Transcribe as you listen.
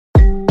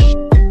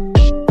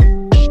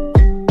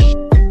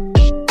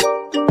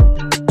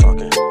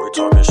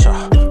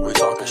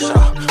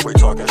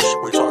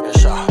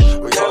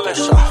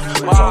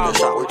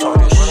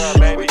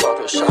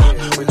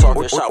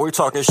we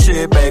talking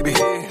shit, baby.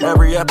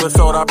 Every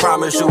episode, I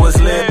promise you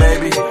is lit,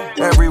 baby.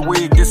 Every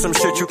week, get some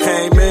shit you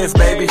can't miss,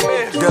 baby.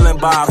 Dylan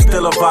Bob,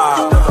 still a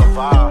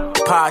vibe.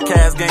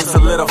 Podcast game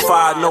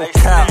solidified, no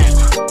cap.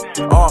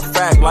 All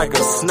fact like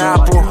a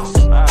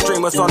Snapple.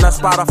 Stream us on that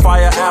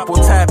Spotify or Apple,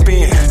 tap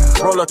in.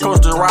 Roller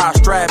coaster ride,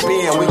 strap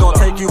in. We gon'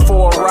 take you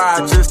for a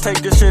ride, just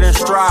take this shit in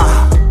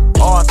stride.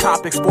 All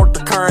topics, sport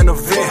the current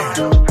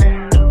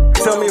event.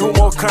 Tell me who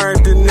more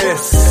current than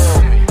this.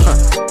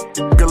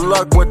 Good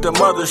luck with the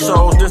mother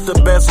shows, this the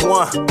best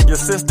one. Your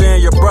sister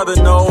and your brother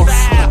knows.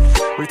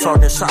 We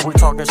talking shot, we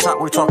talking shot,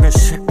 we talking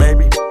shit,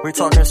 baby. We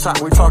talking shot,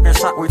 we talking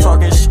shot, we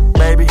talking shit,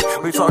 baby.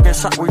 We talking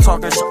shot, we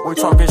talking shot, we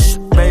talking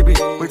shit, baby.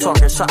 We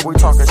talking shot, we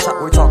talking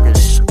shot, we talking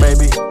shit,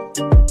 baby.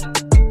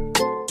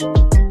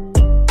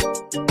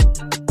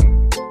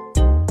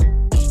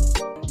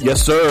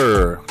 Yes,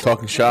 sir.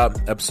 Talking Shop,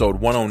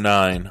 episode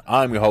 109.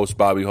 I'm your host,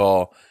 Bobby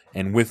Hall,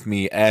 and with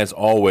me, as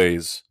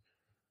always,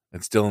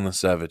 it's Dylan the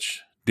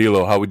Savage.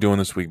 D'Lo, how we doing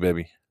this week,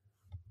 baby?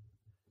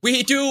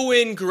 We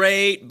doing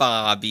great,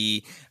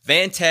 Bobby.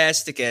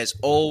 Fantastic as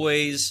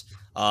always.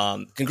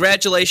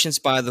 Congratulations,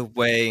 by the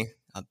way.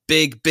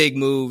 Big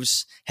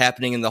moves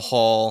happening in the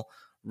Hall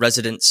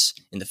residence,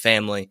 in the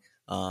family.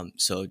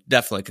 So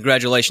definitely,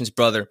 congratulations,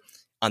 brother,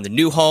 on the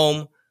new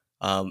home.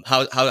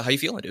 How you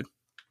feeling, dude?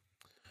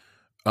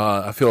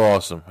 I feel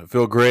awesome. I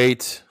feel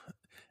great.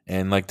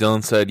 And like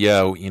Dylan said,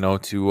 yeah, you know,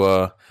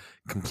 to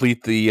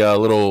complete the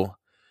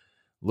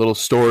little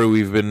story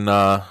we've been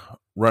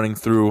running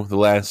through the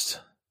last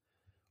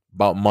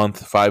about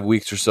month, 5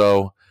 weeks or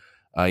so.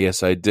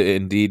 Yes, I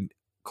did indeed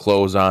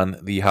close on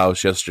the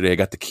house yesterday. I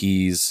got the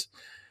keys,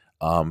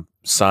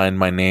 signed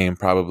my name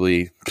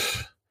probably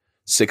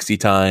 60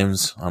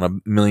 times on a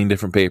million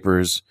different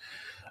papers.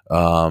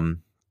 I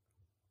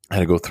had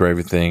to go through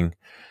everything.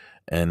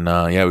 And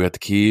yeah, we got the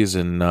keys,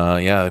 and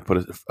yeah, they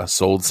put a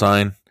sold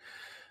sign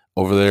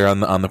over there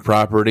on the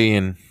property,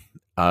 and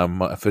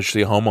I'm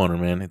officially a homeowner,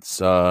 man. It's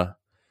a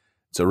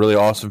really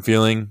awesome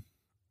feeling.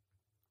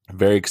 I'm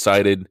very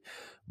excited,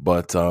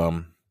 but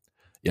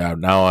yeah,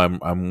 now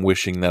I'm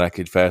wishing that I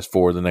could fast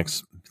forward the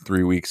next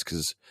 3 weeks,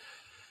 because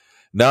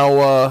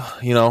now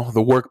you know,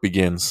 the work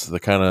begins.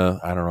 The kind of,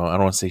 I don't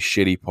want to say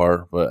shitty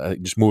part,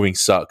 but just moving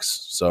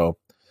sucks. So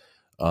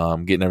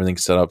getting everything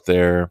set up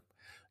there.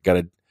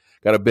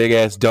 Got a big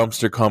ass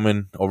dumpster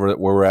coming over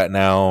where we're at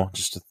now.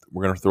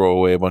 We're gonna throw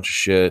away a bunch of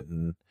shit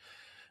and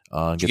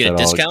Did you get a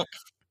discount?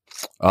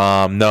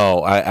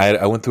 No,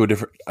 I went through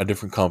a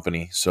different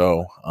company,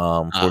 so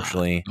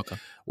fortunately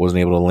wasn't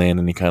able to land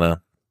any kind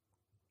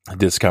of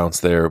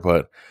discounts there.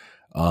 But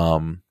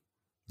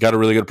got a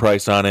really good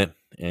price on it,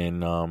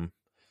 and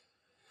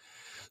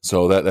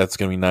so that's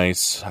gonna be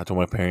nice. I told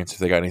my parents if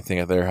they got anything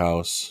at their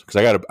house, because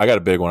I got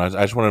a big one.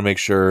 I just want to make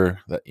sure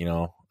that, you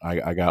know,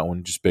 I got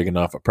one just big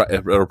enough.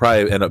 It'll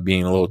probably end up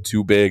being a little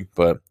too big,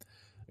 but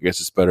I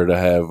guess it's better to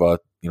have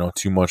you know,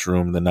 too much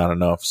room than not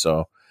enough.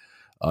 So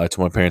I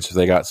told my parents if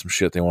they got some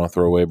shit they want to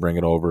throw away, bring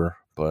it over.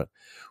 But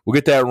we'll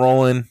get that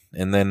rolling,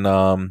 and then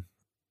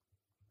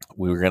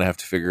we were gonna have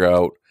to figure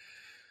out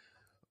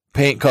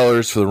paint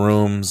colors for the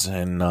rooms,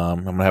 and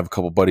I'm gonna have a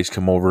couple buddies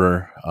come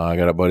over. I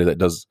got a buddy that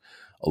does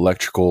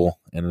electrical,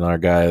 and another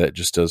guy that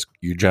just does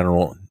your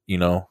general, you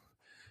know,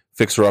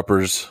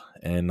 fixer-uppers,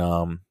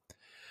 and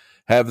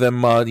have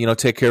them, you know,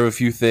 take care of a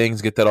few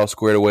things, get that all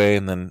squared away,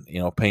 and then, you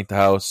know, paint the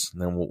house,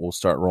 and then we'll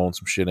start rolling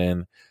some shit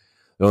in.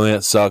 The only thing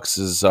that sucks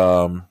is,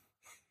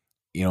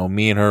 you know,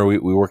 me and her, we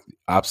work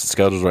opposite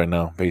schedules right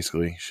now,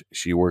 basically.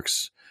 She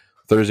works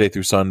Thursday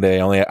through Sunday.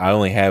 I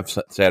only have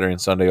Saturday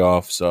and Sunday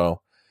off, so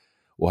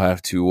we'll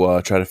have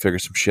to try to figure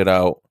some shit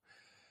out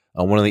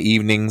on one of the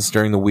evenings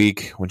during the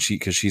week,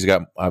 because she's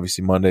got,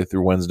 obviously, Monday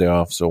through Wednesday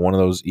off, so one of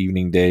those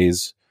evening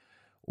days,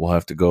 we'll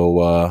have to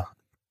go,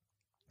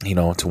 you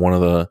know, to one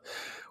of the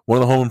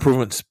home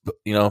improvement,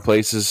 you know,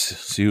 places,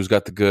 see who's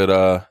got the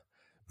good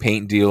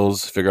paint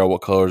deals, figure out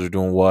what colors are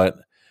doing what,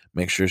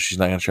 make sure she's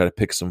not gonna try to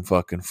pick some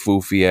fucking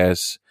foofy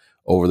ass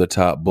over the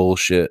top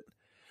bullshit,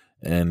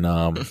 and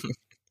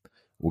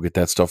we'll get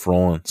that stuff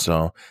rolling.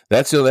 So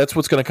that's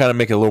what's gonna kind of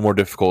make it a little more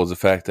difficult, is the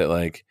fact that,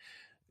 like,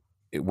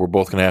 we're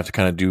both gonna have to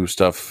kind of do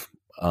stuff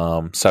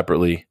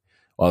separately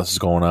while this is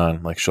going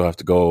on. Like, she'll have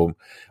to go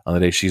on the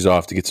day she's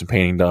off to get some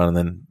painting done, and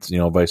then, you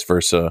know, vice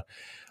versa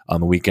on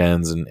the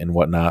weekends and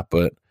whatnot.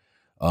 But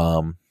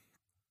it'll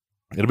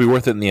be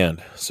worth it in the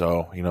end.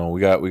 So, you know, we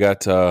got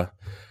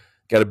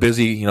a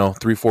busy, you know,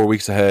 3-4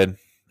 weeks ahead,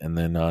 and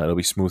then it'll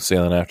be smooth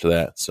sailing after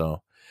that.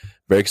 So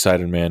very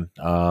excited, man.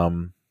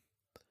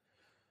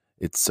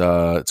 It's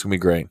gonna be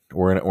great.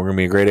 We're gonna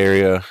be a great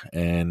area,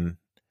 and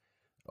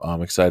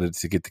I'm excited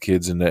to get the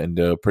kids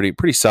into a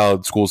pretty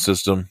solid school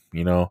system,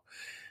 you know.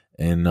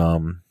 And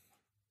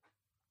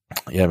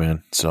yeah,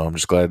 man. So I'm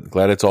just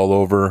glad it's all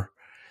over.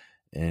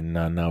 And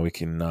now we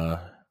can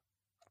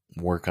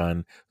work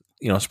on,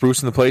 you know,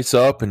 sprucing the place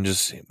up and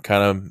just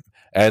kind of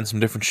adding some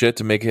different shit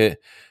to make it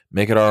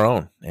our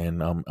own.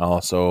 And I'm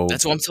also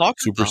that's what I'm talking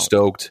super about.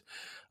 Stoked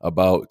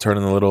about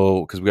turning the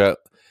little, because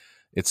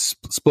it's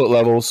split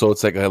level, so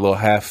it's like a little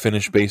half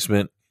finished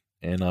basement,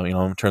 and I'm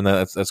gonna turn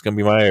that's gonna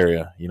be my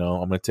area. I'm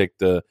gonna take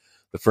the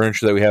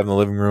furniture that we have in the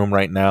living room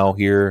right now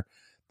here,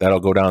 that'll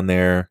go down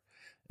there,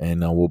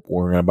 and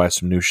we're gonna buy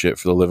some new shit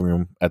for the living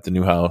room at the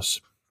new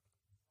house,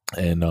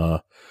 and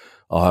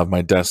I'll have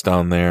my desk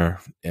down there,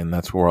 and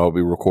that's where I'll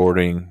be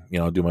recording.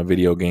 I'll do my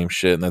video game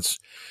shit, and that's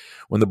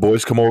when the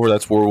boys come over.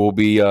 That's where we'll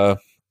be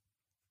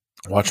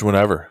watching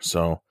whatever.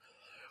 So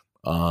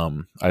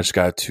I just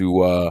got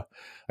to I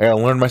gotta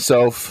learn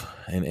myself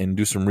and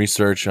do some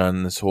research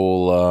on this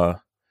whole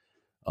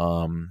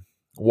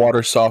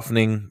water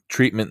softening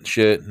treatment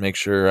shit. Make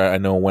sure I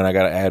know when I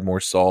gotta add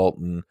more salt,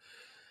 and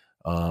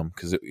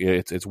because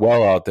it's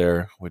well out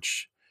there,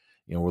 which.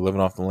 We're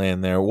living off the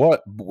land there.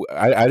 What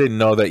I didn't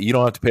know that you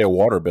don't have to pay a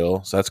water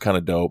bill, so that's kind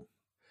of dope.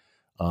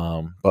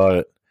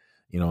 But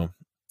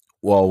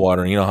well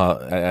water. How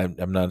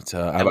I'm not.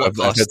 I've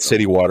had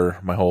city water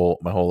my whole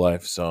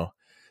life, so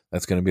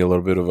that's going to be a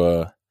little bit of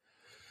a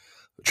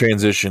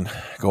transition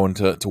going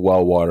to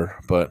well water.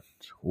 But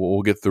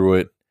we'll get through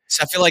it.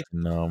 So I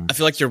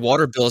feel like your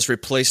water bill is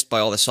replaced by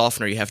all the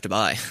softener you have to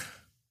buy.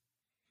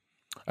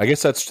 I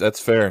guess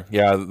that's fair.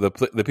 Yeah,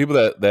 the people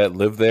that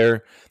live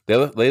there,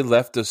 they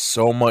left us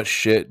so much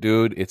shit,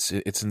 dude. It's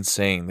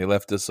insane. They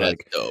left us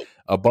like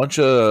a bunch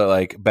of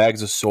like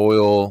bags of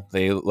soil.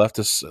 They left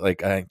us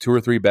like I think 2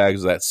 or 3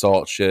 bags of that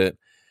salt shit.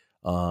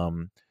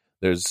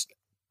 There's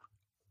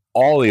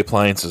all the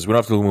appliances. We don't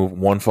have to move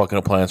one fucking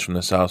appliance from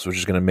this house, which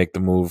is going to make the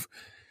move,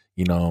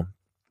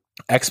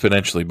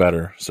 exponentially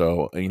better.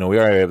 So we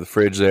already have the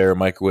fridge there,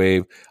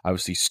 microwave,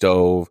 obviously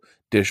stove,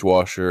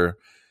 dishwasher,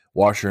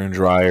 washer and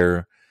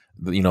dryer.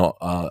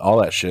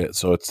 All that shit.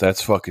 So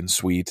that's fucking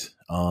sweet.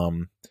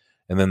 And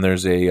then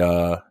there's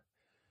a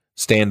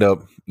stand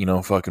up,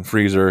 fucking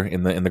freezer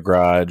in the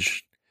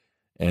garage,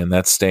 and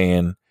that's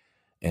staying.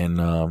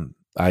 And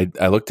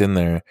I looked in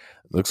there. It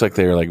looks like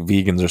they're like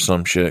vegans or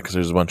some shit because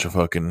there's a bunch of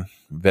fucking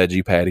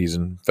veggie patties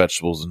and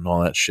vegetables and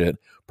all that shit.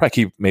 Probably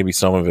keep maybe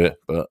some of it,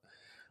 but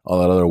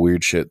all that other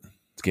weird shit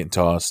is getting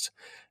tossed.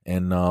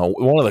 And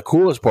one of the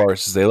coolest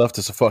parts is they left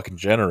us a fucking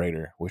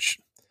generator, which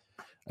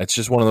it's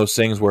just one of those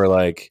things where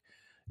like.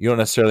 You don't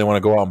necessarily want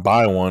to go out and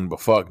buy one, but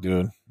fuck,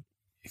 dude,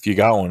 if you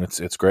got one,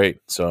 it's great.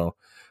 So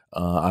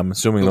I'm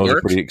assuming those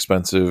are pretty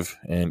expensive,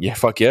 and yeah,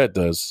 fuck yeah, it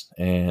does.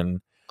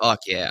 And fuck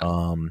yeah,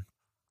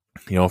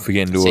 if we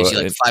get into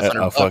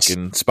a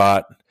fucking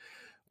spot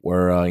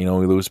where we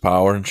lose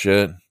power and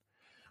shit,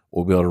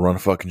 we'll be able to run a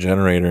fucking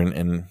generator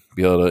and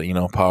be able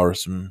to power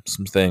some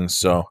things.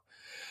 So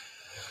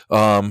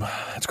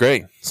it's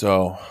great.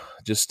 So.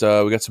 Just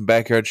we got some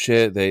backyard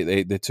shit.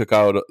 They took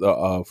out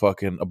a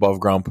fucking above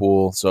ground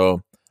pool,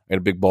 so I got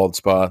a big bald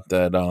spot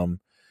that I'm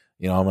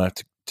gonna have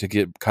to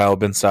get Kyle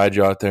Inside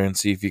you out there and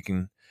see if you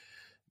can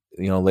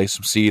lay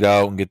some seed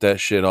out and get that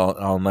shit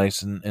all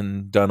nice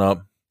and done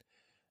up.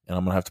 And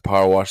I'm gonna have to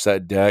power wash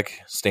that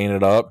deck, stain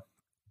it up,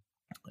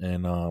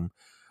 and I'm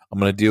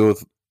gonna deal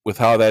with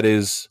how that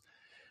is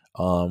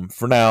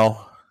for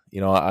now.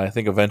 I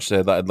think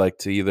eventually I'd like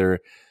to either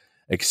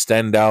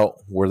extend out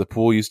where the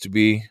pool used to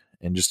be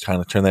and just kind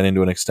of turn that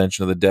into an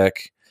extension of the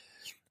deck,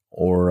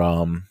 or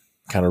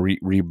kind of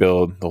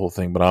rebuild the whole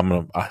thing. But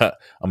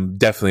I'm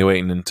definitely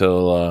waiting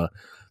until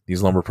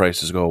these lumber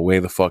prices go way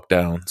the fuck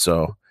down.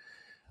 So,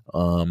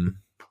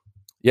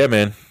 yeah,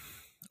 man,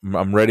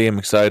 I'm ready. I'm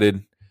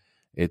excited.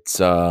 It's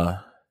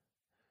fuck,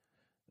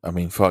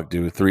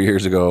 dude. 3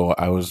 years ago,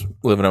 I was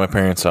living at my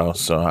parents'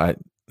 house, so I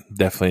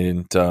definitely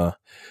didn't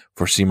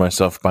foresee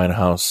myself buying a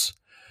house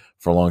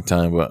for a long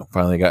time, but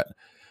finally got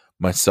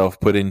myself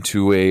put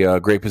into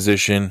a great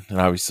position, and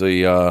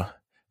obviously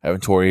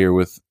having Tori here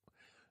with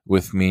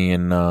me,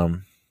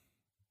 and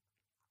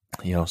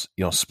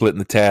splitting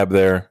the tab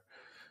there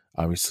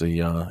obviously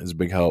is a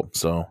big help.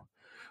 So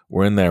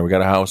we're in there. We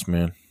got a house,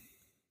 man.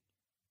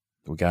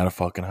 We got a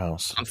fucking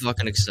house. I'm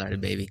fucking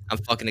excited, baby. I'm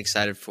fucking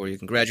excited for you.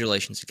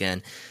 Congratulations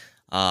again.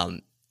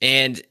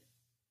 And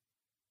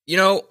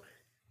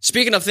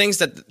speaking of things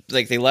that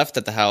like they left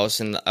at the house,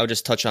 and I'll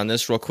just touch on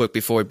this real quick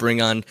before we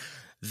bring on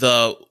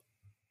the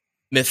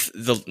myth,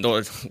 what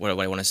do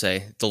I want to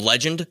say? The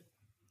legend,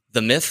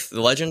 the myth,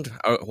 the legend,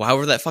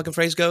 however that fucking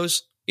phrase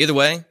goes. Either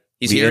way,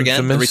 he's here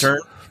again. The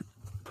return,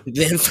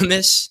 the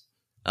infamous,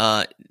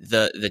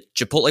 the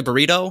Chipotle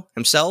burrito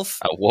himself.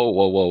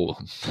 Whoa!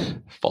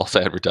 False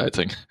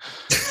advertising.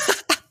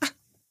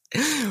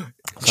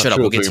 Shut up.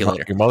 We'll get to you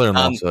later. Your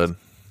mother-in-law said.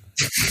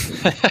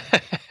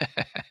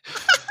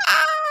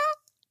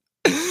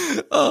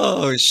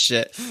 Oh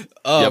shit!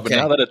 Oh, yeah, but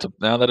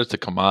now that it's a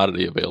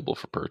commodity available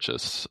for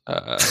purchase,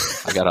 I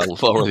gotta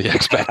lower the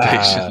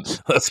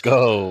expectations. Let's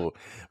go.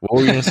 What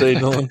were you gonna say,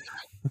 Dylan?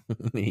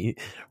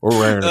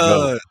 We're raring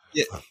to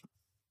go.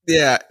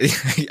 Yeah.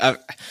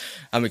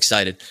 I'm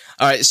excited.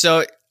 All right,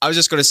 so I was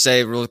just going to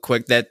say real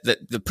quick that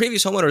the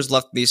previous homeowners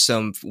left me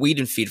some weed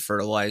and feed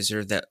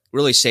fertilizer that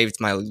really saved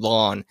my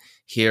lawn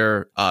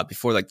here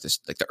before like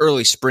the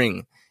early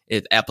spring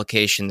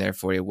application there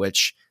for you,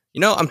 which.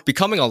 I'm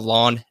becoming a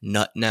lawn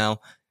nut now.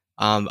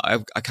 I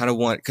kind of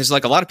want, because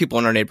like a lot of people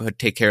in our neighborhood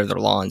take care of their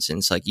lawns, and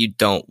it's like you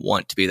don't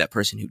want to be that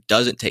person who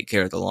doesn't take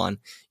care of the lawn.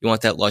 You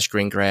want that lush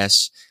green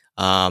grass.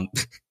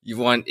 You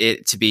want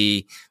it to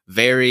be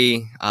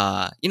very,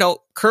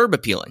 curb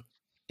appealing.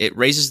 It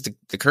raises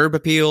the curb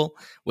appeal,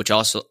 which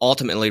also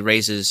ultimately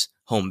raises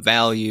home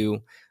value.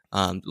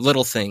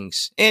 Little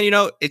things, and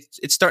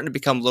it's starting to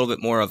become a little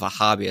bit more of a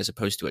hobby as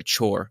opposed to a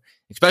chore.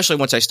 Especially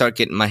once I start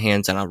getting my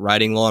hands on a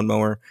riding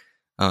lawnmower.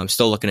 I'm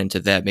still looking into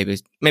that.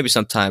 Maybe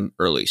sometime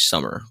early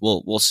summer.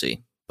 We'll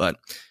see. But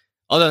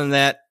other than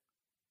that,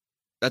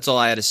 that's all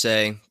I had to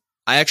say.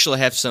 I actually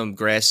have some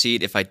grass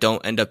seed. If I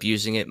don't end up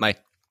using it, might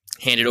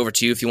hand it over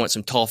to you if you want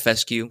some tall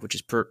fescue, which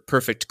is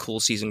perfect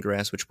cool season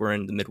grass, which we're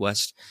in the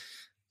Midwest,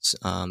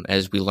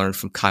 as we learned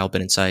from Kyle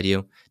been inside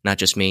you, not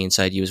just me,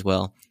 inside you as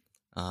well.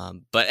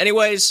 But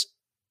anyways,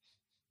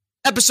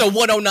 episode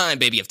 109,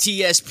 baby, of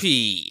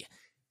TSP.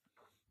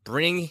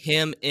 Bring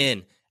him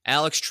in,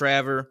 Alex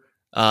Traver.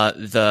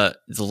 The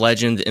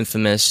legend, the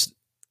infamous,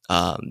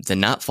 the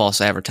not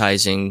false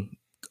advertising,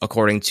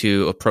 according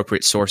to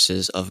appropriate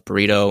sources, of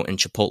burrito and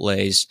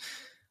Chipotle's.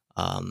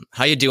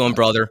 How you doing,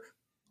 brother?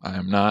 I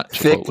am not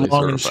thick, Chipotle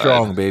long, and certified.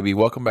 strong, baby.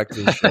 Welcome back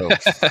to the show.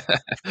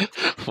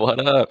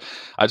 What up?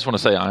 I just want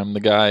to say I'm the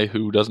guy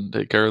who doesn't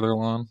take care of their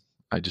lawn.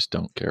 I just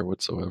don't care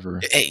whatsoever.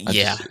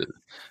 Yeah,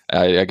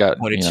 I got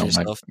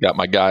got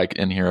my guy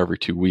in here every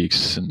 2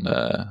 weeks, and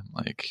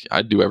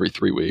I do every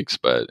 3 weeks,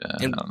 but I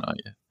don't know.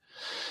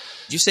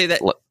 Did you say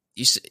that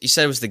you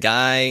said it was the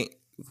guy,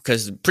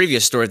 because the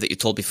previous story that you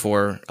told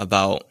before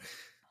about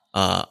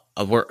a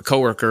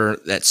coworker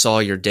that saw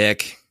your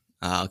dick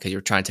because you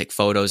were trying to take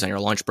photos on your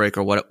lunch break,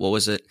 or what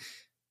was it?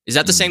 Is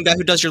that the same guy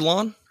who does your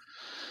lawn?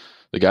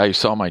 The guy who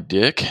saw my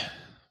dick?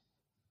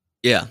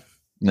 Yeah.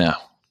 No,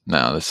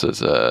 this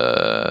is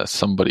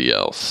somebody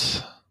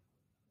else.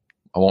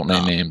 I won't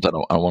name names.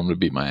 I want him to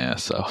beat my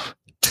ass. So,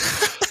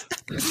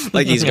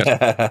 like he's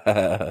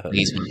a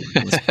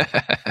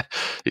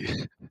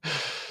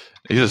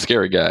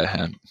scary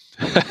guy.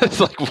 It's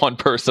like one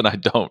person I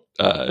don't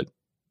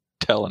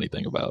tell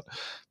anything about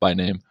by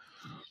name.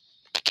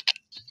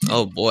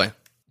 Oh boy,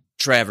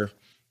 Traver.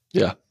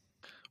 Yeah.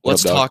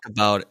 Let's talk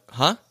about it,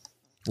 huh?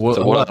 Well,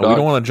 So we what up, don't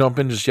dog? want to jump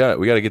in just yet.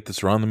 We got to get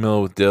this around the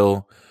mill with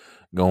Dill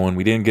going.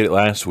 We didn't get it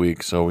last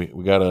week, so we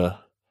gotta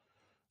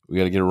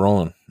get it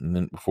rolling, and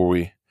then before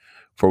we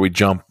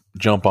jump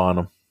on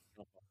them.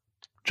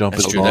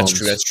 That's true.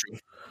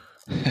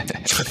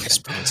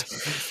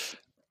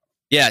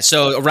 Yeah,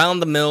 so around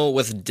the mill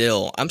with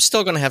Dill. I'm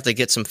still gonna have to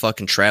get some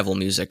fucking travel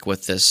music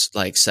with this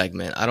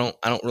segment. I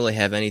don't really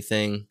have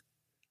anything.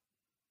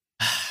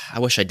 I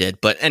wish I did,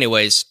 but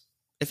anyways,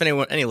 if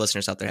any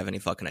listeners out there have any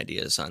fucking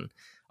ideas on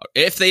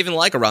if they even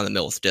like Around the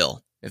Mill with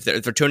Dill, if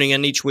they're tuning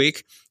in each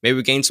week, maybe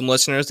we gain some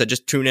listeners that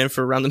just tune in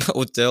for Around the Mill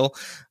with Dill.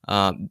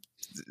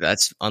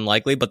 That's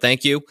unlikely, but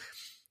thank you.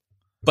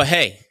 But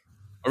hey,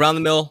 Around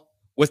the Mill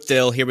with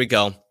Dill, here we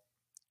go.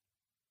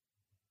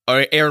 All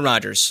right, Aaron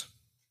Rodgers,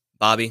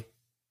 Bobby.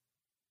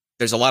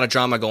 There's a lot of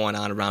drama going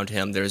on around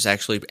him. There's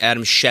actually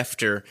Adam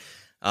Schefter.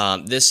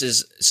 This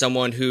is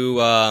someone who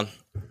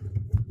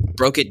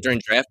broke it during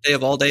draft day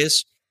of all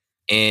days.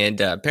 And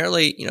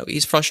apparently,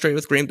 he's frustrated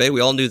with Green Bay.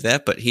 We all knew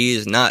that, but he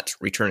is not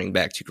returning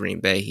back to Green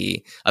Bay.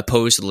 He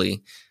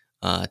supposedly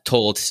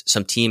told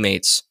some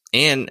teammates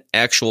and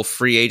actual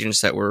free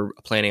agents that were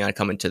planning on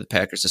coming to the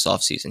Packers this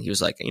offseason. He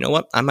was like, you know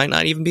what? I might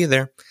not even be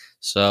there.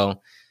 So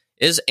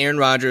is Aaron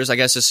Rodgers, I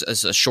guess this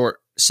is a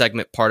short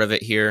segment part of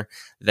it here,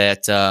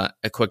 that a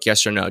quick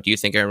yes or no. Do you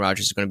think Aaron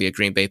Rodgers is going to be a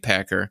Green Bay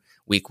Packer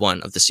week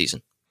 1 of the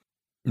season?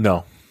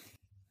 No,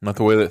 not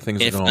the way that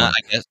things are going. Not,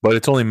 I guess. But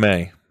it's only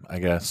May, I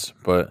guess.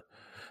 But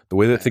the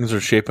way that things are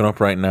shaping up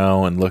right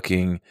now and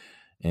looking,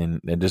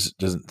 and it just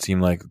doesn't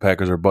seem like the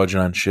Packers are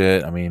budging on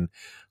shit. I mean,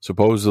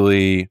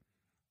 supposedly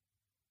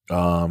the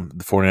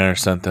 49ers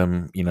sent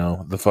them,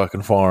 the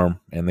fucking farm,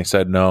 and they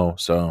said no.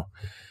 So,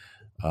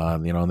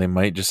 they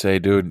might just say,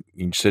 dude,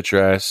 you can sit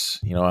your ass,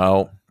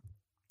 out.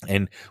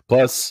 And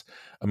plus,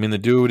 I mean, the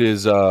dude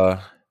is, he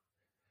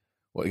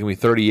can be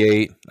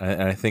 38.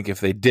 And I think if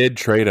they did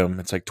trade him,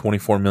 it's like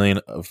 $24 million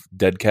of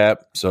dead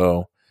cap.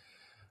 So,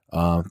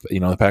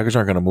 the Packers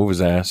aren't going to move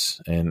his ass.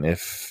 And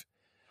if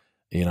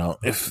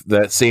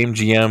that same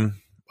GM,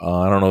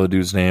 I don't know the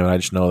dude's name, I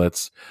just know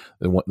that's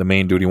the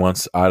main dude he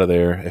wants out of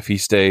there. If he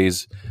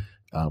stays,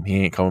 he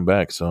ain't coming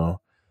back. So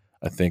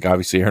I think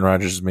obviously Aaron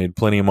Rodgers has made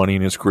plenty of money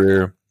in his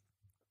career.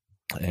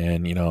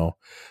 And,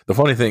 the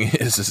funny thing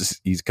is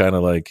he's kind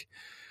of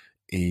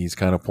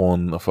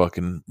pulling a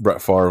fucking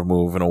Brett Favre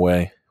move in a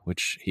way,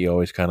 which he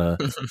always kind of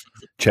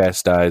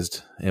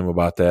chastised him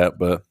about that.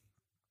 But,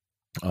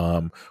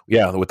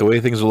 with the way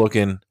things are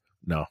looking,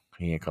 no,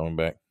 he ain't coming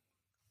back.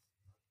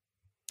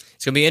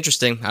 It's going to be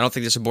interesting. I don't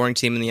think there's a boring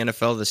team in the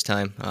NFL this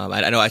time.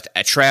 I know at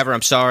Traver,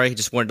 I'm sorry.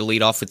 Just wanted to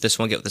lead off with this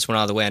one, get this one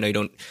out of the way. I know you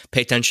don't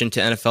pay attention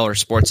to NFL or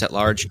sports at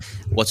large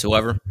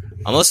whatsoever,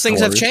 unless things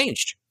have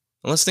changed.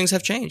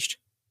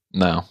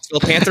 No. Still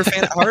a Panther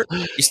fan at heart?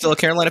 You still a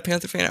Carolina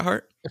Panther fan at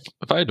heart?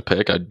 If I had to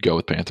pick, I'd go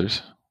with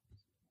Panthers.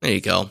 There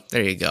you go.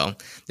 There you go.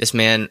 This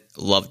man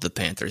loved the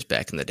Panthers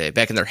back in the day,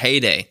 back in their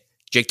heyday,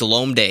 Jake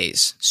Delhomme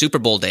days, Super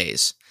Bowl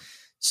days.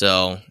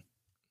 So,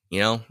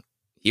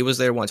 he was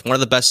there once. One of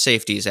the best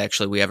safeties,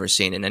 actually, we ever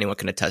seen, and anyone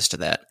can attest to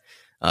that.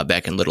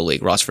 Back in Little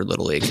League, Rossford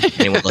Little League.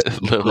 Anyone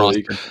Little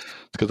League?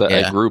 Because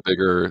I grew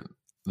bigger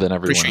than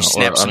everyone else. Pretty sure he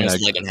snapped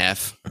someone's leg in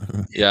half.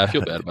 Yeah, I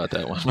feel bad about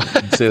that one.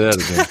 Say that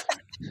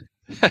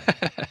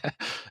again.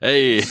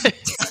 Hey.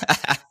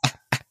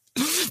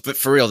 But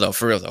for real though.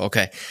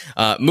 Okay.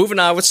 Moving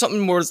on with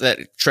something more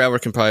that Trevor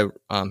can probably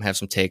have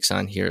some takes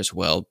on here as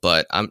well,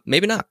 but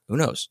maybe not. Who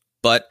knows?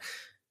 But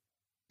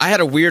I had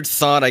a weird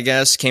thought, I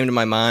guess, came to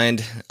my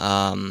mind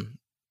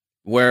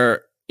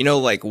where,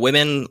 like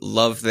women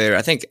love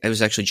I think it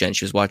was actually Jen.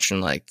 She was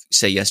watching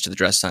Say Yes to the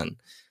Dress on,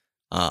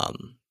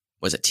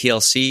 was it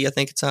TLC? I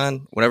think it's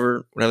on,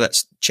 whatever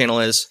that channel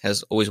is,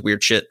 has always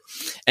weird shit.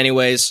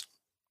 Anyways,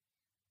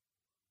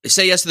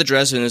 Say Yes to the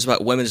Dress, and it's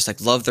about women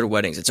just love their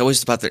weddings. It's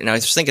always about I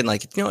was thinking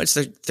it's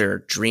their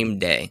dream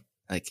day.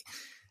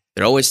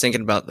 They're always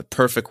thinking about the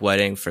perfect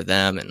wedding for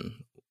them and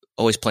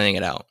always planning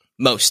it out.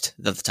 Most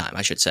of the time,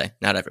 I should say,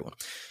 not everyone.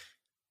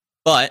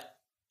 But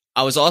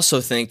I was also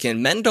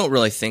thinking men don't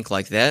really think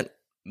like that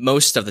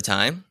most of the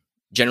time,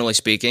 generally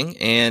speaking.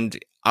 And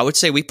I would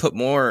say we put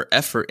more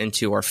effort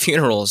into our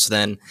funerals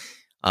than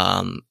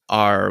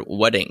our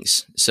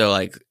weddings.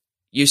 So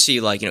you see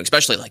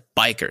especially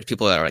bikers,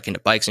 people that are into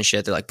bikes and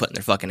shit, they're putting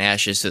their fucking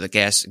ashes through the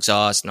gas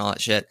exhaust and all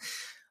that shit.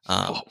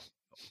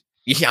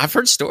 Yeah, I've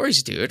heard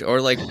stories, dude. Or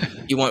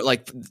you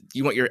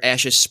want your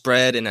ashes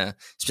spread in a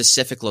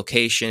specific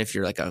location. If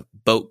you're a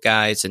boat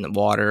guy, it's in the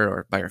water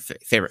or by your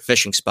favorite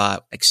fishing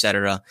spot,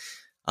 etc.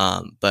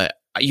 But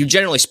you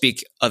generally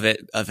speak of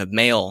a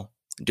male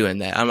doing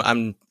that.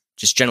 I'm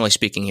just generally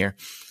speaking here.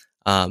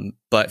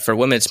 But for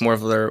women, it's more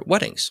of their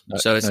weddings.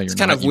 So it's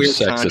kind of weird.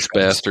 Sexist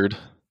bastard.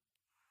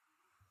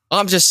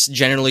 I'm just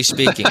generally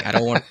speaking. I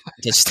don't want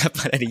to step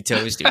on any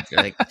toes, dude.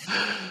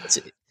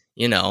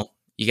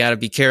 You got to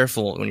be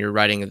careful when you're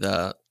writing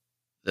the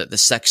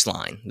sex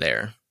line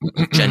there,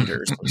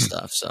 genders and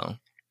stuff. So,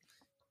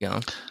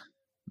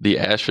 the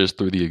ashes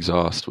through the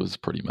exhaust was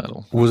pretty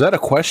metal. Was that a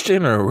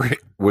question, or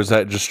was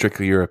that just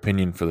strictly your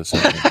opinion for the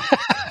second?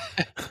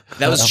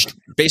 That was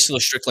basically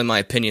strictly my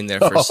opinion there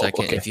for a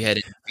second. Okay. If you had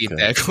any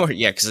feedback,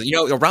 because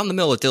around the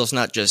middle of the deal, it's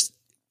not just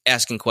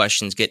asking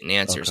questions, getting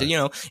answers. Okay.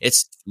 So,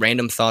 it's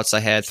random thoughts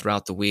I had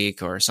throughout the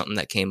week or something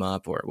that came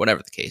up or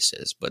whatever the case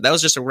is. But that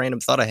was just a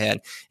random thought I had.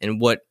 And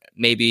what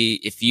maybe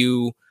if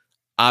you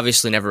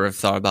obviously never have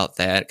thought about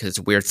that, because it's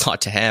a weird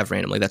thought to have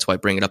randomly. That's why I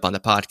bring it up on the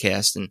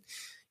podcast. And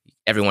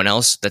everyone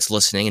else that's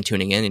listening and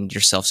tuning in, and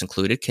yourselves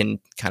included, can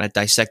kind of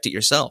dissect it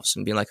yourselves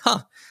and be like,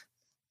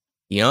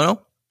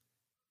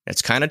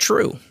 that's kind of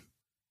true.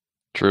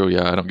 True.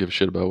 Yeah. I don't give a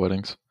shit about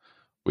weddings.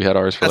 We had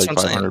ours for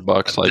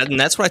 $500. And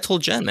that's what I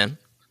told Jen, man.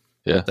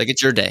 Yeah.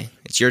 It's your day.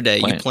 It's your day.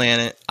 You plan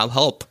it. I'll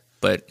help.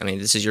 But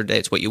this is your day.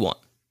 It's what you want.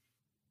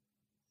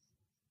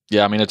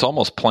 Yeah. It's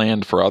almost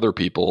planned for other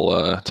people.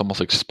 It's almost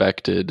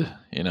expected,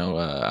 I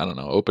don't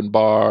know, open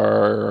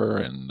bar.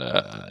 And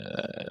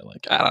I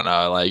don't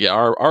know,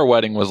 our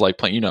wedding was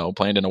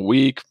planned in a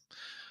week,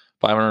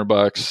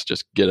 $500,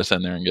 just get us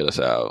in there and get us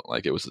out.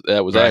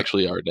 That was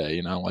actually our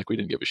day, we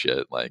didn't give a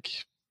shit.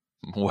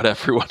 What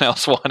everyone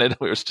else wanted.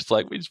 We was just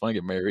we just want to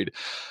get married,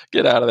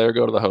 get out of there,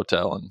 go to the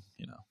hotel, and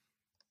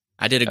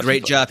I did a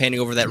great job handing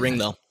over that ring,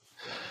 though.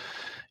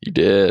 You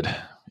did.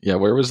 Yeah,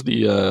 where was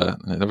there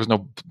was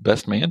no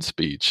best man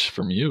speech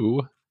from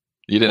you.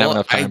 You didn't have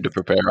enough time to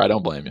prepare. I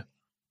don't blame you.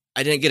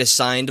 I didn't get a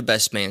signed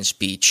best man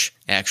speech,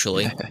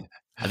 actually.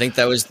 I think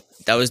that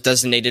was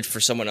designated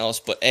for someone else,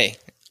 but hey,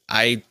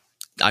 I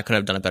couldn't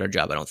have done a better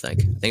job, I don't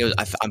think.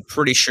 I'm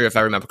pretty sure, if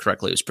I remember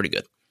correctly, it was pretty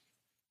good.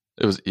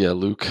 It was,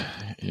 Luke.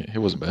 It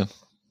wasn't bad.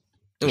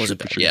 It wasn't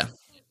bad, sure.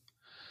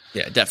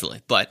 Yeah,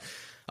 definitely. But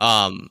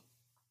got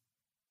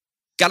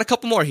a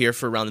couple more here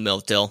for Around the Mill,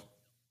 Dill.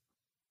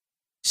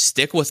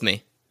 Stick with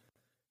me.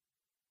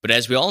 But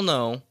as we all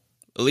know,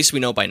 at least we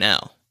know by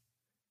now,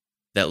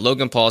 that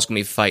Logan Paul is going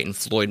to be fighting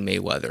Floyd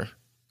Mayweather,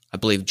 I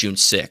believe June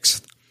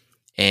 6th.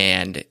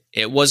 And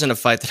it wasn't a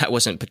fight that I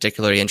wasn't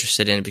particularly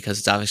interested in, because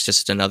it's obviously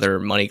just another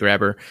money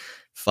grabber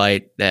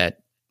fight that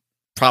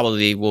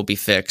probably will be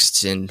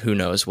fixed, and who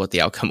knows what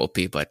the outcome will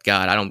be. But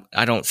God, I don't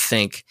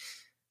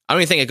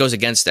even think it goes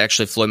against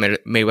actually Floyd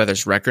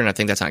Mayweather's record. And I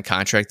think that's on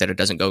contract, that it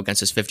doesn't go against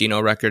his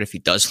 50-0 record if he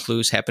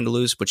does happen to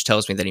lose, which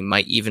tells me that he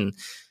might even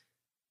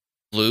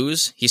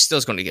lose. He's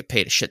still going to get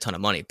paid a shit ton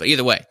of money. But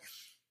either way,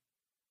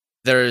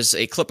 there's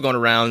a clip going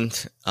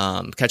around,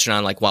 catching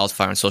on like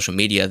wildfire on social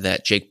media,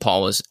 that Jake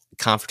Paul was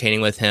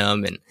confrontating with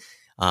him. And,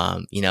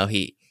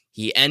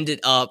 he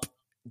ended up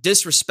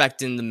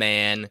disrespecting the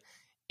man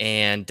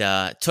and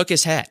took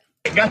his hat.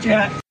 Got your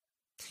hat.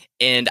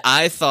 And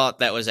I thought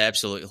that was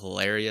absolutely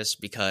hilarious,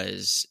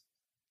 because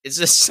it's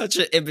just such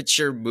an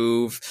immature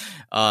move.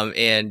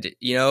 And,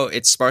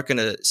 it's sparking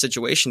a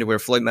situation to where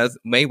Floyd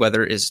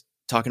Mayweather is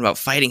talking about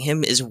fighting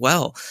him as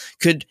well.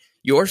 Could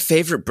your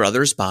favorite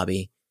brothers,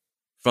 Bobby,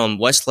 from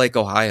Westlake,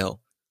 Ohio,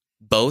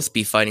 both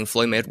be fighting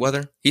Floyd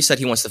Mayweather? He said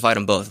he wants to fight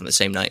them both on the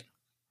same night.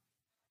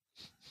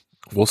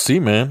 We'll see,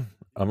 man.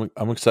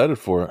 I'm excited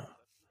for it.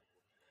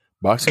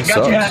 Boxing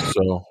sucks,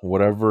 so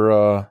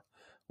whatever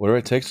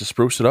it takes to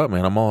spruce it up,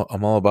 man. I'm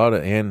all about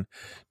it. And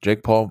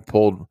Jake Paul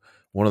pulled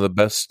one of the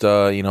best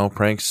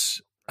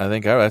pranks. I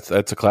think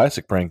that's a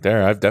classic prank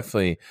there. I've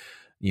definitely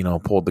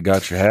pulled the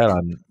got your hat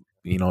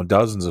on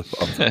dozens of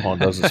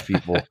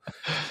people,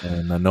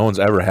 and no one's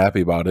ever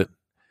happy about it.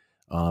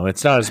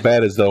 It's not as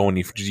bad as though when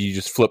you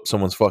just flip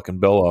someone's fucking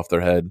bell off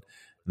their head and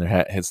their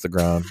hat hits the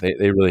ground.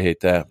 They really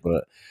hate that,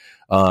 but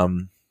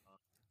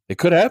it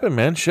could happen,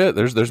 man. Shit,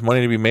 there's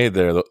money to be made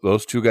there.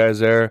 Those two guys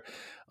there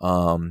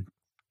got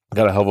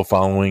a hell of a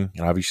following,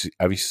 and obviously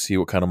see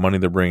what kind of money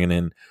they're bringing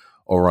in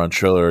over on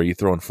Triller. You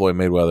throw in Floyd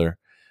Mayweather,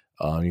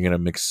 you're gonna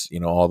mix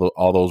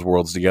all those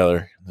worlds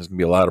together. There's gonna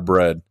be a lot of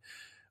bread.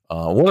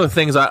 One of the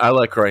things I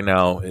like right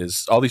now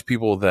is all these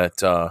people that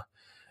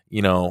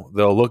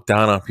they'll look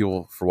down on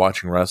people for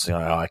watching wrestling.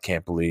 Like, oh, I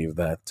can't believe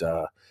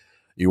that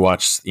you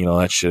watch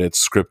that shit.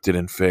 It's scripted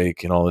and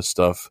fake and all this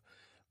stuff.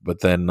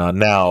 But then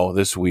now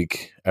this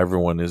week,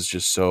 everyone is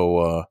just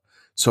so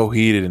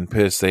heated and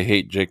pissed. They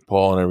hate Jake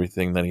Paul and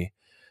everything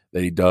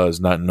that he does,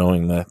 not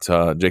knowing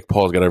that Jake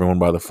Paul's got everyone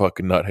by the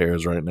fucking nut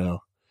hairs right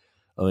now.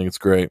 I think it's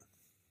great.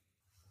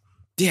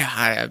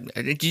 Yeah,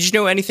 did you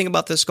know anything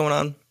about this going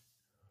on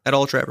at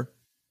all, Trevor?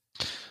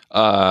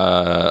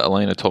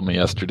 Elena told me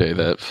yesterday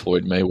that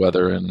Floyd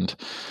Mayweather and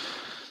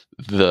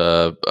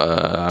the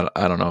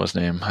I don't know his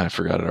name, I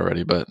forgot it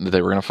already, but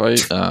they were gonna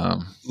fight.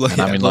 And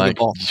I mean, like,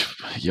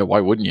 yeah,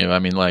 why wouldn't you? I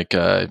mean, like,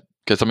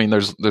 because I mean,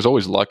 there's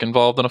always luck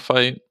involved in a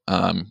fight.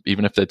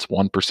 Even if it's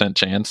 1%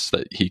 chance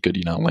that he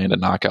could land a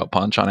knockout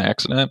punch on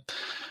accident,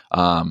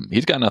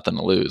 he's got nothing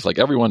to lose. Like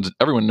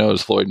everyone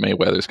knows Floyd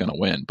Mayweather's gonna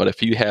win, but if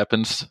he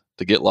happens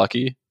to get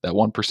lucky, that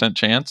 1%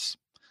 chance,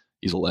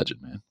 he's a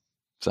legend, man.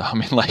 So I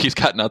mean, like, he's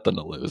got nothing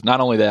to lose. Not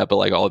only that, but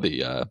like all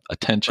the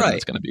attention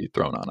that's going to be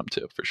thrown on him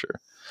too, for sure.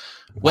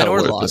 Win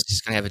or loss,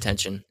 he's going to have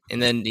attention,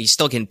 and then he's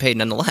still getting paid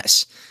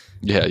nonetheless.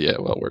 Yeah,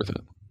 well worth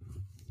it.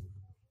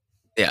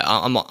 Yeah,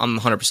 I'm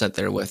 100%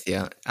 there with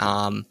you.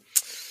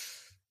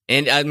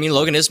 And I mean,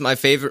 Logan is my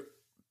favorite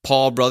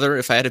Paul brother.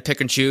 If I had to pick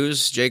and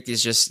choose, Jake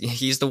is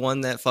he's the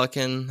one that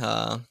fucking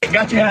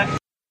gotcha.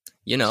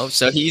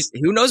 So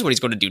who knows what he's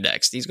going to do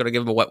next? He's going to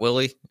give him a wet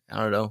willy. I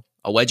don't know,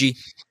 a wedgie.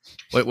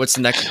 What's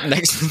the next?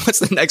 What's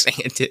the next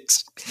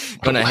antics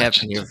going to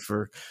happen here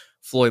for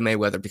Floyd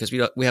Mayweather? Because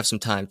we have some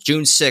time.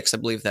 June 6th, I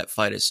believe that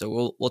fight is.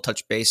 So we'll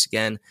touch base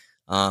again.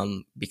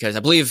 Because I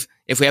believe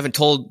if we haven't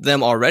told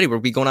them already, we'll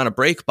be going on a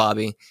break,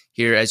 Bobby,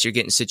 here as you're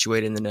getting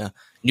situated in the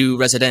new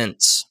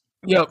residence.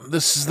 Yep,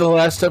 this is the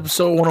last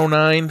episode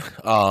 109.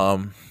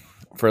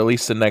 For at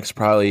least the next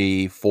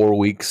probably 4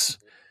 weeks.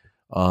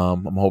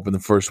 I'm hoping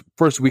the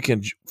first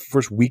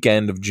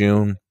weekend of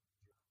June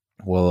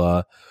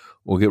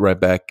we'll get right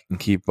back and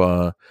keep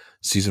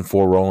season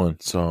 4 rolling.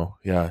 So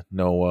yeah,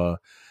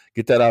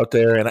 get that out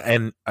there,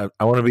 and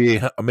I want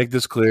to make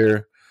this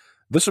clear.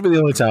 This will be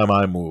the only time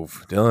I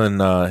move.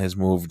 Dylan has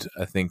moved,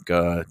 I think, 2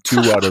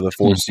 out of the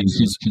 4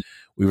 seasons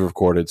we've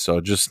recorded.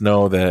 So just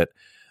know that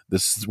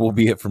this will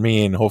be it for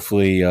me, and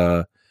hopefully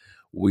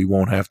we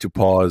won't have to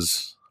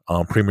pause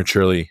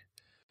prematurely.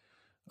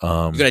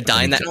 You're gonna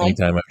die in that home?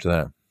 Anytime after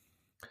that.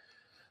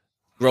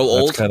 Grow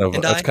old. That's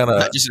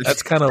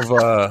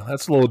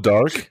a little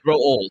dark. Grow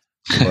old.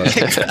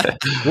 But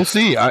we'll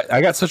see.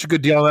 I got such a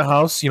good deal on that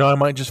house. I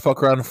might just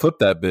fuck around and flip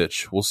that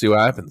bitch. We'll see what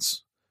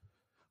happens.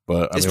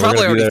 But it's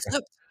probably already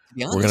flipped.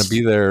 We're gonna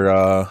be there.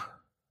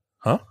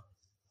 Huh?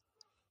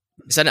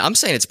 I'm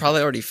saying it's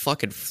probably already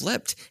fucking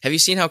flipped. Have you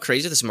seen how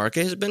crazy this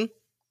market has been?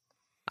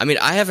 I mean,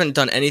 I haven't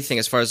done anything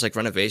as far as like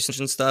renovations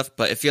and stuff,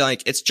 but I feel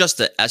like it's just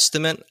an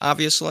estimate,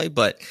 obviously.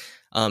 But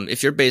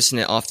if you're basing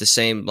it off the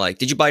same, like,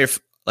 did you buy your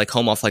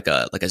home off like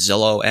a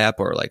Zillow app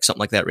or like something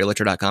like that,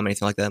 Realtor.com,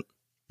 anything like that?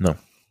 No.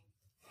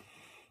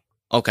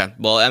 Okay.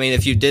 Well, I mean,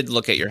 if you did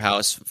look at your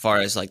house as far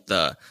as like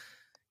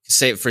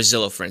say for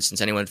Zillow, for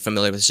instance, anyone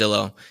familiar with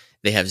Zillow,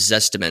 they have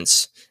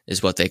Zestimates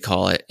is what they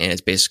call it. And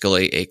it's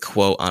basically a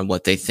quote on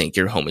what they think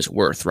your home is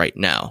worth right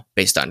now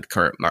based on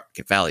current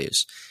market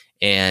values.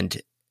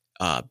 And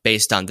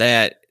based on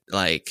that,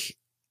 like,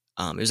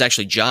 it was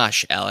actually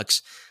Josh,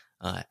 Alex,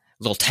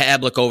 little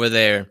tablet over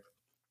there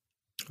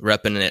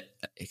repping it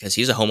because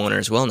he's a homeowner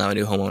as well now, a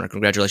new homeowner.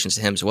 Congratulations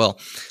to him as well.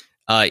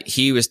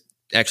 He was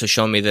actually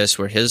showing me this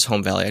where his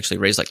home value actually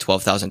raised like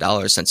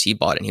 $12,000 since he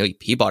bought it. And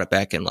he bought it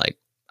back in like,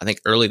 I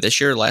think early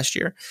this year, last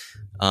year.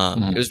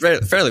 It was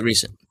fairly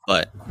recent,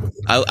 but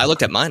I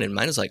looked at mine and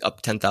mine is like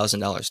up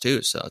 $10,000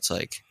 too. So it's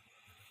like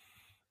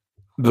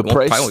the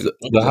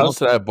house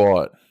that I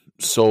bought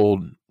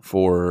sold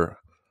for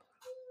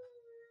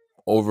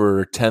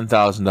over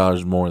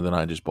 $10,000 more than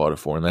I just bought it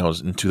for, and that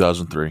was in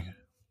 2003.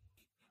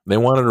 They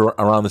wanted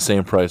around the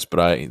same price,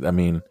 but I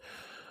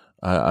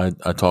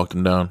talked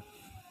them down.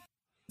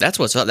 That's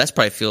what's up. That's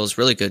probably feels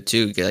really good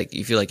too. Like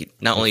you feel like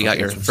not only you got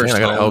your first, I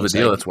got a hell of a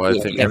deal. like, That's why I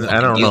think. And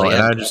I don't know.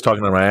 And I'm just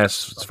talking to my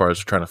ass as far as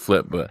trying to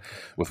flip, but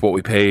with what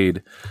we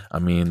paid, I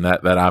mean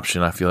that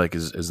option I feel like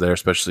is there,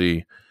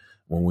 especially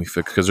when we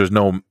fix, because there's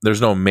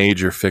no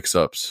major fix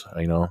ups,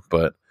 you know.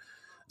 But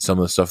some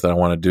of the stuff that I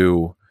want to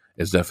do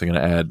is definitely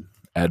going to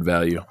add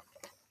value.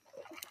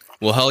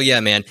 Well, hell yeah,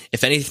 man.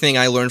 If anything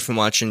I learned from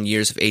watching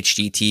years of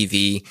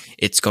HGTV,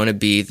 it's going to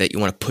be that you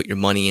want to put your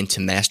money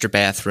into master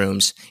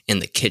bathrooms in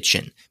the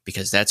kitchen,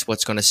 because that's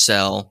what's going to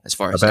sell as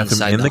far as a bathroom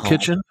inside in the home.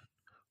 kitchen.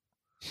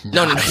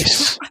 No.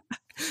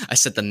 I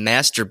said the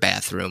master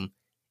bathroom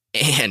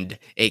and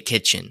a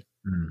kitchen.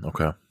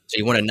 Okay. So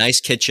you want a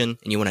nice kitchen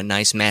and you want a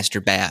nice master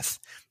bath.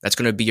 That's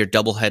going to be your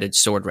double-headed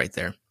sword right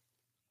there.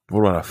 What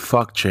about a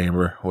fuck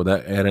chamber? Would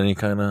that add any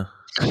kind of?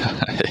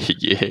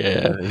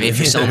 Yeah. I mean, if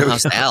you're selling the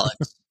house to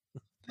Alex.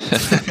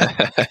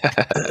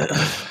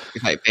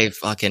 You might pay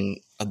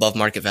fucking above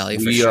market value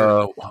for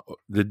sure.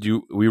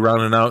 We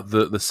rounding out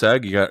the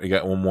seg? You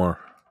got one more.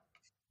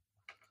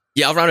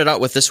 Yeah, I'll round it out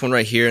with this one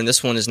right here, and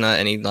this one is not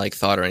any like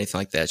thought or anything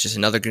like that. It's just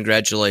another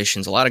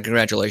congratulations. A lot of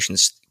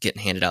congratulations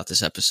getting handed out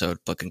this episode,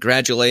 but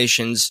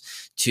congratulations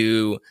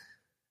to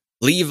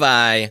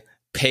Levi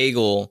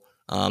Pagel,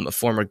 a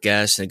former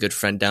guest and a good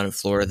friend down in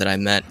Florida that I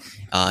met.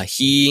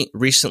 He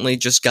recently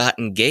just got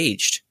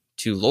engaged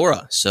to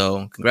Laura.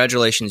 So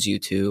congratulations, you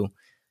two,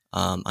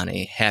 on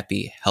a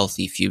happy,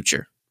 healthy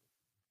future.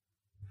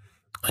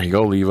 There you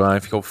go, Levi.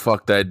 If you go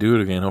fuck that dude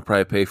again, he'll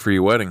probably pay for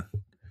your wedding.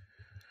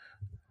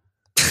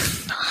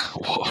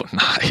 Whoa,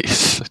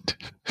 nice.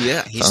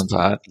 Yeah. Sounds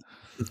hot.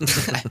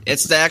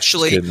 It's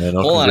actually, kidding,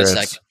 hold on a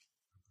second.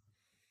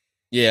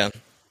 Yeah.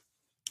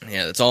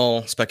 Yeah, it's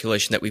all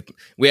speculation that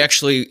we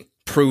actually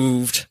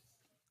proved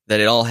that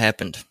it all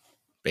happened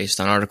based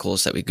on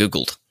articles that we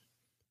Googled.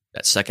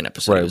 That second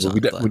episode, right? Was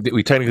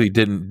we technically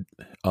didn't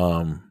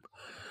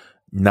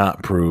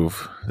not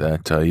prove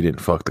that you didn't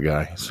fuck the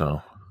guy,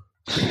 so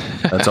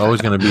that's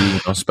always going to be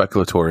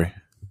speculatory,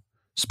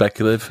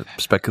 speculative.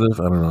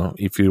 I don't know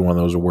if either one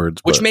of those are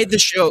words, which made the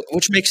show,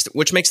 which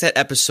makes that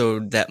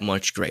episode that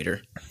much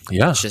greater.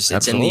 Yeah,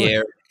 it's in the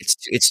air.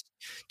 It's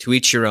to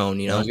each your own.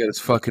 You know, he's got his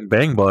fucking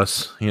bang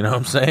bus. You know what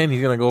I'm saying?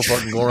 He's gonna go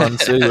around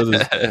the city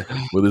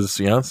with his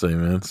fiance,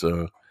 man.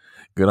 So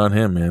good on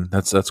him, man.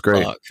 That's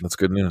great. Fuck. That's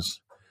good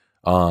news.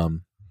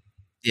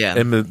 Yeah.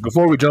 And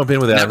before we jump in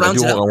with that, I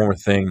do want one more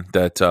thing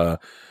that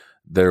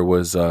there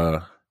was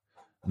a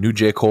new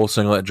J. Cole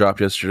single that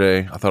dropped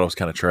yesterday. I thought it was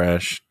kind of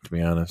trash, to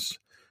be honest.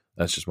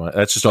 That's just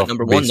off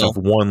based off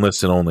one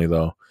listen only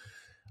though.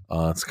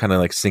 It's kind of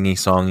like singy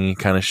songy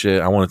kind of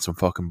shit. I wanted some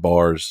fucking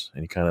bars,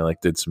 and he kind of like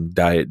did some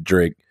Diet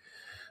Drake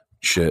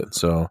shit.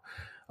 So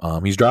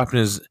he's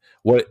dropping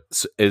what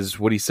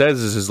he says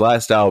is his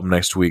last album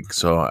next week.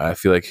 So I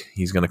feel like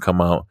he's gonna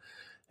come out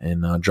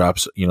and drop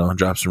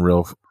some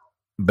real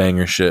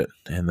banger shit,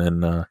 and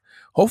then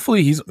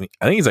hopefully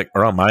I think he's like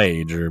around my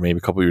age or maybe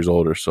a couple years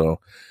older. So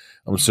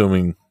I'm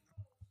assuming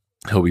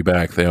he'll be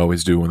back. They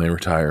always do when they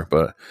retire.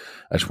 But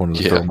I just wanted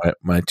to throw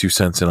my 2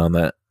 cents in on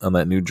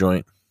that new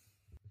joint.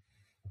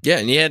 Yeah,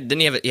 and he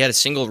had a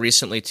single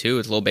recently too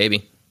with Lil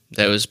Baby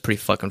that was pretty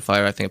fucking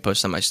fire. I think I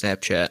posted on my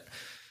Snapchat.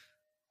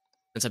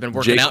 Since I've been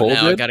working out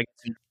now, I gotta.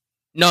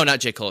 No, not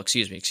J. Cole.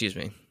 Excuse me.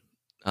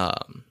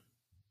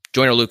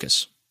 Joyner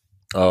Lucas.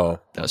 Oh,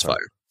 that was fire.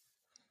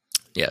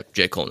 Yeah,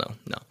 J. Cole.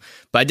 No.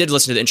 But I did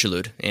listen to the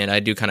interlude, and I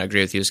do kind of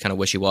agree with you. It's kind of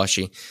wishy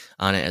washy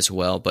on it as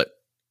well. But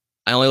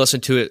I only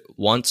listened to it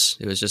once.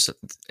 It was just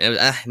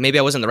maybe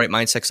I wasn't in the right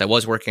mindset because I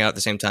was working out at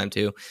the same time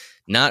too.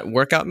 Not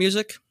workout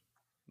music.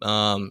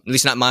 At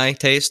least not my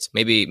taste.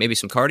 Maybe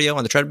some cardio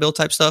on the treadmill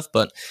type stuff,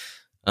 but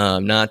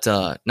not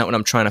when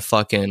I'm trying to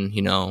fucking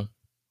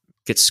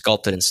get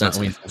sculpted and stuff.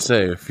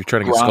 Say if you're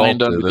trying to get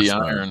grind sculpted, under the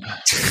iron.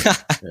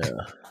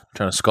 Yeah,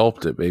 trying to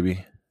sculpt it,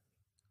 baby.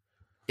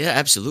 Yeah,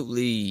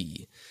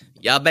 absolutely.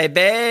 Yeah,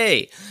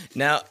 baby.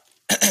 Now,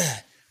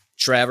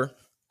 Trevor.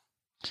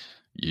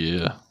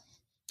 Yeah.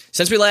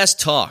 Since we last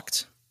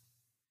talked,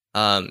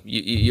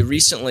 you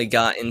recently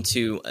got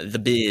into the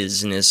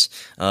business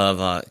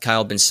of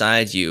Kyle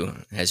Beside You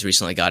has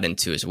recently got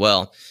into as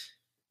well.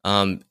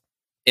 And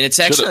it's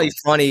actually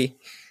funny.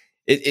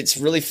 It's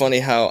really funny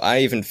how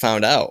I even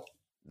found out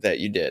that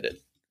you did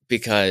it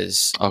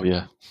because. Oh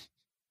yeah.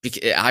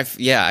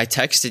 I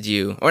texted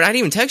you, or I didn't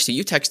even text you.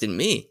 You texted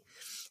me.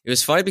 It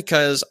was funny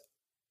because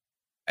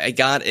I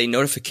got a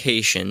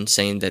notification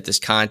saying that this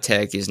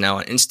contact is now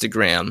on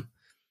Instagram,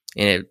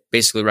 and it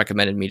basically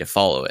recommended me to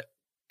follow it.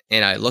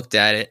 And I looked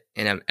at it,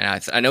 and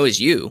I know it's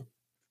you.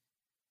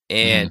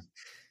 And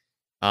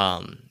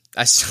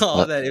I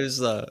saw that it was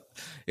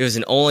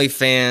an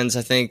OnlyFans,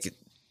 I think,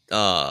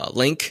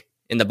 link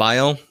in the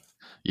bio.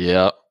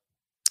 Yeah.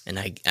 And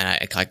I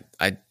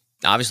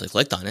obviously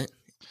clicked on it.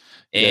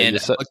 And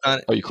clicked on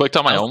it. Oh, you clicked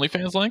on my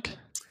OnlyFans link?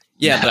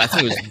 Yeah, but I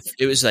think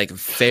it was like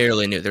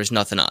fairly new. There was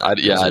nothing on. I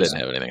didn't have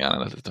anything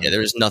on it. Yeah, there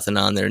was nothing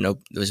on there. No,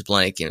 it was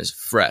blank and it was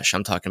fresh.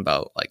 I'm talking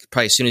about like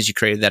probably as soon as you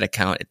created that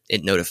account,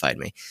 it notified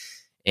me.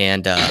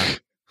 And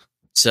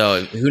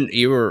so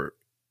you were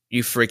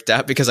you freaked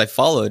out because I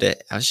followed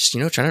it. I was just,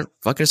 trying to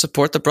fucking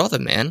support the brother,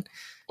 man.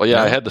 Well,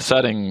 yeah, I had the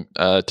setting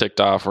ticked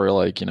off where,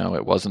 like,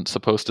 it wasn't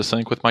supposed to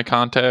sync with my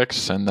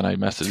contacts, and then I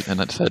messaged and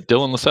it said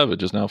Dylan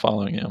LeSavage is now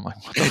following you. I'm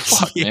like, what the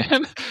fuck,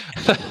 man?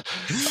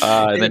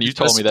 And then you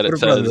told me that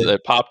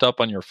it popped up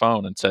on your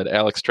phone and said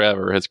Alex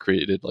Traver has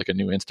created like a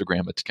new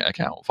Instagram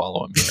account.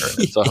 Follow him here.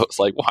 And so it's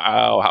like,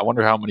 wow, I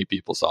wonder how many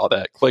people saw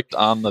that, clicked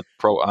on the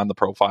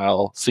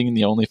profile, seen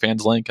the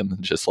OnlyFans link, and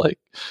then just like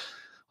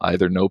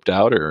either noped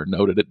out or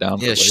noted it down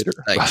for later.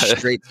 Like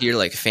straight to your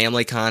like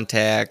family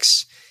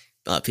contacts.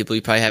 People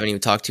you probably haven't even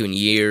talked to in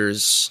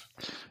years.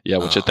 Yeah,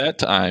 which at that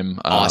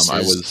time, I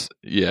was,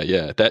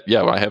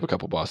 I have a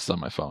couple bosses on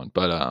my phone,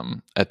 but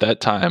at that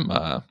time,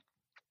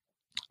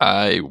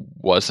 I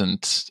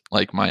wasn't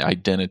like my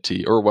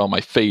identity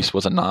my face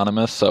was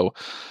anonymous. So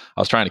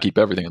I was trying to keep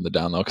everything in the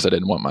down low because I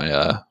didn't want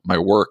my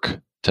work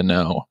to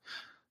know,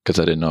 because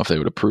I didn't know if they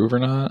would approve or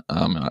not.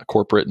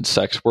 Corporate and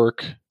sex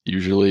work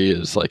usually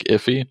is like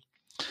iffy,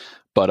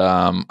 but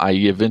I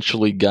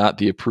eventually got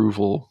the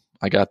approval.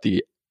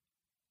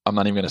 I'm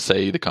not even going to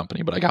say the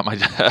company, but I got my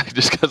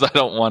just because I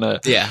don't want to.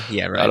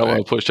 Yeah, right. I don't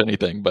want to push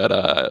anything,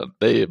 but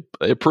they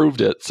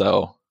approved it,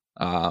 so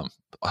I'm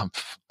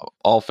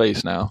all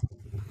face now.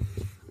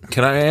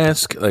 Can I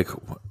ask, like,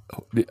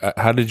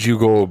 how did you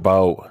go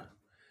about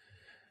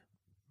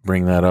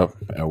bringing that up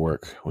at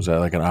work? Was that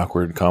like an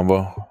awkward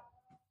combo?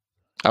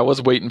 I was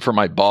waiting for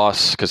my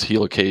boss because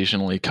he'll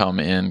occasionally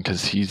come in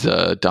because he's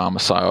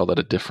domiciled at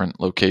a different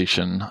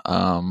location.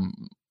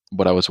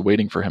 But I was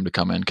waiting for him to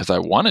come in because I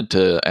wanted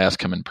to ask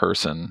him in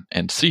person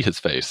and see his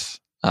face.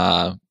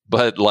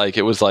 But like,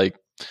 it was like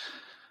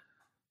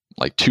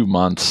 2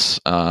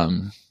 months.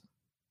 And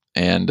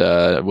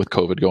with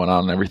COVID going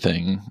on and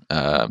everything,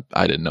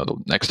 I didn't know the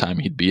next time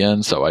he'd be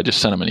in. So I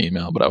just sent him an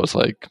email, but I was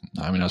like,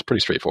 I was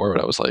pretty straightforward.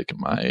 I was like,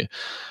 am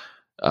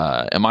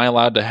I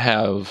allowed to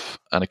have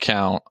an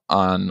account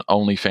on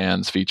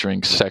OnlyFans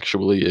featuring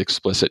sexually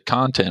explicit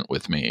content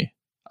with me?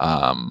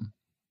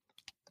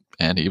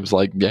 And he was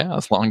like, yeah,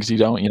 as long as you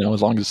don't,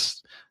 as long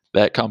as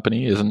that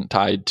company isn't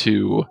tied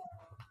to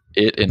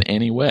it in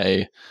any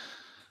way,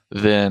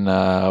 then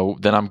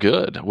I'm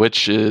good.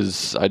 Which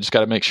is, I just got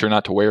to make sure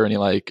not to wear any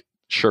like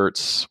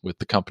shirts with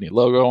the company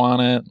logo on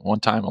it. One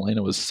time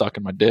Elena was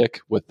sucking my dick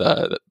with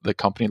the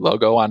company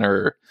logo on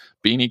her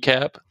beanie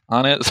cap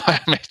on it. So I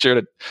made sure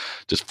to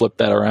just flip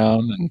that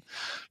around.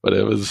 But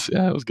it was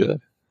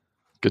good.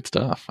 Good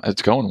stuff.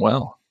 It's going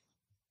well.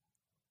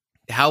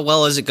 How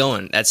well is it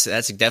going? That's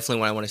definitely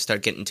what I want to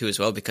start getting to as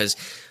well, because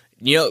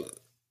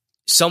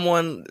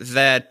someone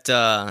that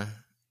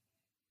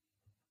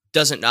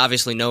doesn't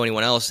obviously know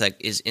anyone else that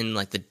is in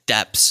like the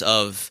depths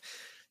of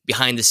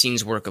behind the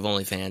scenes work of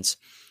OnlyFans.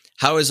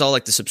 How is all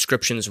like the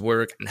subscriptions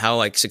work, and how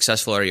like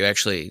successful are you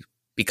actually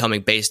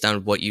becoming based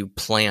on what you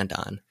planned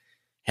on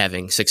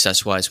having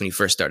success wise when you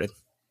first started?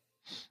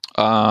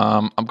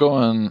 It's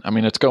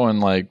going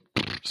like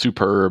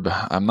superb.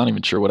 I'm not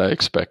even sure what I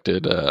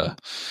expected.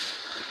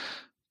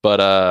 But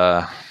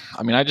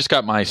I just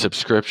got my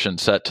subscription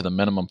set to the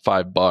minimum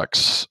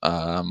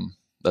 $5.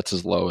 That's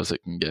as low as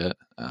it can get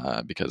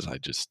because I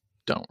just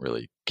don't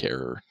really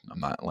care. I'm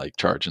not like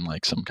charging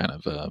like some kind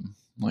of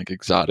like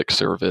exotic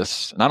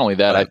service. Not only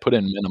that, I put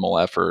in minimal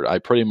effort. I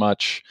pretty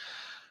much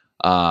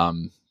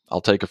I'll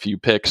take a few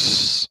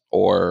pics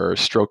or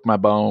stroke my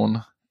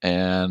bone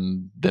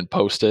and then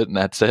post it, and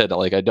that's it.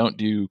 Like, I don't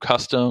do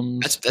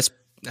customs.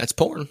 That's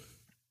porn.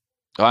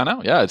 Oh, I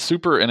know. Yeah, it's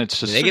super, and it's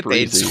just they super get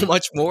paid easy. So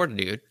much more,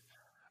 dude.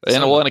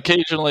 And and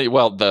occasionally,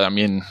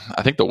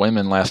 I think the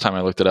women last time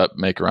I looked it up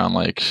make around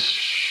like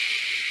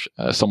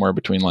somewhere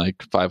between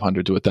like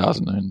 500 to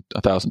 1,000 and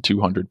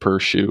 1,200 per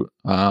shoot.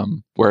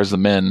 Whereas the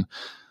men,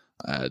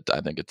 I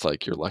think it's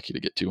like you're lucky to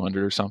get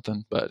 200 or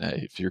something. But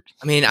hey, if you're,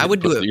 I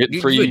would do it. You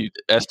get free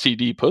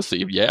STD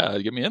pussy. Yeah,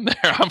 get me in there.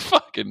 I'm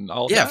fucking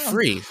all down.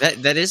 Free.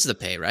 That is the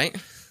pay, right?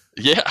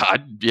 Yeah,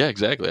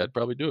 exactly. I'd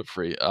probably do it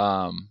free.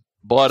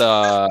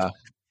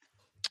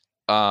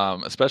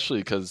 Especially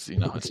because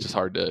it's just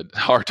hard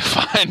to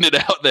find it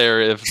out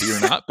there if you're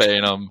not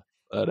paying them.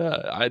 But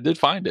I did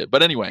find it.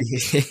 But anyway,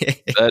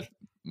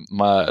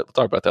 we'll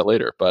talk about that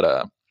later.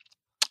 But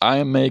I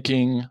am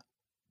making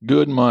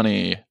good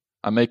money.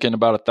 I'm making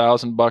about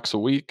 $1,000 a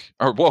week.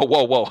 Or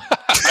whoa!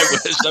 I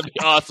wish that'd be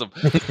awesome.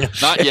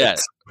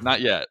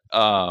 Not yet.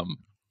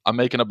 I'm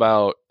making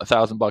about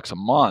 $1,000 a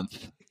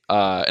month.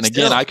 And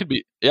again, still, I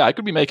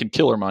could be making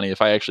killer money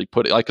if I actually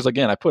put it, like, because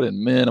again, I put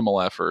in minimal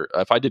effort.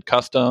 If I did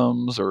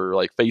customs or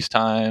like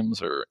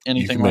FaceTimes or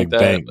anything like that,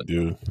 bank,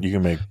 dude. You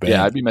can make bank.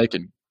 Yeah, I'd be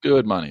making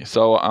good money.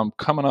 So I'm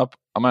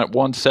at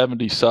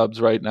 170 subs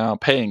right now,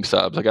 paying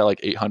subs. I got like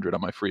 800 on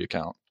my free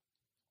account.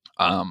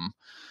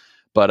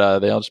 But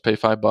they all just pay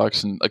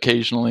 $5, and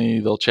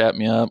occasionally they'll chat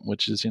me up,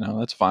 which is,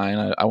 that's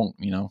fine. I won't,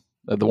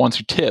 the ones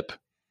who tip,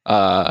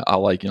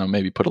 I'll like,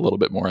 maybe put a little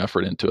bit more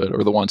effort into it,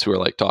 or the ones who are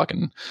like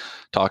talking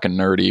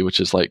nerdy, which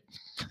is like,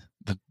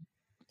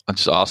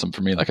 it's just awesome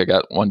for me. Like, I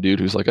got one dude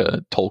who's like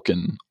a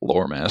Tolkien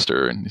lore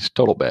master, and he's a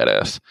total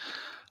badass.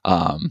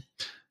 And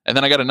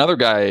then I got another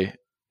guy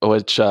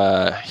which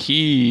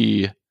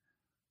he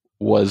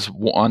was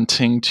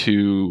wanting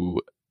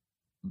to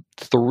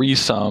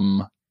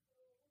threesome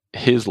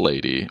his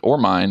lady or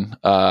mine,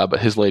 but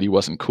his lady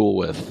wasn't cool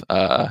with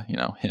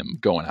him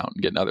going out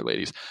and getting other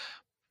ladies.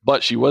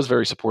 But she was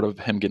very supportive of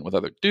him getting with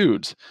other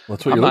dudes.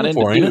 That's what you're looking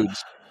for, ain't it?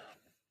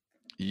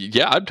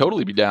 Yeah, I'd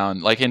totally be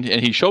down. Like, and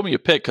he showed me a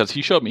pic because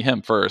he showed me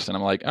him first, and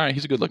I'm like, all right,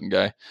 he's a good looking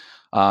guy.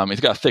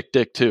 He's got a thick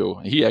dick too.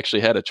 He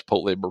actually had a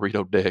Chipotle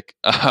burrito dick.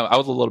 I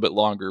was a little bit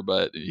longer,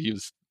 but he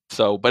was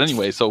so. But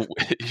anyway, so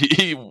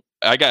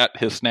I got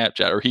his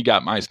Snapchat, or he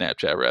got my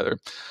Snapchat rather,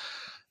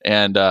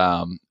 and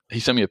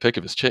he sent me a pic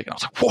of his chick, and I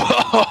was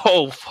like,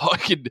 whoa,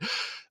 fucking.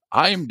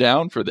 I am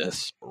down for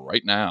this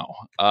right now.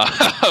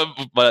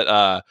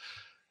 But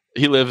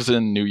he lives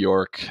in New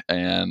York,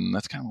 and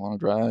that's kind of a long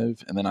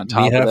drive. And then on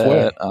top of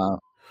that,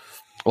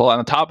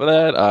 on top of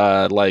that,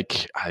 I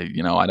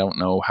don't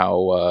know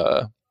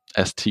how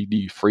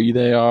STD free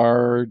they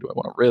are. Do I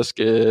want to risk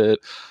it?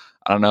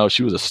 I don't know.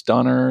 She was a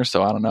stunner,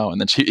 so I don't know.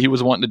 And then he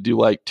was wanting to do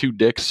like 2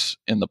 dicks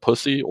in the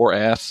pussy or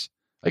ass,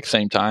 like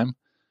same time.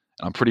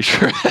 And I'm pretty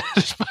sure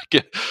it's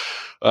fucking.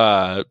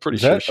 Pretty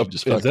sure she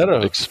just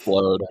fucking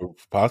explode. A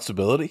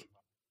possibility?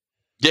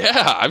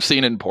 Yeah, I've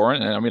seen it in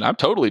porn, and I mean, I'm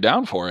totally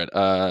down for it.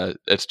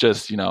 It's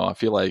just, I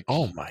feel like,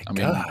 oh my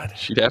god,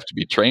 she'd have to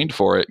be trained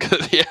for it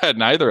because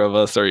neither of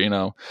us are,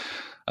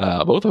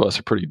 both of us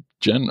are pretty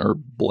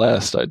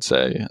blessed, I'd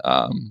say.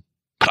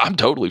 But I'm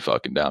totally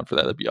fucking down for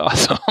that. That'd be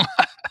awesome.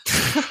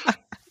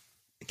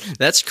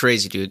 That's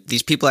crazy, dude.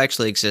 These people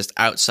actually exist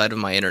outside of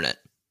my internet.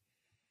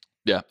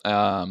 Yeah.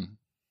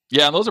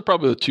 Yeah, and those are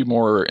probably the 2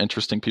 more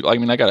interesting people. I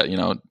mean, I got,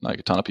 like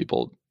a ton of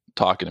people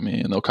talking to me,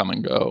 and they'll come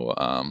and go.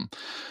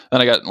 Then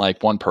I got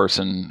like one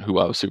person who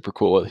I was super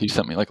cool with. He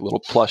sent me like a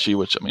little plushie,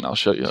 which, I mean, I'll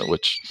show you,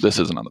 which this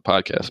isn't on the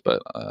podcast,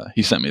 but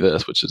he sent me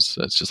this, which is,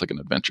 it's just like an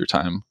Adventure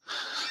Time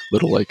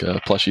little like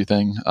plushie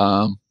thing,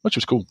 which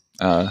was cool.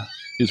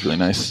 He was really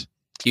nice.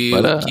 Do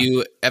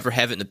you ever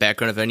have it in the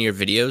background of any of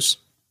your videos?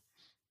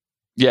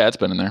 Yeah, it's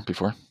been in there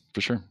before,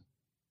 for sure.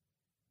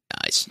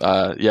 Nice.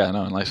 A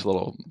nice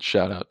little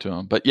shout out to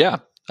him. But yeah,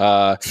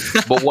 but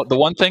the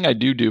one thing I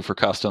do for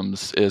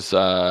customs is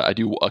I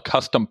do a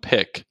custom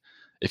pick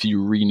if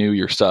you renew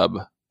your sub.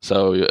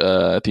 So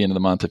at the end of the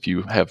month, if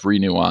you have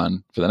renew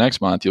on for the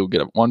next month, you'll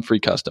get 1 free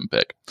custom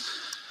pick,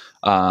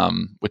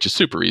 which is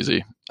super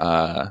easy.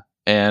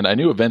 And I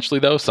knew eventually,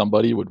 though,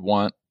 somebody would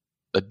want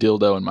a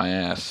dildo in my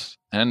ass.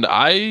 And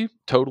I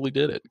totally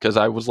did it because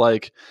I was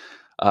like,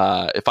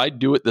 if I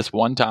do it this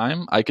one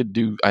time, I could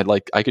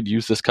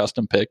use this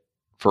custom pick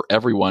for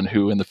everyone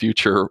who in the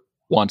future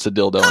wants a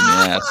dildo in the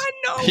ass.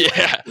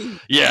 No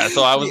yeah.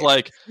 So I was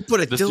like, you put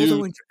a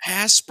dildo in your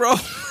ass, bro.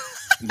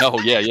 No,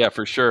 yeah,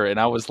 for sure. And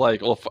I was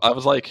like,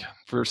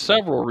 for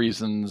several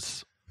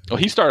reasons. Well,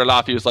 he started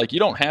off, he was like, you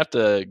don't have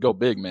to go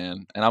big,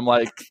 man. And I'm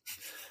like,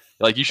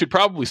 you should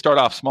probably start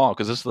off small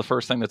because this is the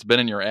first thing that's been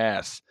in your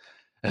ass.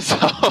 And so,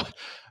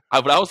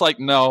 but I was like,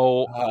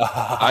 no,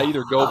 I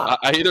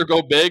either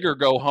go big or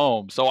go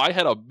home. So I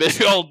had a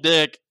big old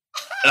dick.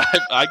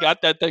 And I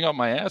got that thing on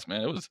my ass,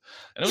 man. It was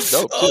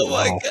dope too. Oh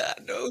my god,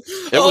 no!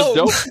 It was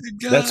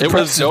dope. That's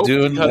impressive,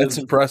 dude. That's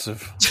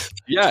impressive.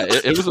 Yeah,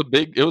 it was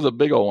a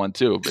big old one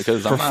too.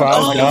 Because for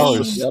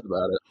 $5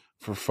 about it.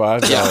 For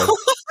 $5. Yeah.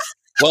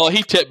 Well,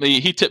 he tipped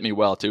me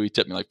well too. He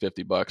tipped me like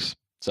 $50.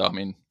 So I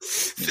mean,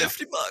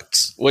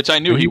 $50, which I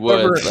knew he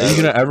would. Are you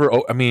gonna ever?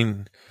 I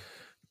mean,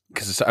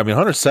 because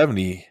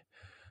 $170.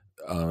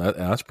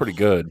 That's pretty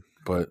good.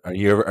 But are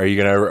you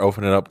gonna ever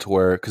open it up to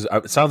where? Because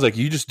it sounds like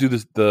you just do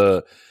this.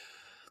 The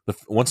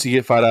once you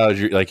get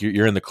 $5,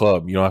 you're in the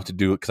club. You don't have to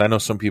do it because I know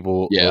some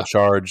people will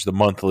charge the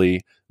monthly,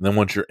 and then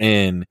once you're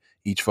in,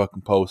 each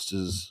fucking post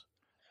is.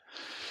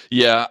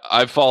 Yeah,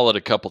 I've followed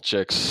a couple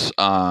chicks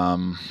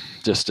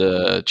just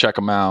to check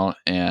them out,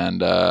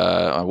 and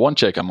one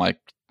chick I'm like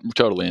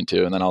totally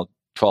into, and then I'll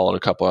follow a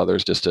couple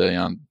others just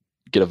to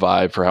get a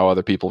vibe for how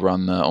other people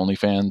run the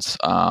OnlyFans.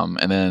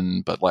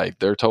 But like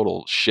they're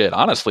total shit.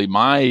 Honestly,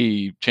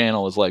 my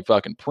channel is like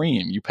fucking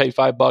premium. You pay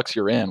 $5,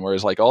 you're in.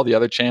 Whereas like all the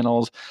other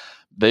channels,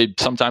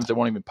 sometimes they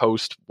won't even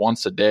post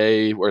once a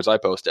day, whereas I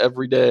post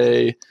every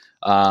day.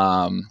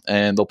 And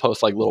they'll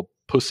post like little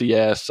pussy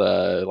ass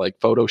like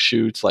photo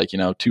shoots, like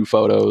 2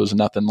 photos,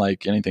 nothing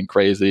like anything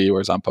crazy.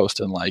 Whereas I'm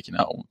posting like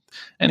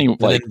any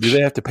like. Do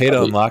they have to pay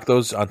to unlock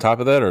those on top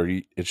of that, or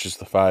it's just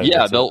the $5?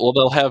 Yeah,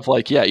 they'll have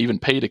like even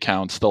paid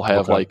accounts. They'll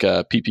have like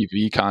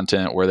PPV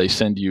content where they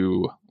send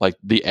you like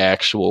the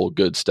actual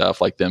good stuff,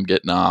 like them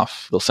getting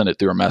off. They'll send it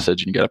through a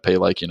message, and you got to pay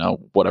like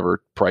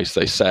whatever price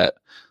they set,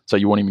 so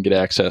you won't even get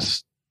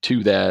access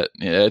to that.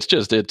 Yeah,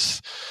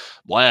 it's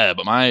blah.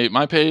 But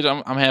my page,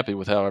 I'm happy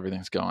with how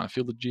everything's going. I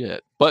feel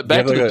legit. But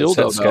back to the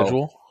dildo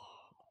schedule.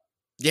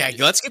 Yeah,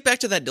 let's get back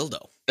to that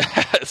dildo.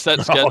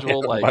 Set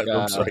schedule.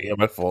 I'm sorry,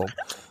 my fault.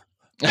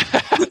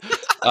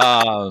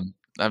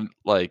 I'm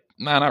like,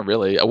 nah, not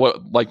really.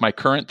 What like my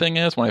current thing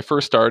is when I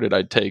first started,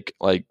 I'd take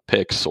like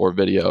pics or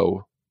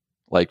video,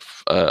 like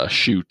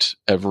shoot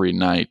every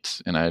night,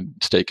 and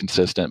I'd stay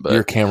consistent. But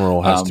your camera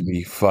roll has to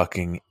be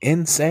fucking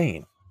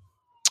insane.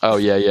 Oh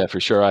yeah, for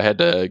sure. I had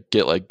to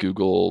get like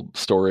Google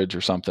storage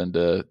or something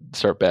to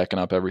start backing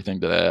up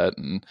everything to that.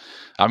 And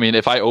I mean,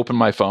 if I open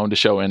my phone to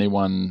show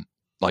anyone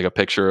like a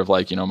picture of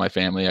like, my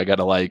family, I got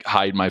to like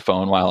hide my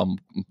phone while I'm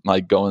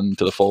like going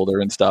to the folder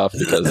and stuff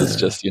because it's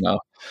just,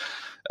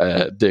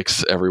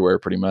 dicks everywhere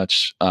pretty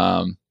much.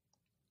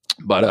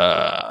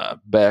 But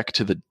back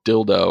to the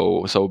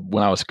dildo. So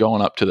when I was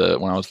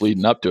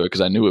leading up to it,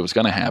 because I knew it was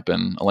going to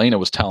happen, Elena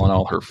was telling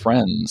all her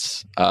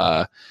friends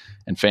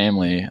and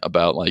family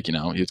about like,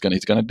 he's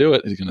gonna do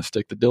it. He's gonna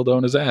stick the dildo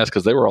in his ass,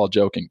 because they were all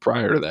joking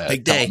prior to that.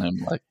 Big day. Telling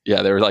him, like,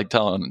 yeah, they were like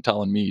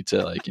telling me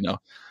to like,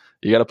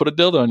 you got to put a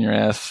dildo in your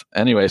ass.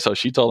 Anyway, so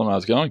she told them I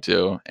was going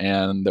to,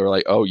 and they were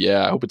like, oh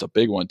yeah, I hope it's a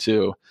big one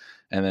too.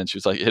 And then she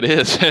was like, it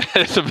is.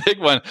 It's a big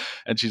one.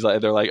 And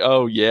they're like,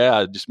 oh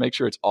yeah, just make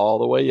sure it's all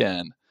the way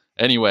in.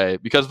 Anyway,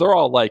 because they're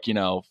all like,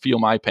 feel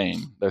my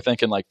pain. They're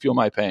thinking like, feel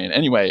my pain.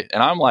 Anyway,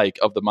 and I'm like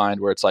of the mind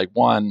where it's like,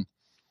 one,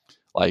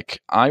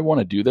 like, I want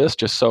to do this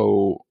just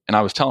so, and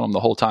I was telling them the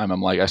whole time, I'm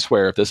like, I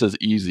swear, if this is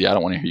easy, I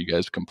don't want to hear you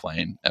guys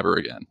complain ever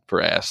again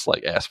for ass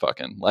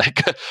fucking,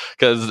 like,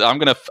 because I'm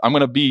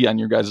gonna be on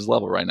your guys'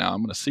 level right now.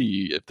 I'm gonna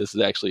see if this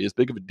is actually as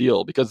big of a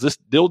deal, because this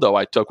dildo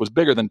I took was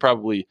bigger than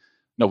probably,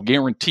 no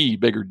guarantee,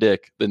 bigger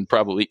dick than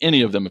probably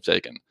any of them have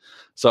taken.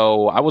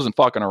 So I wasn't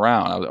fucking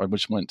around. I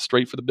just went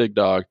straight for the big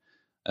dog.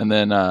 And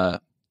then,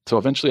 so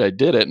eventually I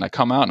did it, and I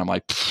come out and I'm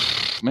like,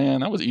 man,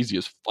 that was easy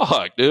as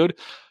fuck, dude.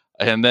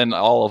 And then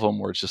all of them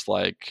were just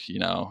like,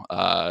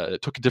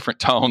 it took a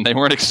different tone. They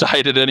weren't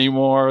excited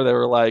anymore. They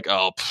were like,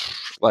 oh,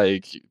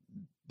 like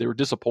they were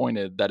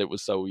disappointed that it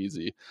was so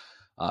easy.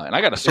 And I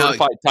got a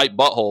certified tight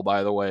butthole,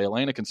 by the way.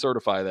 Elena can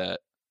certify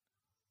that.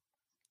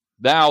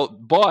 Now,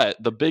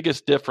 but the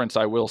biggest difference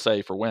I will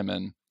say for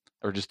women,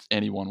 or just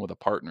anyone with a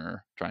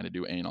partner trying to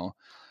do anal,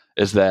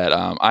 is that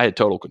I had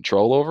total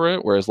control over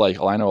it. Whereas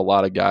like, I know a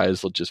lot of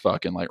guys will just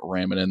fucking like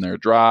ram it in there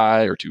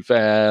dry or too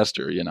fast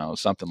or,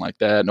 something like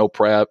that. No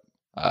prep,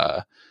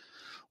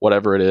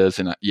 whatever it is.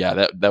 And yeah,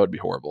 that would be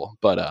horrible.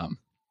 But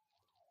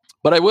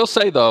I will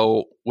say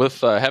though,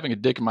 with having a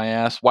dick in my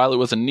ass, while it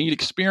was a neat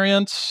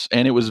experience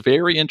and it was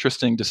very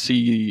interesting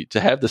to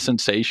have the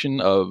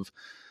sensation of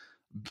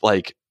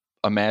like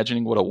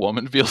imagining what a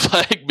woman feels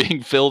like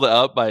being filled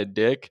up by a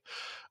dick,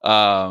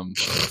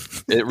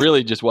 it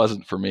really just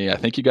wasn't for me. I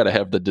think you got to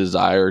have the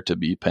desire to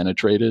be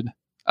penetrated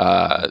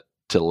to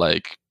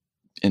like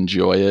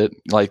enjoy it.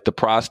 Like the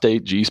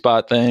prostate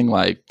G-spot thing,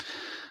 like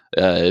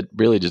it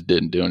really just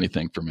didn't do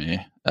anything for me,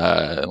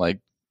 like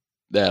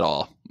at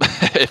all.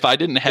 If I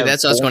didn't have,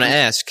 that's what I was going to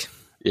ask.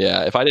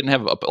 Yeah, if I didn't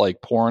have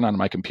like porn on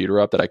my computer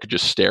up that I could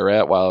just stare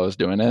at while I was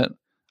doing it,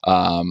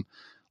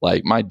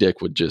 like my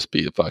dick would just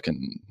be a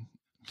fucking,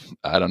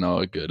 I don't know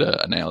a good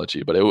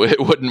analogy, but it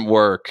wouldn't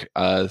work.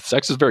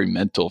 Sex is very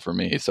mental for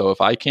me. So if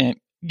I can't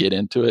get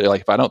into it,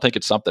 like if I don't think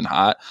it's something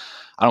hot,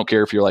 I don't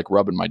care if you're like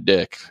rubbing my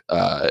dick.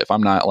 If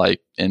I'm not like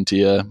into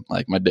you,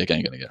 like my dick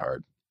ain't going to get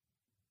hard.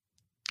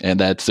 And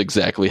that's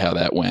exactly how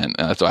that went.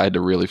 So I had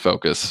to really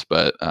focus.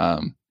 But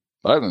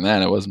other than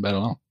that, it wasn't bad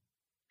at all.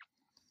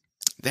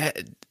 That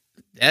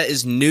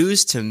is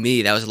news to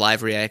me. That was a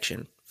live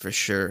reaction for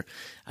sure.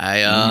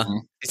 I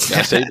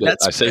saved it.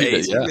 I saved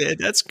it. Yeah, man.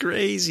 That's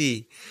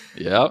crazy.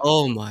 Yeah.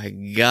 Oh my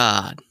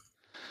god.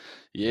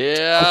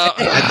 Yeah.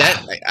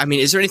 Okay. I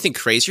mean, is there anything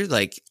crazier?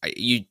 Like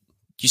you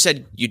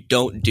said, you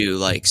don't do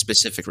like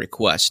specific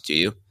requests, do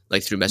you?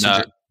 Like through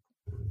Messenger?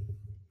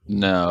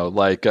 No.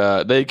 Like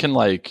they can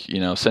like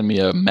send me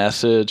a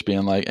message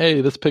being like, "Hey,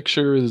 I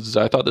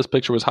thought this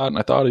picture was hot, and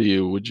I thought of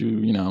you. Would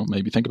you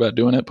maybe think about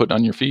doing it? Put it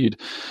on your feed."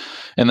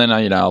 And then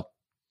I'll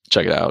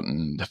check it out,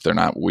 and if they're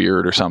not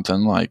weird or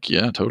something, like,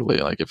 yeah, totally.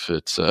 Like if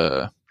it's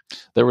all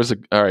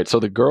right, so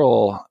the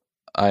girl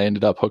I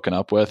ended up hooking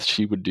up with,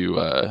 she would do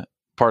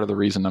part of the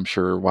reason I'm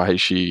sure why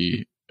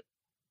she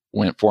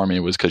went for me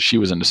was because she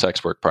was into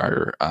sex work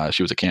prior.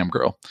 She was a cam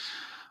girl,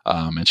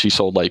 and she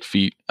sold like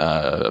feet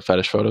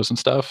fetish photos and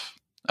stuff,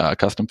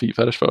 custom feet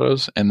fetish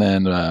photos. And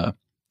then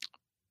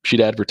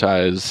she'd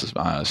advertise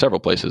several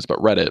places, but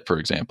Reddit, for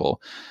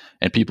example.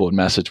 And people would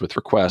message with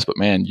requests, but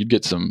man, you'd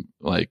get some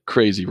like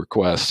crazy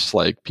requests,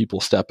 like people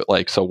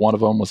so one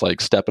of them was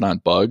like stepping on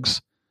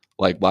bugs,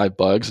 like live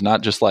bugs, not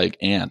just like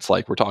ants,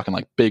 like we're talking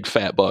like big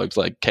fat bugs,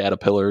 like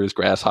caterpillars,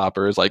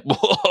 grasshoppers, like,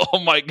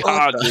 oh my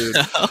God, dude,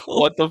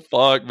 what the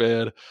fuck,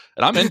 man?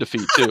 And I'm into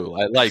feet too.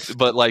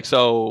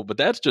 But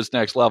that's just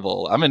next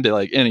level. I'm into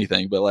like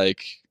anything, but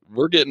like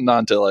we're getting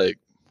onto like,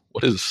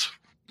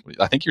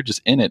 I think you're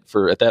just in it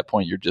at that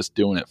point, you're just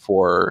doing it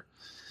for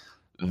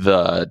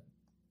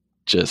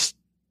just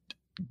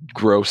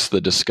gross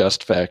the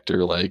disgust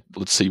factor. Like,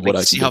 let's see what I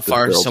can see how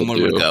far someone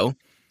would go.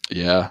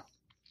 Yeah.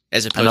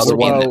 As opposed to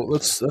being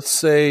let's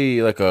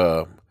say like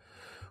a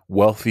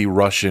wealthy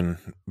Russian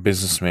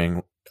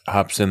businessman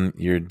hops in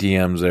your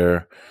DMs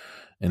there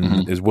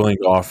and is willing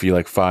to offer you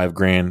like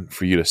 $5,000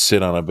 for you to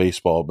sit on a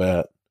baseball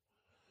bat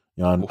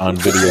on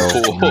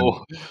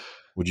video.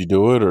 Would you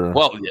do it or?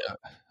 Well, yeah.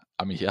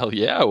 I mean, hell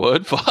yeah, I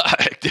would.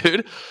 Fuck,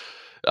 dude.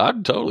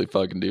 I'd totally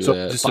fucking do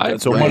that.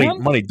 So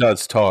money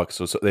does talk.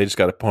 So they just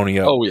got to pony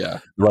up. Oh yeah,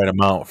 the right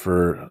amount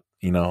for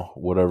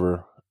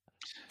whatever.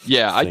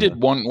 Yeah, I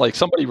did one. Like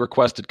somebody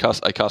requested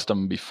a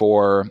custom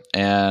before,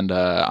 and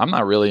I'm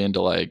not really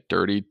into like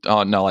dirty.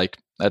 Oh no, like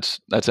that's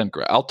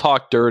incorrect. I'll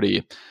talk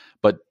dirty,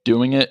 but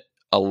doing it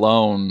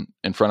alone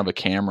in front of a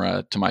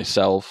camera to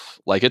myself,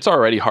 like it's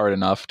already hard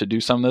enough to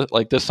do something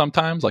like this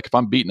sometimes. Like if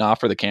I'm beating off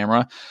for the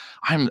camera,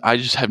 I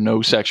just have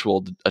no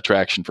sexual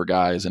attraction for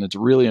guys, and it's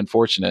really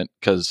unfortunate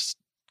because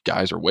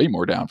guys are way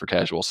more down for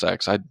casual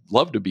sex. I'd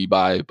love to be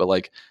bi, but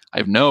like I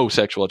have no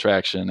sexual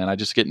attraction, and I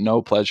just get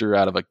no pleasure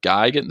out of a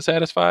guy getting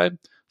satisfied.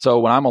 So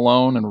when I'm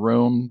alone in a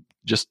room,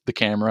 just the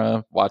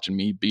camera watching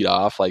me beat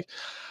off, like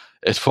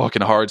it's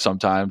fucking hard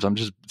sometimes. I'm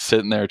just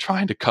sitting there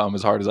trying to come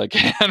as hard as I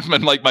can,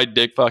 and like my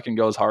dick fucking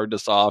goes hard to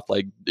soft,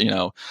 like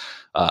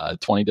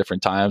 20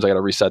 different times. I got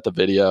to reset the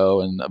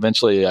video, and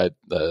eventually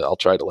I'll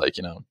try to like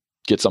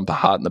get something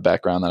hot in the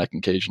background that I can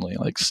occasionally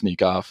like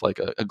sneak off like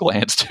a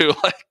glance to,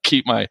 like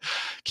keep my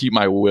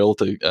will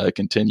to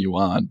continue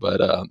on.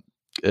 But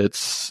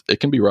it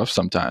can be rough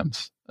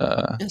sometimes.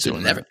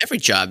 Every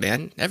job,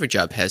 man, every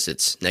job has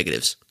its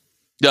negatives.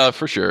 Yeah,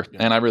 for sure. Yeah.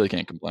 And I really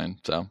can't complain.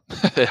 So,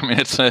 I mean,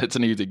 it's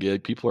an easy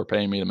gig. People are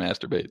paying me to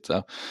masturbate.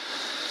 So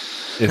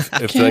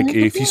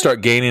if you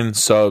start gaining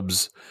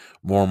subs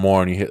more and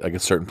more and you hit like a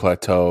certain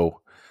plateau,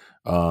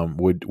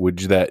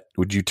 would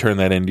you turn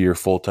that into your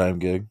full-time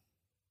gig?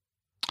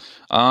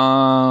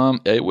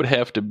 It would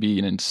have to be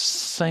an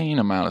insane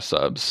amount of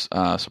subs.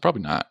 So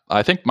probably not.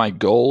 I think my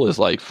goal is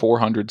like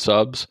 400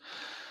 subs.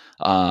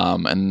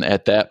 And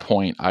at that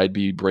point I'd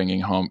be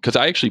bringing home, cause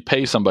I actually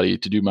pay somebody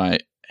to do my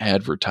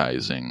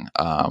advertising.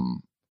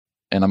 And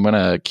I'm going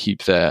to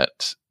keep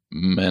that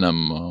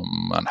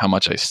minimum on how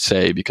much I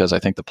say, because I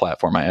think the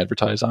platform I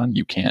advertise on,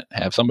 you can't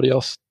have somebody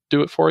else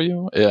do it for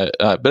you.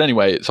 But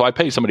anyway, so I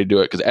pay somebody to do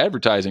it because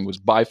advertising was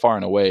by far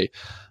and away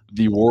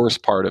the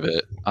worst part of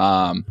it.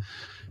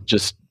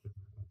 Just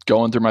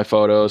going through my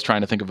photos,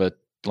 trying to think of a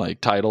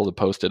like title to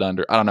post it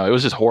under. I don't know. It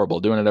was just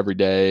horrible doing it every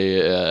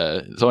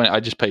day. So I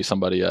just pay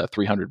somebody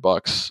 $300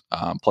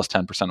 plus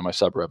 10% of my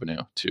sub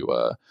revenue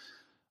to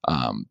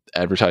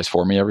advertise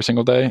for me every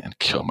single day. And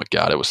oh my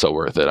God, it was so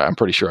worth it. I'm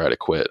pretty sure I'd have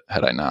quit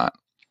had I not.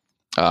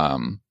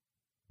 $300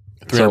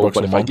 but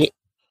a if month? I get,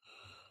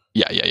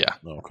 yeah.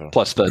 Oh, okay.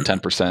 Plus the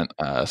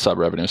 10% sub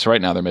revenue. So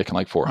right now they're making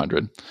like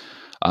 400.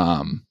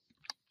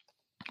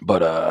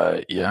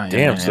 But yeah.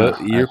 Damn. So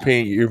you're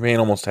paying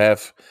almost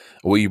half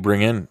what you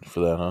bring in for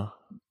that, huh?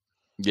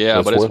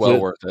 Yeah, but it's well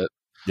worth it.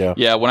 Yeah.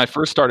 Yeah. When I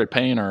first started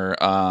paying her,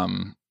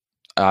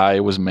 I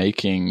was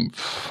making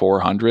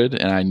 400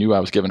 and I knew I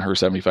was giving her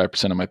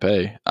 75% of my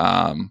pay.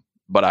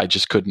 But I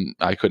just couldn't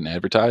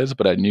advertise,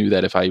 but I knew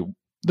that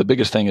the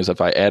biggest thing is if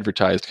I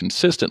advertised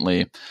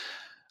consistently,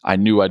 I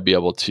knew I'd be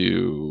able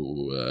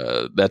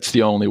to, that's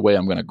the only way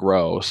I'm going to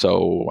grow.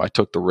 So I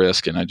took the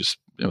risk and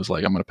it was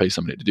like, I'm going to pay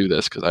somebody to do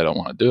this because I don't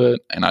want to do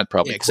it. And I'd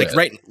probably quit.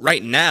 Like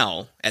right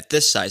now at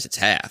this size, it's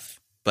half,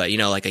 but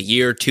like a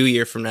year, 2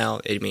 year from now,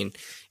 I mean,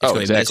 it's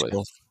going to be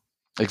miserable.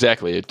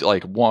 Exactly.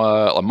 Like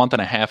a month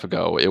and a half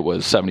ago, it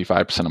was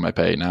 75% of my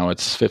pay. Now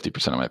it's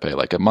 50% of my pay.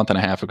 Like a month and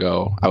a half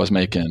ago, I was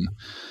making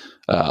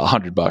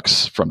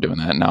 $100 from doing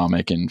that. And now I'm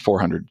making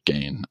 400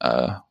 gain,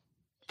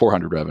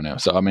 400 revenue.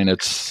 So, I mean,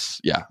 it's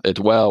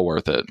well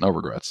worth it. No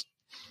regrets.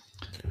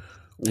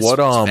 What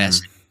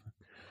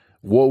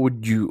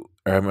would you,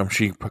 I'm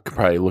sure you could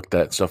probably look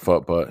that stuff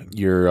up, but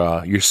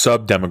your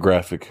sub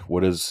demographic,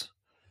 what's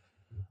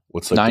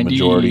like the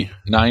majority?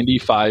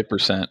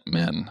 95%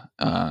 men.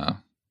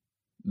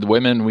 The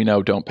women we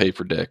know don't pay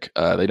for dick.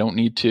 They don't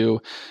need to.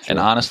 Sure. And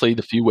honestly,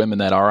 the few women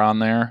that are on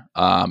there,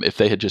 if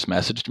they had just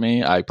messaged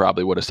me, I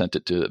probably would have sent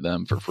it to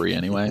them for free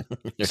anyway.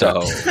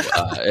 So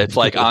it's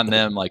like on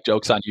them, like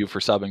jokes on you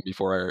for subbing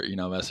before,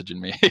 messaging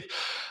me.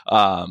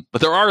 But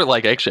there are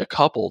like actually a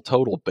couple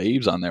total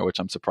babes on there, which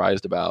I'm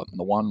surprised about. And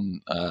the one,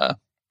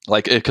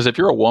 because if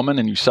you're a woman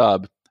and you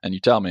sub and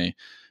you tell me,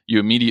 you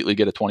immediately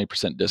get a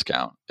 20%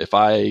 discount. If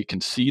I can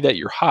see that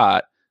you're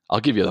hot, I'll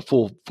give you the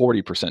full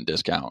 40%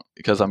 discount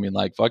because I mean,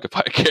 like, fuck if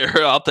I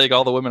care, I'll take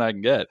all the women I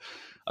can get.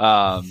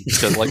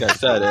 Because like I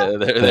said,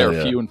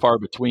 they're few and far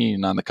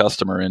between on the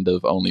customer end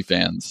of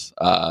OnlyFans.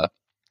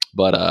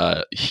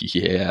 But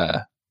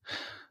yeah.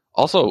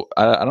 Also,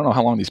 I don't know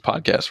how long these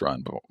podcasts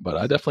run, but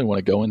I definitely want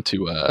to go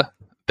into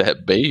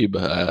that babe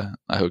I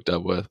hooked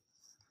up with.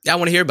 Yeah, I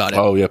want to hear about it.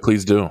 Oh yeah,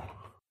 please do.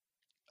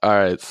 All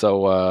right,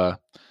 so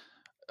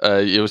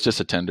it was just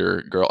a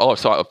Tinder girl. Oh,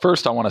 so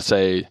first I want to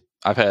say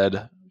I've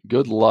had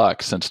good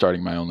luck since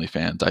starting my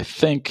OnlyFans. I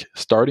think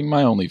starting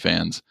my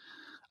OnlyFans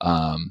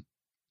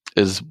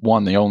is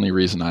the only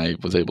reason I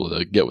was able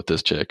to get with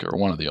this chick, or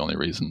one of the only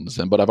reasons.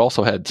 But I've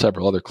also had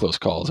several other close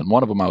calls, and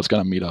one of them I was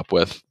going to meet up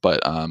with,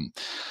 but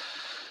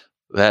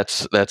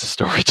that's a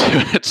story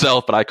to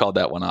itself. But I called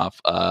that one off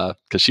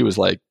because she was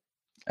like,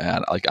 I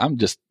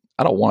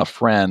don't want a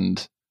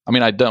friend. I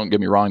mean, don't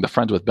get me wrong, the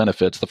friends with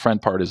benefits, the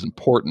friend part is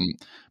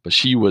important, but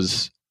she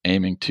was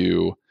aiming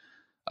to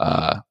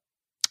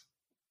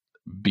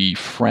be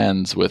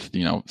friends with,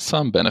 you know,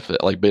 some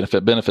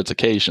benefits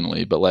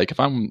occasionally, but like if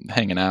I'm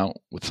hanging out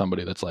with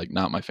somebody that's like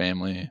not my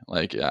family,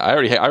 like I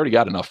already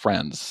got enough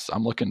friends.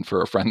 I'm looking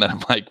for a friend that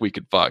I'm like, we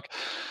could fuck.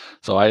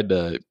 So I had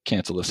to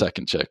cancel the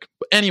second chick.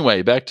 But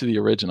anyway, back to the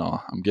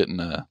original. I'm getting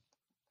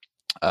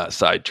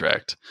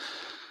sidetracked.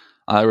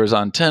 I was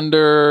on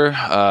Tinder.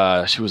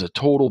 She was a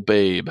total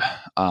babe.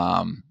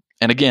 And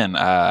again,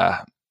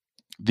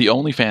 the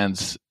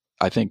OnlyFans,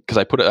 I think, because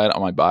I put it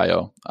on my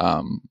bio,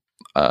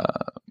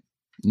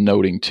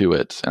 noting to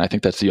it, and I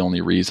think that's the only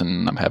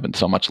reason I'm having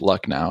so much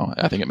luck now.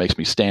 I think it makes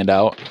me stand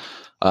out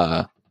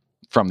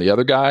from the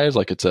other guys.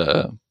 Like it's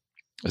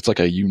like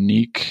a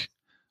unique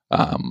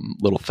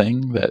little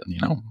thing that, you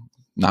know,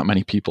 not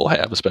many people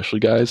have, especially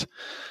guys.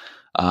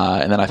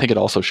 And then I think it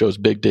also shows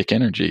big dick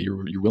energy.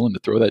 You're willing to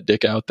throw that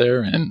dick out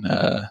there, and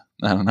I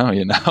don't know,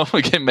 you know,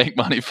 we can make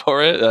money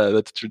for it.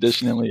 That's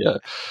traditionally,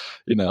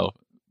 you know,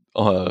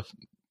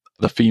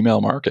 the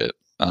female market.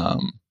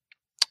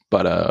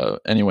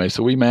 But anyway,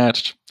 so we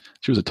matched.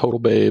 She was a total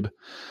babe.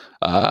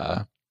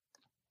 And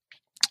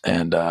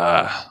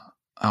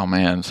oh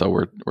man,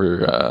 so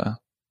we're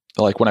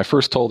like when I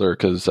first told her,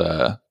 because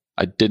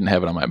I didn't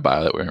have it on my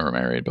bio that we were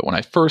married, but when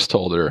I first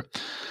told her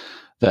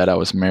that I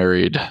was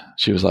married,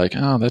 she was like,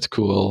 "Oh, that's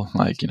cool."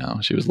 Like, you know,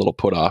 she was a little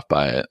put off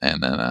by it,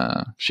 and then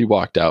she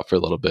walked out for a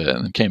little bit,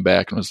 and then came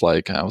back and was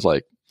like,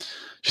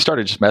 she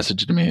started just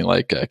messaging me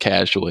like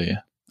casually,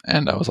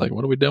 and I was like,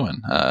 "What are we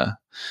doing?"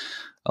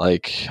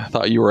 Like, I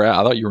thought you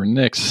were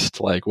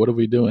next. Like, what are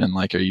we doing?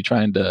 Like, you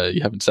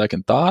having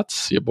second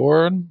thoughts? You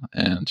bored?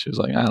 And she was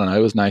like, I don't know.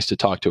 It was nice to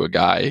talk to a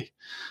guy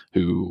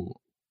who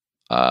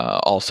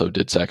also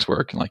did sex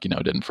work and, like, you know,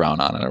 didn't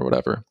frown on it or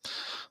whatever.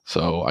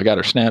 So I got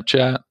her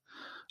Snapchat.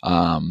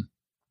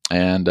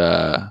 And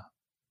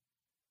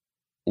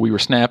we were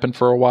snapping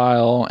for a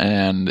while.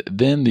 And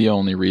then the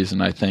only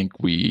reason I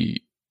think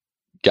we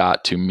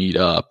got to meet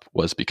up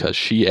was because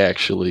she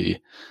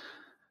actually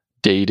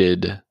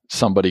dated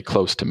somebody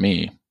close to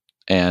me,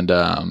 and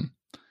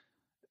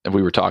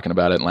we were talking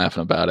about it and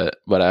laughing about it.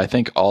 But I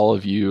think both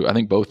of you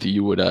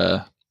would,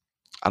 I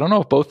don't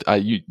know if both,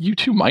 you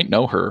two might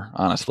know her,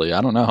 honestly.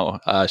 I don't know.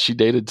 She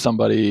dated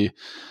somebody,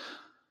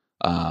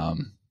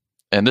 and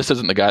this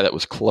isn't the guy that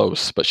was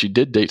close, but she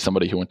did date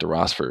somebody who went to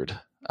Rossford.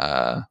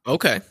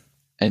 Okay.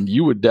 And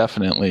you would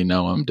definitely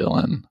know him,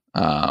 Dylan.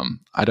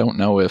 I don't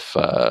know if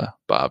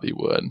Bobby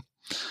would,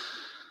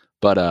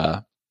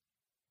 but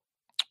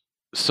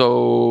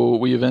so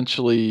we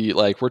eventually,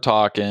 like, we're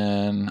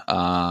talking,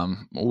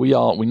 we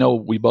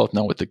both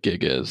know what the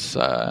gig is.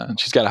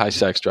 She's got a high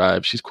sex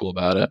drive. She's cool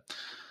about it.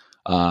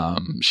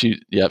 She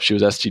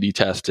was STD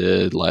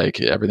tested,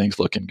 like everything's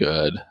looking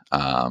good.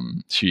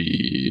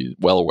 She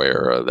well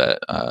aware of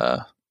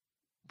that,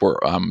 we're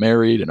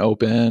married and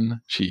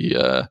open. She,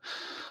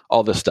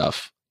 all this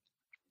stuff.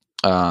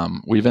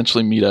 We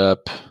eventually meet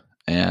up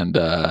and,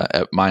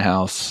 at my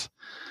house,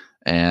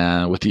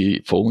 and with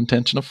the full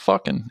intention of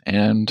fucking,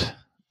 and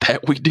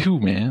that we do,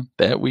 man.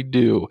 That we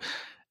do.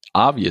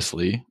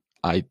 Obviously,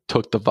 I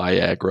took the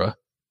Viagra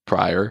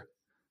prior,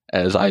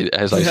 as I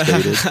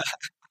stated.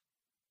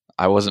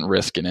 I wasn't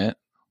risking it,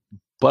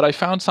 but I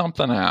found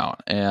something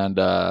out, and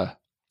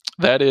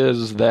that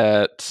is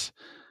that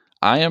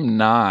I am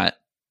not.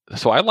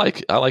 So I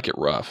like it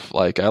rough.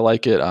 Like, I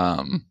like it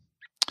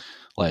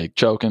like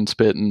choking,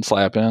 spitting,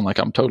 slapping. Like,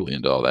 I'm totally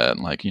into all that, and,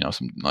 like, you know,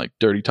 some like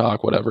dirty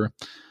talk, whatever.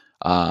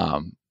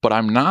 But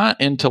I'm not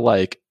into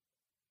like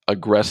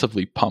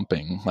aggressively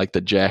pumping, like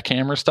the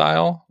jackhammer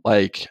style.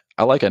 Like,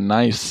 I like a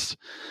nice,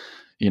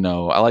 you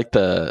know, I like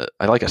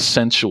a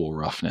sensual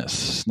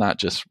roughness, not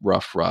just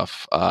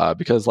rough.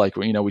 Because, like,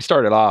 you know, we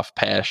started off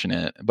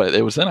passionate, but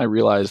it was then I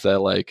realized that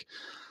like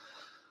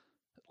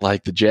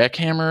the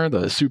jackhammer,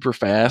 the super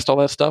fast, all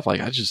that stuff,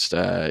 like, I just,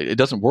 it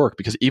doesn't work,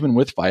 because even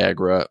with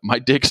Viagra, my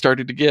dick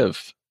started to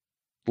give.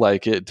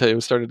 Like, it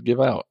started to give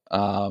out.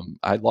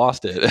 I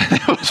lost it.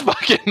 It was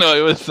fucking no.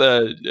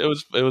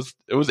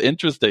 It was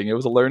interesting. It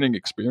was a learning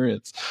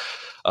experience.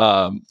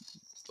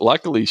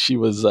 Luckily, she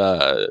was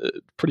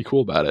pretty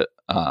cool about it.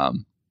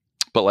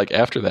 But like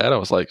after that, I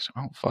was like,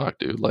 oh fuck,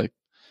 dude. Like,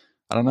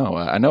 I don't know.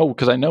 I know,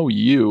 because I know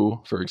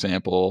you, for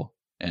example,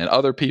 and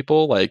other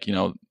people. Like, you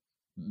know,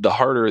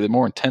 the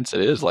more intense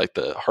it is, like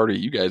the harder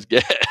you guys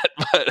get.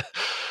 But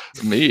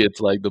me,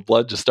 it's like the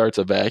blood just starts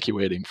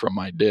evacuating from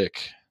my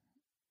dick.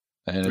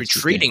 And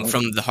retreating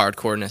from the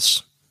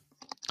hardcoreness.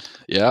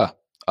 Yeah.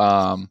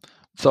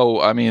 So,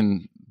 I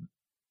mean,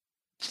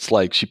 it's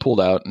like she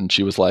pulled out and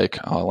she was like,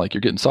 "Oh, like,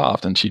 you're getting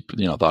soft," and she,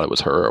 you know, thought it was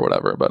her or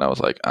whatever. But I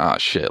was like, "Ah,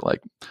 shit!" Like,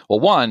 well,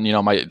 one, you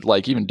know, my,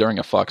 like, even during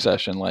a fuck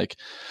session, like,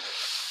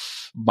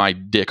 my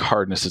dick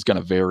hardness is going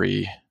to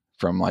vary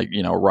from, like,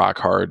 you know, rock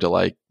hard to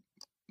like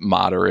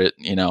moderate,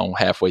 you know,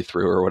 halfway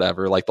through or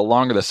whatever. Like, the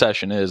longer the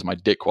session is, my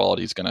dick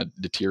quality is going to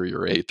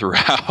deteriorate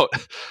throughout.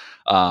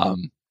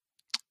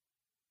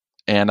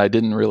 And I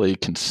didn't really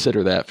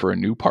consider that for a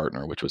new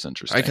partner, which was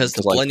interesting. Right, because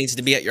the blood needs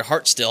to be at your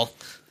heart still.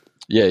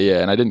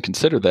 Yeah. And I didn't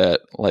consider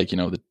that like,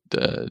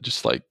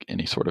 just like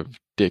any sort of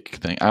dick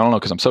thing. I don't know.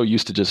 Cause I'm so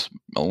used to just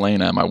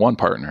Elena, my one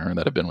partner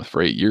that I've been with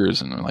for 8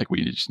 years. And like,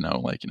 we just know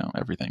like,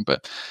 everything.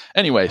 But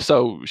anyway,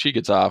 so she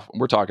gets off,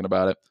 we're talking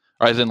about it.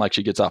 Or as in like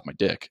she gets off my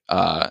dick.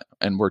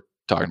 And we're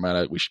talking about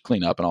it. We should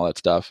clean up and all that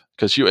stuff.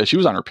 Cause she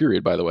was on her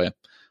period, by the way.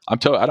 I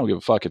don't give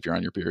a fuck if you're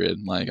on your period.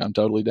 Like, I'm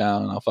totally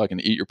down. I'll fucking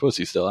eat your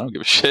pussy still. I don't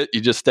give a shit.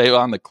 You just stay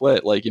on the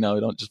clit. Like,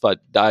 don't just like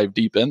dive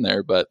deep in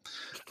there, but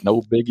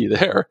no biggie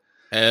there.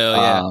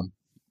 Hell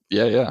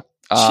yeah.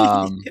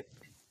 Yeah.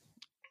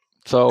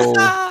 So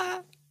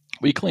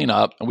we clean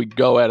up and we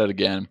go at it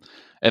again.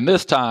 And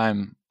this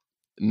time,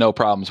 no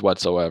problems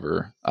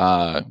whatsoever.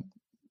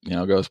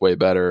 Goes way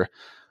better.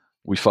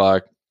 We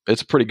fuck.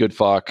 It's a pretty good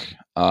fuck.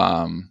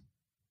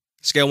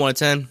 Scale 1 to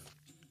 10.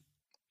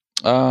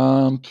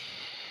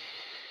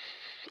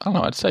 I don't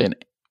know. I'd say an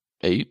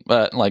 8,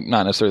 but like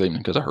not necessarily even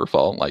because of her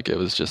fault. Like it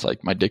was just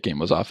like my dick game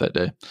was off that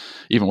day,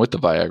 even with the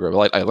Viagra. But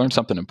like I learned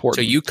something important.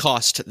 So you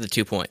cost the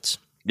 2 points.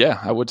 Yeah,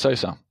 I would say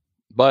so.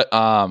 But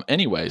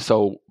anyway,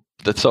 so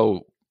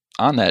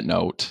on that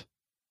note,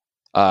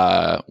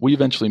 we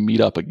eventually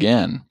meet up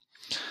again,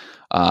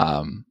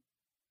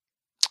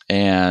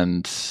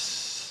 and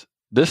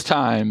this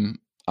time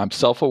I'm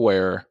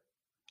self-aware.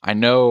 I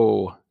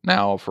know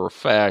now for a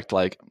fact,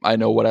 like I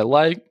know what I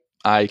like.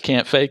 I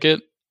can't fake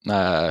it.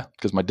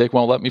 Because my dick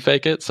won't let me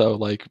fake it. So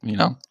like, we're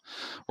going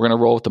to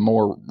roll with the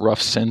more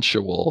rough,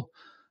 sensual,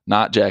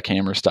 not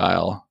jackhammer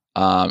style.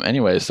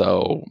 Anyway,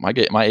 so my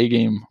dick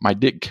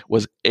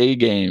was A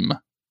game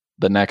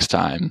the next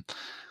time.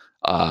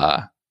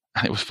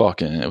 It was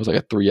like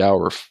a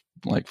 3-hour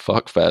like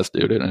fuck fest,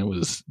 dude. And it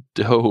was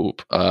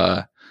dope.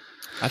 I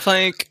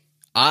think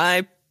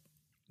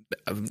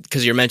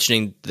because you're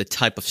mentioning the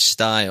type of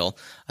style,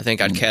 I think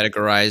I'd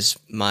categorize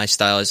my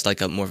style as like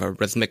a more of a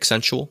rhythmic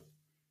sensual.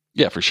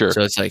 Yeah, for sure.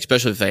 So it's like,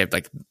 especially if they have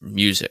like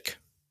music,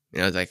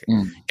 like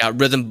got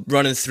rhythm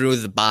running through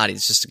the body.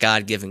 It's just a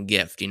God-given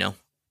gift,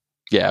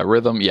 Yeah,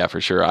 rhythm. Yeah, for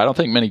sure. I don't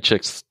think many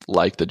chicks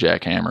like the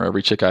jackhammer.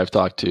 Every chick I've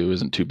talked to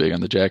isn't too big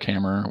on the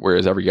jackhammer,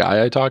 whereas every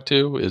guy I talk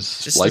to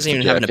is just like doesn't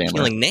even have an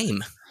appealing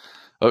name.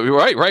 Oh,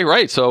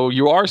 right. So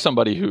you're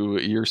somebody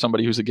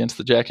who's against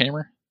the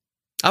jackhammer.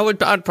 I'd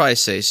probably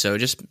say so,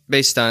 just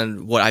based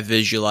on what I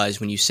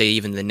visualize when you say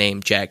even the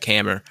name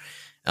jackhammer.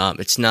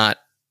 It's not.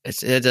 I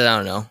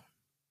don't know.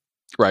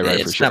 Right.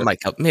 It's for sure. not my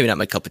cup. Maybe not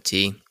my cup of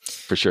tea.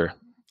 For sure.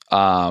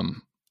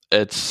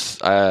 It's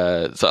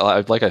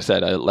so like I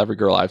said, every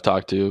girl I've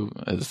talked to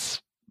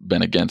has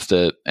been against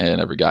it,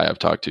 and every guy I've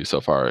talked to so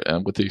far,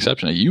 and with the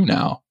exception of you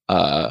now,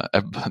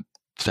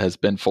 has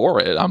been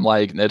for it. I'm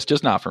like, it's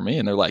just not for me,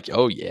 and they're like,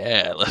 oh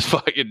yeah, let's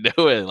fucking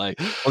do it. Like,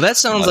 well, that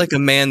sounds like a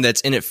man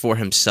that's in it for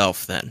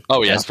himself, then.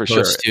 Oh yeah, for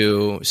sure.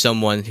 To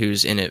someone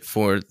who's in it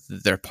for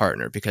their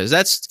partner, because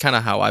that's kind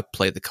of how I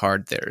play the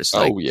card. There is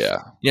like, oh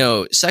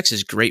yeah, sex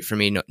is great for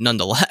me,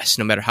 nonetheless,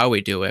 no matter how we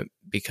do it,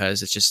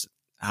 because it's just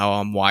how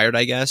I'm wired,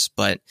 I guess.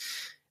 But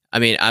I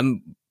mean,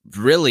 I'm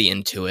really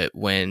into it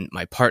when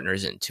my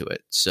partner's into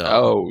it. So,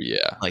 oh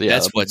yeah, like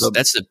that's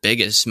the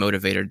biggest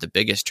motivator, the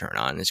biggest turn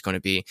on is going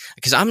to be,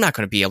 because I'm not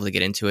going to be able to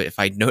get into it if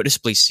I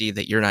noticeably see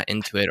that you're not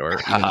into it or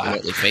even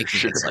remotely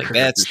faking it. It's like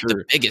that's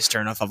the biggest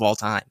turn off of all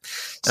time.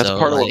 That's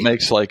part of what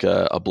makes like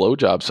a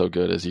blowjob so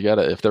good is you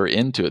gotta, if they're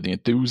into it, the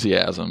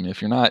enthusiasm.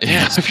 If you're not,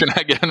 if you're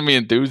not getting me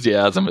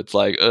enthusiasm, it's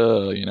like,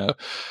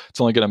 it's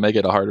only gonna make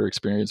it a harder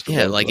experience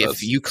for like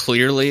if you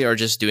clearly are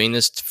just doing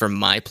this for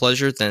my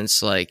pleasure, then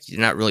it's like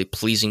you're not really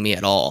pleasing me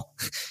at all.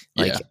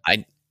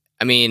 I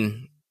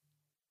mean,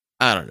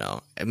 I don't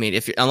know. I mean,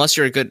 unless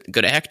you're a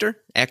good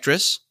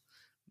actress,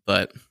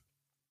 but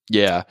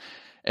yeah.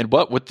 And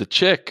what with the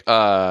chick,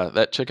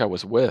 that chick I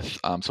was with.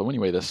 So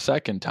anyway, the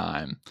second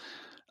time,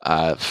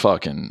 I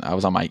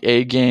was on my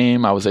A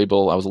game. I was a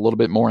little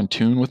bit more in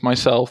tune with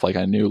myself. Like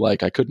I knew,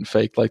 like I couldn't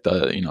fake like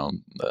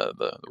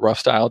the rough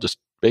style. Just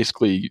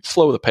basically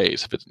slow the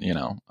pace. If it's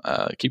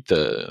keep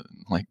the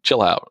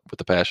chill out with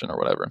the passion or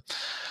whatever.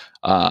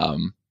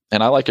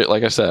 And I like it,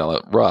 like I said,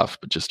 rough,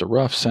 but just a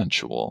rough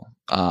sensual.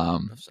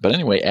 But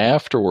anyway,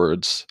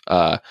 afterwards,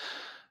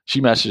 she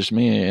messaged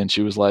me and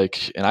she was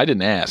like, and I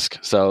didn't ask.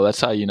 So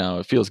that's how,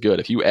 it feels good.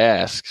 If you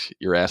ask,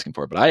 you're asking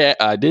for it. But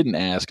I didn't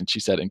ask. And she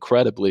said,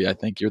 incredibly, I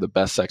think you're the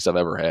best sex I've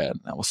ever had.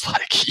 And I was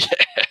like,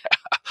 yeah,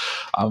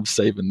 I'm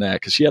saving that.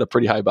 Because she had a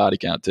pretty high body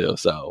count too.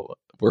 So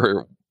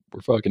we're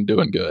fucking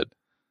doing good.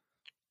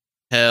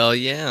 Hell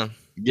yeah.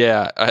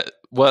 Yeah.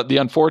 Well, the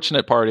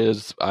unfortunate part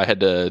is I had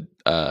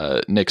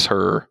to nix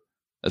her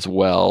as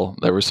well.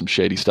 There was some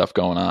shady stuff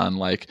going on,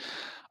 like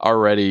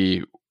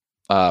already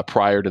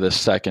prior to this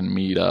second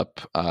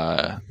meetup,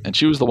 and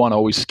she was the one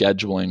always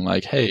scheduling,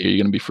 like, "Hey, are you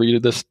going to be free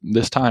to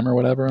this time or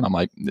whatever?" And I'm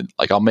like,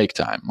 I'll make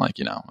time,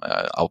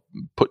 I'll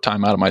put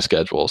time out of my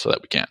schedule so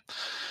that we can.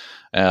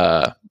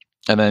 And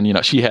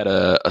then she had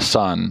a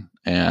son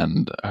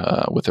and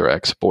with her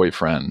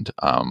ex-boyfriend,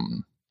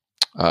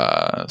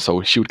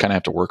 so she would kind of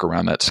have to work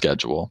around that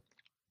schedule.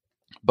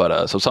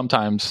 But so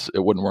sometimes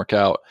it wouldn't work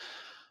out.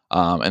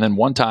 And then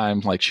one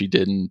time, like she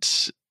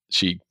didn't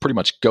she pretty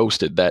much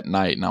ghosted that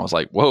night. And I was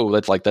like, whoa,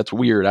 that's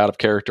weird, out of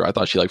character. I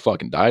thought she like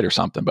fucking died or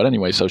something. But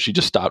anyway, so she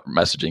just stopped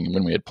messaging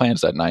when we had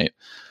plans that night.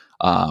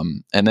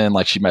 And then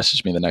like she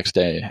messaged me the next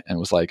day and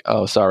was like,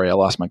 oh, sorry, I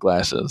lost my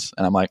glasses.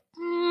 And I'm like,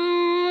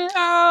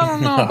 I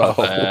don't know about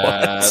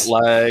that.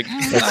 Like,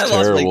 that's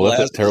terrible.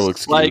 That's a terrible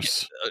excuse. Like,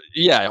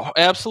 yeah,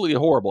 absolutely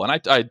horrible. And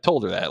I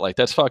told her that, like,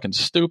 that's fucking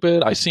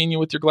stupid. I seen you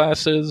with your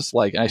glasses.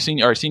 Like, I seen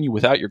you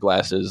without your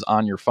glasses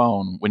on your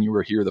phone when you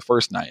were here the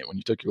first night when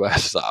you took your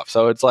glasses off.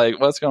 So it's like,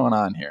 what's going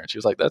on here? And she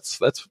was like, that's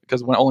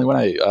because when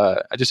I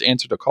just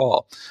answered a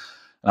call.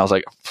 And I was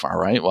like, all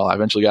right, well, I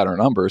eventually got her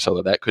number so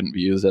that couldn't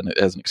be used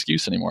as an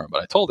excuse anymore.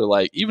 But I told her,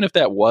 like, even if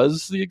that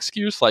was the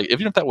excuse, like,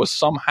 even if that was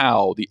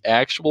somehow the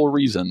actual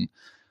reason,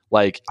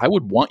 like, I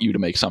would want you to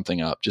make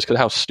something up just because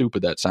how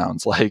stupid that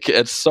sounds. Like,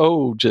 it's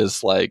so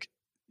just like,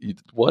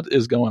 what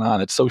is going on?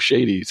 It's so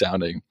shady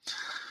sounding.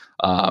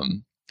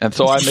 And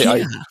so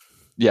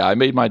I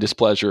made my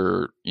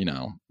displeasure,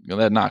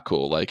 that's not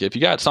cool. Like, if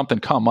you got something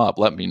come up,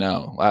 let me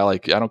know. I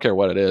don't care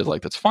what it is.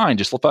 Like, that's fine.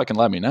 Just fucking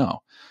let me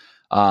know.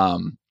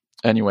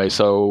 Anyway,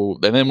 so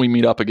and then we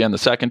meet up again the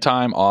second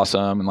time.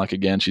 Awesome. And like,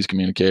 again, she's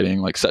communicating,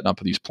 like setting up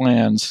these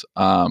plans.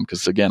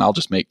 Because again, I'll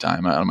just make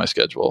time out of my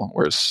schedule.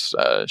 Whereas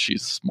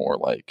she's more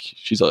like,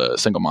 she's a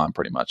single mom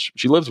pretty much.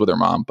 She lives with her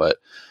mom, but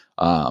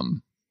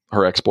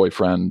her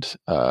ex-boyfriend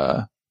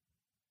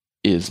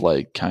is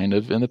like kind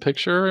of in the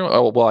picture.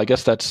 Oh, well, I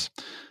guess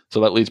so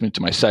that leads me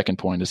to my second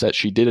point, is that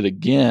she did it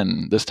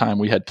again. This time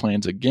we had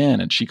plans again,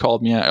 and she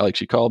called me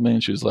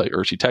and she was like,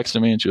 or she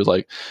texted me and she was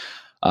like,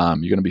 you're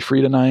going to be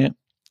free tonight?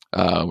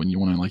 When you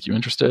want to, like, you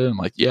interested? I'm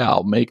like, yeah,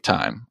 I'll make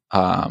time.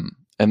 And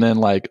then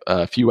like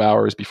a few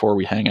hours before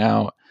we hang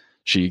out,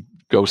 she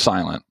goes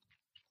silent,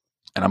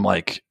 and I'm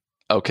like,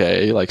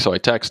 okay, like, so I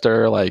text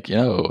her, like,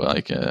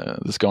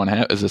 is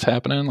this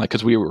happening? Like,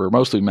 cause we were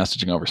mostly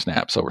messaging over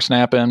Snap. So we're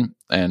snapping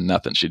and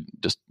nothing. She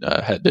just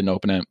didn't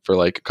open it for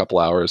like a couple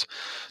hours.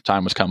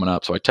 Time was coming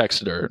up. So I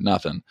texted her,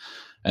 nothing.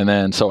 And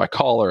then, so I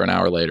call her an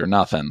hour later,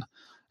 nothing.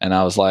 And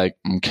I was like,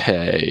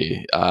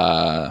 okay,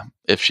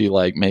 if she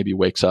like maybe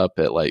wakes up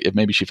at like, if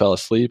maybe she fell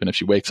asleep, and if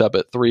she wakes up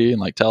at 3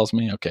 and like tells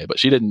me, okay, but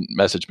she didn't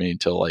message me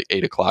until like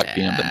 8:00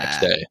 p.m. the next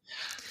day.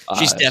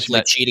 She's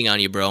definitely cheating on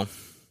you, bro.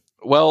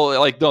 Well,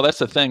 like, no, that's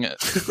the thing.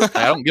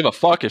 I don't give a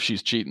fuck if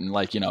she's cheating,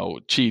 like,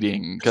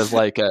 cheating. Cause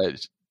like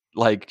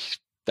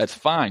that's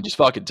fine. Just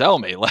fucking tell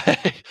me.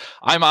 Like,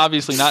 I'm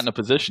obviously not in a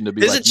position to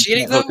be like,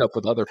 cheating, hook up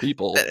with other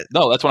people.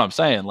 No, that's what I'm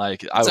saying.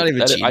 Like, it's not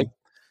even cheating.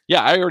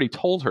 I already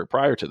told her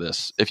prior to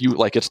this, if you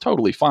like, it's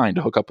totally fine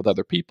to hook up with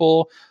other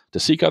people, to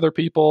seek other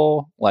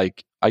people.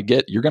 Like, I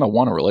get you're going to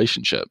want a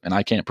relationship, and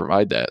I can't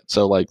provide that.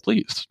 So like,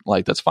 please,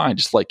 like, that's fine.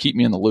 Just like, keep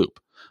me in the loop,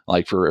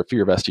 like for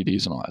fear of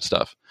STDs and all that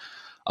stuff.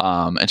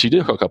 And she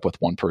did hook up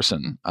with one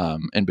person,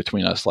 in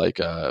between us, like,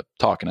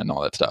 talking and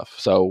all that stuff.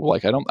 So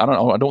like, I don't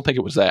know. I don't think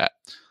it was that.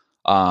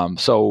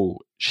 So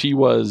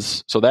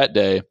that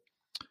day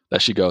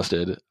that she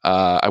ghosted,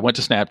 I went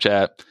to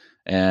Snapchat.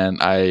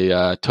 And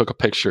I took a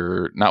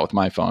picture, not with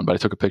my phone, but I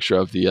took a picture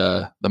of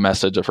the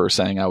message of her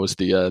saying I was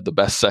the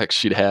best sex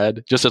she'd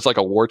had, just as like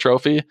a war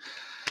trophy.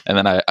 And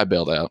then I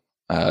bailed out.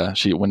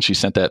 When she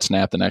sent that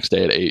snap the next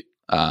day at 8,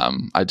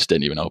 I just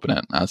didn't even open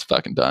it. I was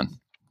fucking done.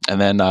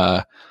 And then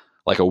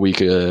like a week,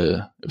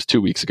 it was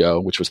 2 weeks ago,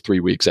 which was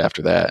 3 weeks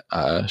after that,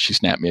 she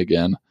snapped me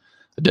again.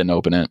 I didn't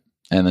open it,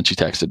 and then she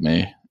texted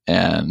me,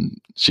 and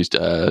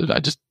I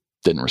just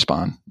didn't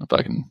respond.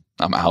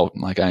 I'm out.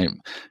 Like,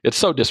 it's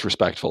so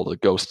disrespectful to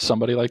ghost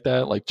somebody like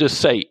that. Like,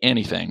 just say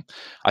anything.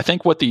 I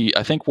think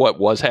what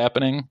was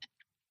happening,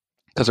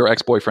 because her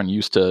ex-boyfriend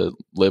used to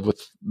live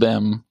with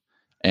them,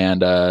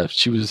 and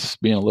she was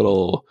being a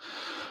little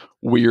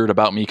weird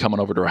about me coming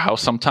over to her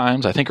house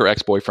sometimes. I think her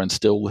ex-boyfriend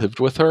still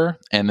lived with her,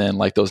 and then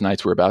like those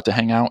nights we were about to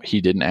hang out,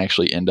 he didn't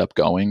actually end up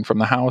going from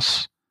the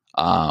house.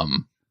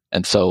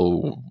 And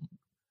so,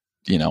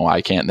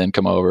 I can't then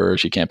come over.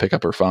 She can't pick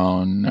up her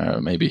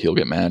phone. Maybe he'll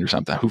get mad or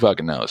something. Who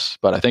fucking knows?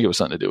 But I think it was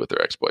something to do with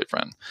her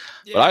ex-boyfriend.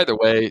 Yeah. But either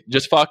way,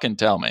 just fucking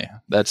tell me.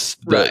 That's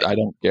right. I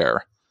don't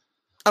care.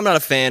 I'm not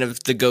a fan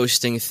of the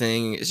ghosting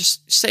thing.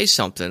 Just say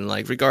something.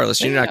 Like,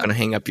 regardless, you're not going to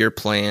hang up your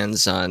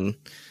plans on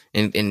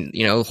and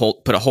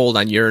put a hold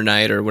on your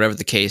night or whatever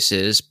the case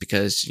is,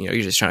 because you're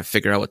just trying to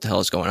figure out what the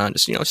hell is going on.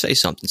 Just say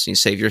something so you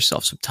save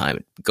yourself some time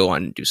and go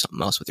on and do something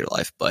else with your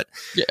life. But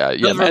mad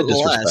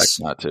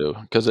disrespect not to,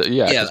 because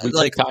we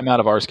take time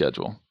out of our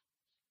schedule.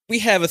 We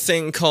have a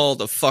thing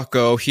called a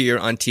fucko here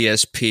on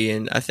TSP,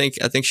 and I think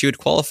she would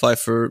qualify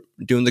for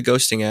doing the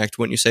ghosting act,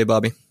 wouldn't you say,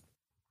 Bobby?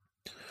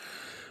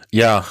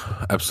 Yeah,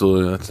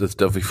 absolutely. That's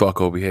definitely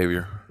fucko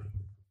behavior.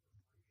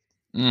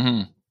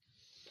 Mm-hmm.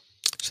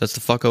 So that's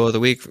the fucko of the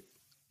week,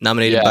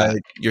 nominated by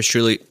yours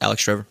truly,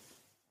 Alex Trevor.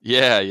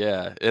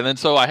 Yeah. And then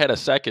so I had a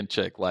second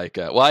chick, like,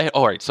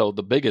 all right. So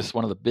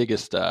one of the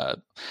biggest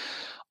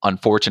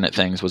unfortunate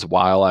things was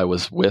while I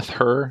was with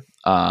her,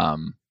 I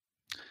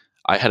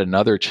had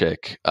another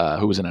chick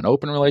who was in an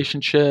open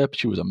relationship.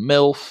 She was a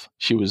MILF.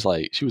 She was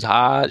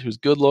hot. She was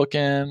good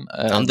looking.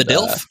 I'm the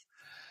DILF.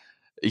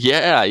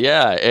 Yeah.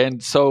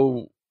 And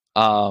so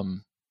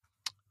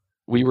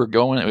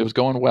it was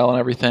going well and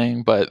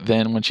everything. But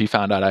then when she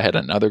found out I had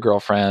another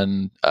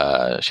girlfriend,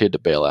 she had to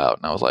bail out.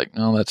 And I was like,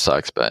 no, that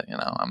sucks, but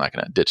I'm not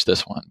going to ditch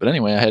this one. But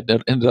anyway, I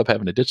ended up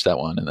having to ditch that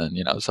one. And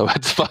then, so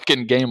it's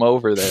fucking game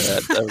over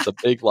there. That was a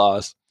big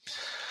loss.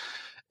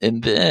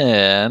 And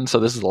then, so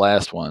this is the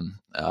last one,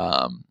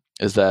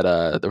 is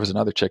that there was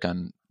another chick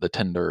on the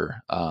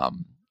Tinder.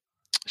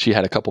 She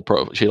had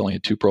she only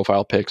had 2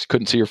 profile pics,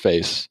 couldn't see her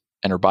face.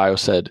 And her bio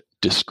said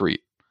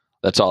discreet.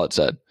 That's all it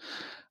said.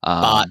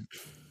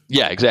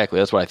 Yeah, exactly.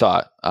 That's what I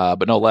thought.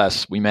 But no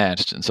less, we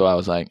matched. And so I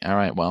was like, all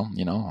right, well,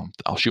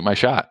 I'll shoot my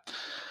shot.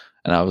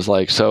 And I was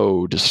like,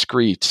 so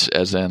discreet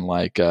as in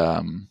like,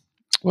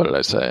 what did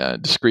I say?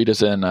 Discreet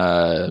as in,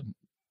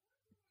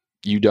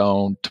 you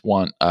don't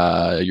want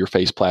your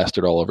face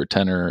plastered all over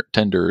Tinder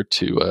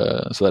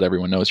to so that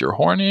everyone knows you're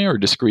horny, or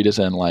discreet as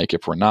in like,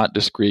 if we're not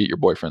discreet, your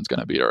boyfriend's going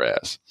to beat our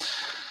ass.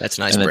 That's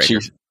nice. And breaker.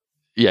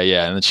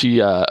 Yeah. And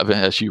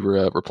then she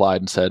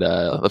replied and said,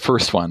 the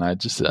first one, I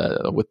just,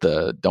 with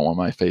the, don't want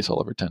my face all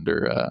over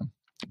Tinder.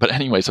 But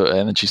anyway,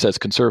 and then she says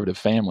conservative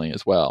family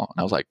as well. And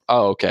I was like,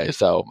 oh, okay.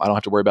 So I don't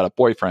have to worry about a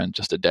boyfriend,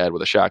 just a dad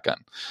with a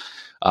shotgun.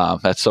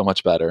 That's so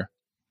much better.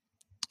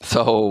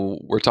 So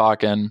we're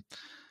talking,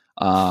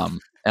 and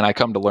I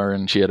come to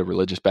learn she had a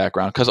religious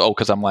background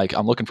because I'm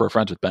looking for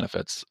friends with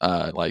benefits.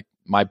 Like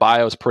my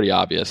bio is pretty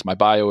obvious. My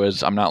bio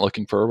is, I'm not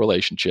looking for a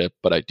relationship,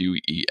 but I do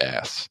eat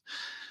ass.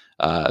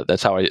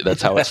 That's how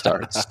it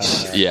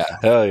starts. Yeah.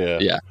 Hell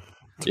yeah.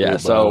 Yeah.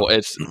 So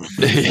it's,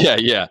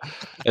 yeah.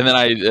 And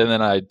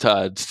then I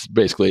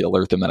basically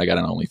alert them that I got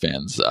an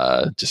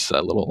OnlyFans, just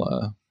a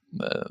little,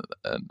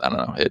 I don't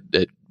know.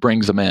 It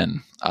brings them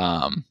in.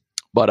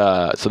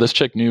 But so this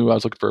chick knew I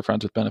was looking for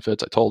friends with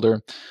benefits. I told her,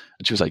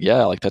 and she was like,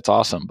 yeah, like that's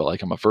awesome. But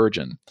like, I'm a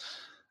virgin.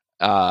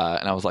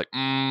 And I was like,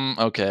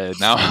 okay.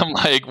 Now I'm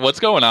like, what's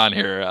going on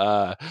here?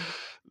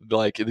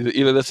 Like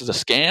either this is a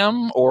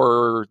scam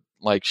or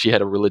like she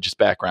had a religious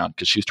background,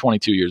 because she was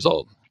 22 years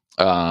old.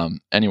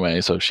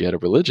 Anyway, so she had a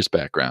religious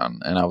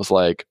background, and I was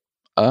like,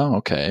 oh,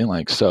 okay.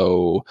 Like,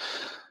 so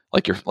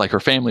like her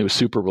family was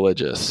super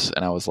religious.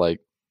 And I was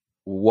like,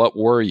 what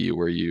were you?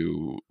 Were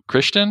you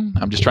Christian?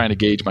 I'm just trying to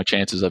gauge my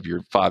chances of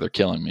your father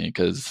killing me.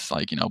 Cause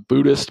like,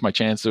 Buddhist, my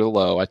chances are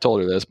low. I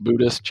told her this.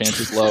 Buddhist,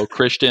 chances low.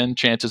 Christian,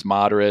 chances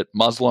moderate.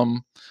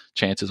 Muslim,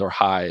 chances are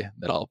high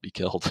that I'll be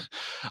killed.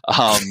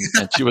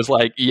 And she was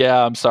like,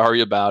 yeah, I'm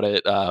sorry about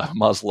it.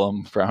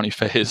 Muslim, frowny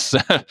face.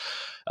 I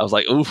was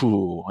like,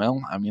 ooh,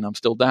 well, I mean, I'm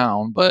still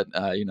down, but,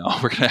 we're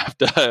going to have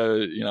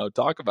to,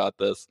 talk about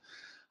this.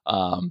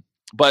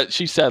 But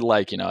she said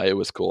like, it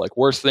was cool. Like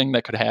worst thing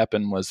that could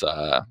happen was,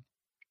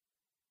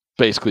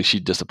 basically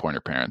she'd disappoint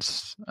her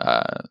parents.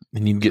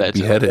 And you'd get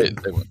beheaded.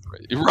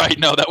 Right.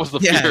 No, that was the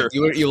fear.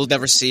 You will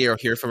never see or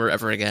hear from her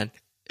ever again.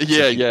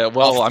 Yeah.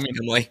 Well, I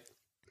mean,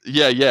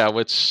 yeah.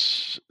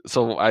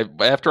 So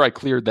after I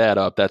cleared that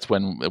up, that's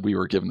when we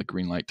were given the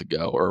green light to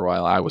go, or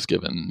while I was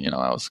given,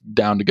 I was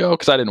down to go,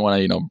 because I didn't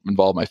want to,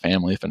 involve my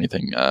family if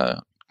anything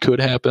could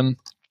happen.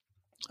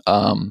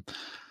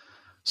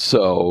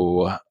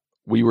 So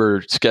we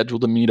were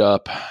scheduled to meet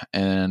up,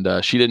 and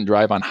she didn't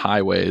drive on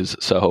highways.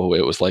 So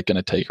it was like going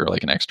to take her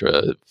like an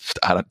extra,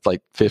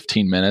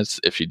 15 minutes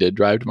if she did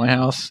drive to my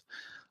house.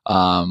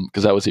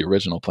 Cause that was the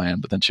original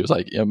plan. But then she was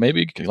like,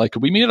 maybe like,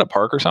 could we meet at a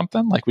park or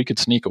something? Like we could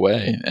sneak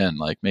away and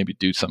like maybe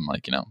do some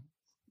like,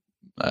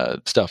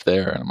 stuff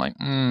there. And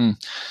I'm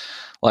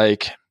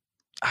like,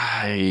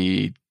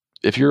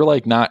 if you're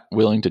like not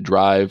willing to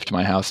drive to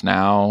my house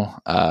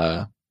now,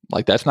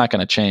 like that's not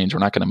going to change.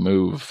 We're not going to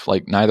move.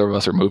 Like neither of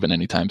us are moving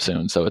anytime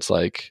soon. So it's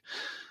like,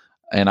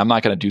 and I'm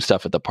not going to do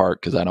stuff at the park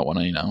because I don't want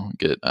to,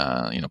 get,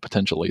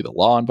 potentially the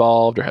law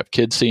involved or have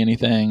kids see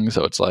anything.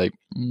 So it's like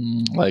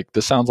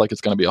this sounds like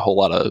it's going to be a whole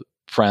lot of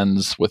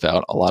friends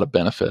without a lot of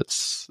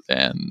benefits,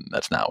 and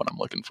that's not what I'm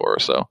looking for.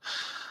 So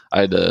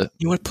I had to.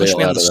 You want to push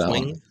me on the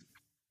swing?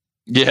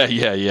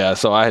 Yeah.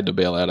 So I had to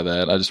bail out of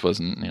that. I just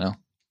wasn't,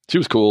 She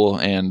was cool,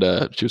 and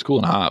she was cool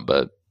and hot,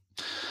 but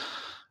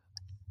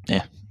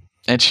yeah.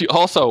 And she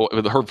also,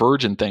 with her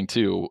virgin thing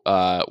too,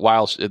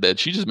 that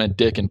she just meant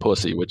dick and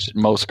pussy, which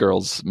most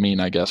girls mean,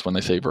 I guess, when they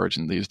say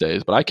virgin these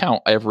days. But I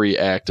count every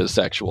act as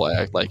sexual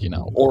act, like,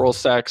 oral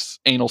sex,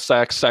 anal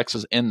sex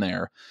is in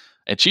there.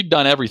 And she'd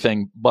done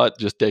everything but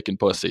just dick and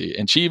pussy.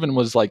 And she even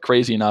was like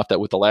crazy enough that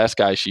with the last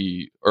guy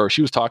she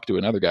was talking to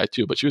another guy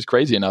too, but she was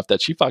crazy enough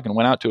that she fucking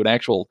went out to an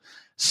actual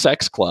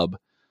sex club,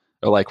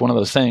 or like one of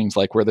those things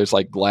like where there's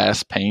like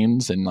glass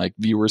panes and like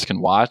viewers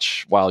can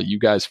watch while you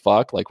guys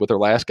fuck. Like with her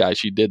last guy,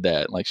 she did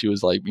that. Like she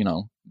was like,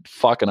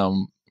 fucking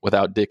him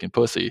without dick and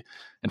pussy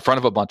in front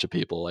of a bunch of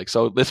people. Like,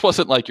 so this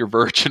wasn't like your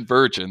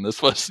virgin.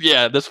 This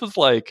was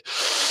like,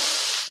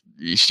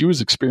 she was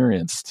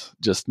experienced,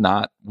 just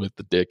not with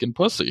the dick and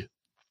pussy.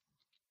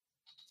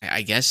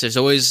 I guess there's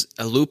always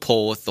a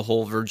loophole with the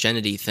whole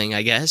virginity thing,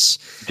 I guess.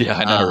 Yeah,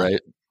 I know,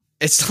 right?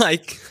 It's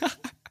like...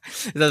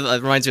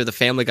 That reminds me of the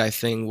Family Guy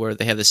thing where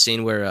they have the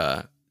scene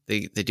where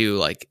they do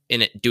like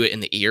do it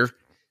in the ear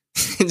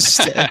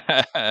instead.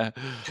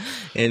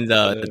 And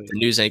the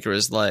news anchor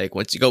is like,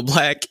 once you go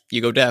black,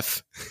 you go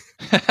deaf.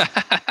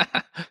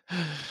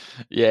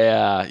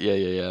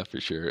 Yeah, for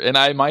sure. And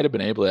I might have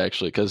been able to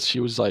actually, because she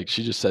was like,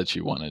 she just said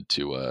she wanted it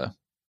to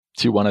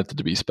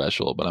be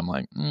special, but I'm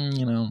like,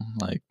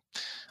 like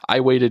I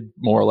waited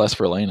more or less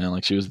for Elena.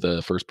 Like she was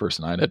the first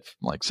person I'd had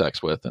like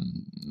sex with,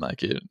 and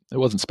like it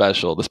wasn't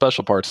special. The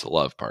special part's the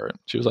love part.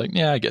 She was like,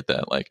 yeah, I get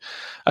that. Like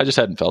I just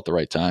hadn't felt the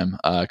right time.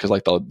 Cause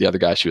like the other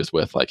guy she was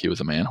with, like he was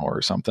a man whore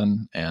or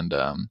something. And,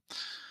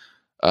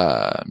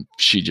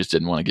 she just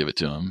didn't want to give it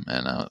to him.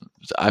 And,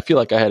 I feel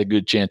like I had a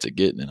good chance at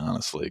getting it,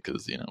 honestly.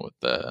 Cause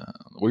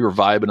we were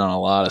vibing on a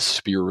lot of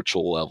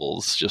spiritual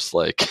levels, just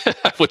like,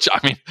 which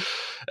I mean,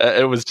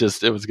 it was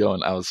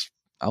going, I was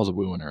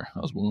wooing her. I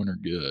was wooing her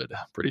good.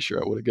 Pretty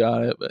sure I would have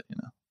got it, but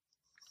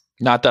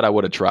not that I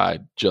would have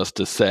tried. Just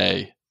to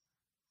say,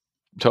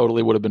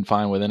 totally would have been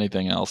fine with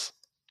anything else.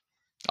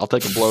 I'll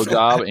take a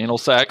blowjob, anal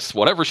sex,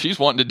 whatever she's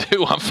wanting to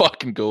do. I'm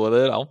fucking cool with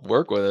it. I'll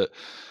work with it.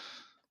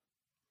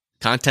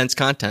 Content's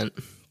content.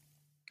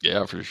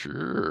 Yeah, for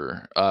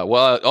sure.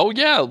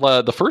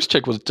 The first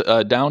chick was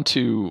down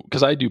to,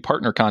 because I do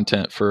partner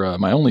content for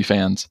my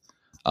OnlyFans.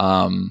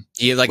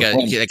 You have like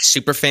a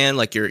super fan,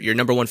 like your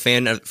number one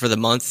fan for the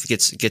month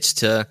gets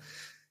to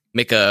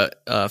make a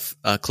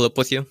clip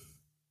with you.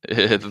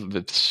 It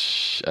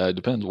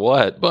depends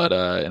what, but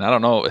and I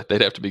don't know.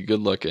 They'd have to be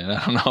good looking.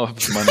 I don't know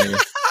if money.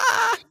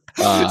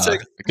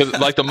 Because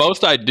like the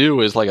most I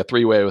do is like a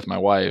 3-way with my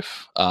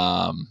wife.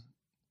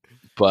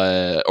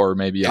 But or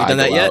maybe I done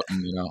that yet?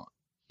 And,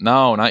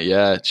 no, not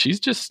yet. She's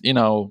just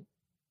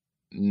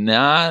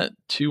not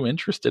too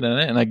interested in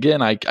it. And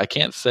again, I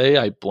can't say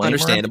I blame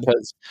her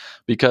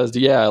because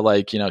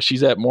like,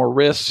 she's at more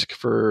risk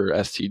for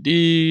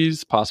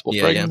STDs, possible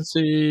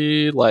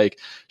pregnancy. Yeah. Like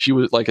she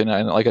was like, and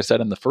like I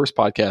said in the first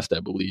podcast, I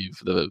believe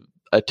the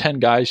 10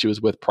 guys she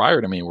was with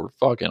prior to me were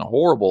fucking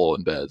horrible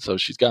in bed. So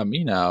she's got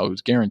me now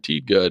who's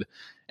guaranteed good.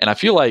 And I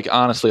feel like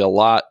honestly, a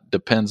lot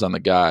depends on the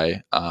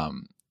guy.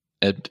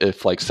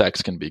 If like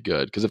sex can be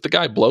good, because if the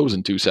guy blows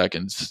in 2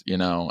 seconds,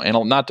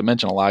 and not to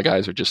mention a lot of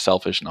guys are just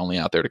selfish and only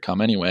out there to come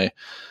anyway.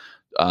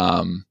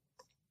 So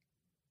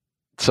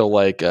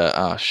like,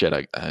 shit,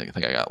 I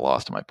think I got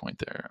lost in my point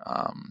there.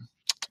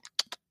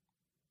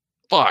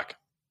 Fuck.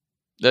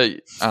 I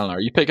don't know. Are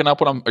you picking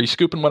up are you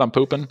scooping what I'm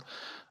pooping?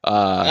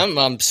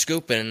 I'm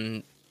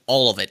scooping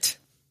all of it.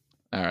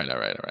 All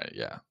right.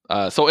 Yeah.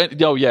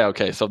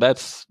 Okay. So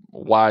that's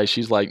why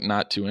she's like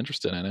not too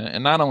interested in it.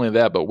 And not only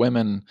that, but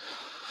women,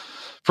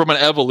 from an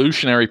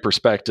evolutionary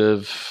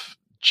perspective,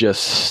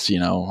 just,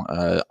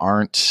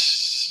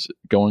 aren't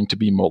going to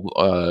be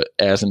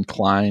as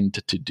inclined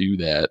to do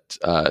that,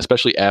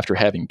 especially after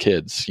having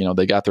kids.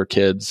 They got their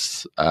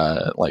kids,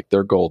 like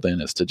their goal then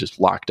is to just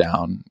lock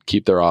down,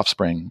 keep their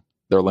offspring,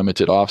 their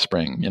limited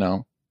offspring,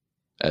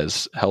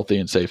 as healthy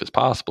and safe as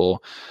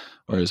possible.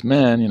 Whereas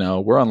men,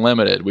 we're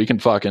unlimited. We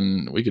could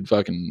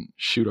fucking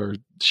shoot our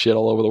shit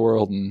all over the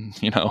world and,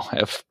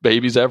 have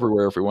babies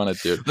everywhere if we wanted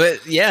to.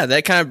 But yeah,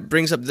 that kind of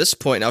brings up this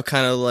point. I'll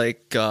kind of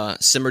like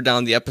simmer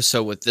down the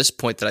episode with this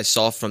point that I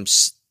saw from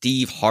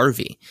Steve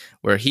Harvey,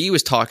 where he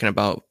was talking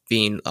about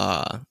being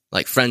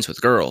like friends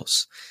with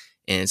girls.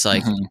 And it's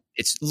like,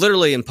 It's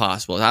literally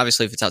impossible.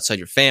 Obviously, if it's outside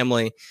your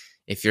family,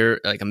 if you're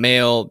like a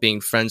male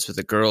being friends with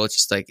a girl, it's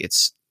just like, you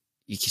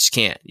just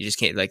can't.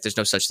 Like, there's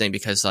no such thing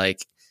because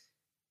like,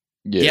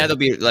 yeah, they'll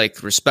be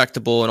like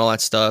respectable and all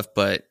that stuff,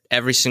 but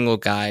every single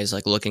guy is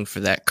like looking for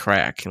that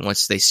crack. And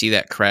once they see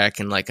that crack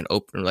in like an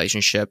open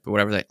relationship or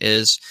whatever that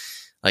is,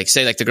 like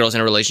say like the girl's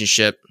in a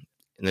relationship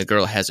and the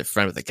girl has a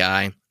friend with a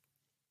guy,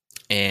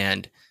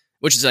 and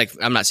which is like,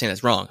 I'm not saying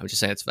that's wrong. I'm just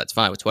saying that's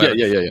fine with whatever.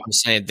 Yeah. I'm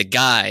saying the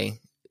guy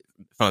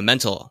from a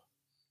mental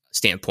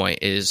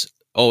standpoint is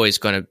always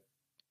going to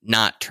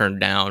not turn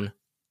down.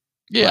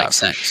 Yeah, like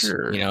sex,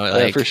 sure.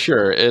 Like, for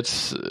sure.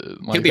 It's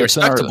like, he'll be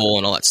respectable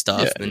and all that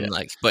stuff,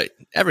 but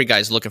every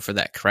guy's looking for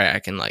that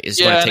crack, and like is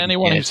going to take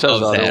anyone who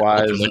says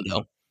otherwise.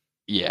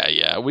 Yeah,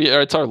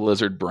 it's our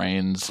lizard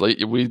brains. Like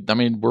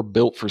we're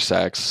built for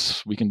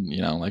sex. We can,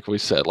 like I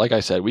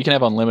said, we can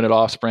have unlimited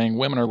offspring.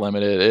 Women are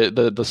limited.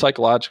 The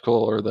psychological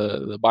or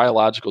the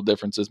biological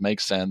differences make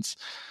sense.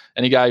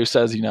 Any guy who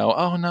says,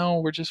 oh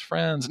no, we're just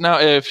friends. Now,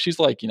 if she's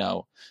like,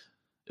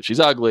 if she's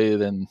ugly,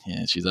 then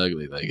she's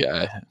ugly. Like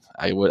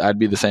I'd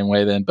be the same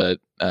way then. But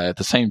at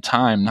the same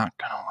time, not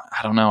gonna.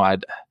 I don't know. I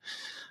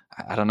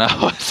don't know.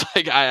 It's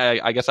like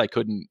I guess I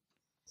couldn't.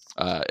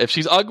 If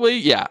she's ugly,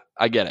 yeah,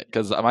 I get it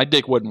because my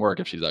dick wouldn't work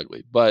if she's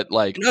ugly. But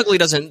like, ugly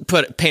doesn't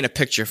paint a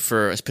picture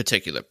for a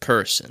particular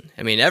person.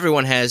 I mean,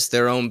 everyone has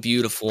their own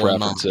beautiful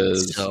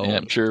preferences. So, yeah,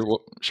 sure,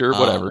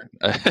 whatever.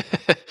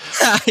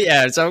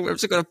 Yeah, so I'm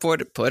just gonna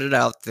put it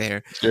out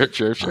there.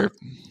 Sure.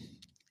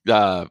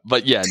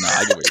 But yeah, no,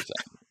 I get what you're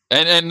saying.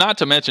 And not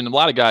to mention, a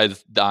lot of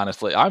guys,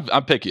 honestly,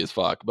 I'm picky as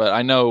fuck. But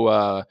I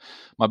know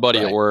my buddy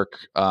at work,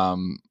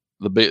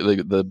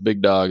 the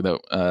big dog that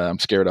I'm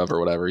scared of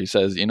or whatever. He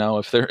says,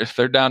 if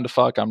they're down to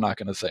fuck, I'm not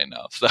going to say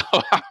no. So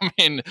I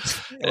mean,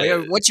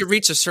 once you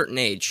reach a certain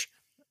age.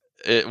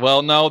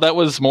 Well, no, that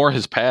was more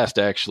his past.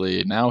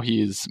 Actually, now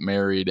he's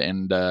married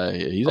and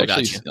he's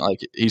actually like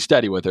he's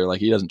steady with her. Like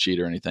he doesn't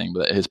cheat or anything.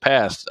 But his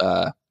past.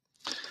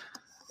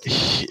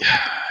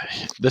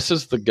 This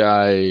is the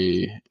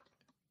guy.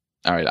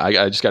 All right,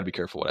 I just got to be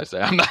careful what I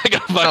say. I'm not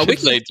gonna fucking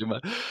say too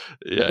much.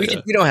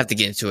 We don't have to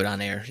get into it on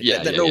air.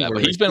 Yeah.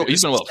 But he's been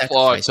with a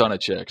fuck ton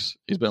of chicks.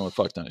 He's been with a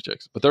fuck ton of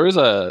chicks. But there is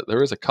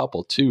a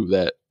couple too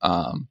that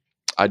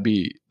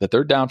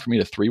they're down for me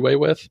to 3-way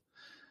with.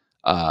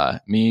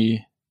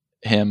 Me,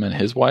 him, and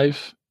his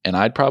wife, and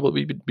I'd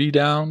probably be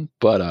down.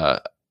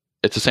 But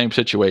it's the same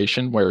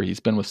situation where he's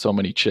been with so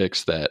many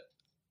chicks that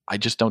I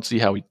just don't see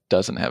how he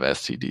doesn't have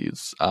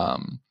STDs.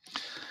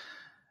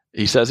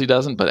 He says he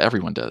doesn't, but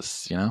everyone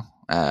does, you know?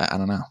 I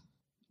don't know.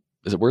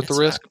 Is it worth the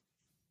risk?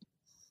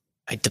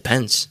 It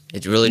depends.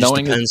 It really just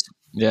depends.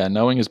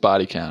 Knowing his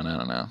body count, I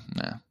don't know.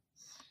 Nah.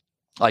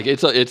 Like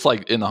it's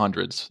like in the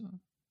hundreds.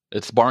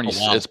 It's Barney.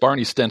 Oh, wow. It's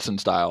Barney Stinson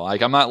style.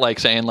 Like I'm not like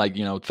saying like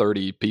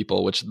 30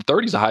 people, which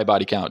 30 is a high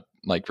body count.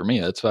 Like for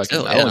me, that's fucking.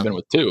 Still, I've only been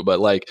with 2, but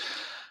like,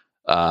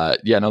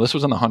 this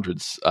was in the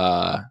hundreds.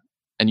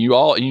 And they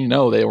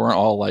weren't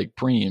all like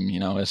preem,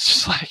 it's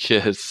just like,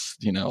 it's,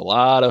 a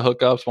lot of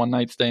hookups, one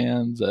night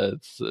stands.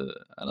 It's,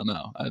 I don't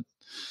know.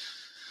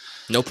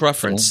 No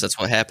preference. That's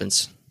what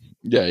happens.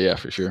 Yeah,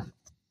 for sure.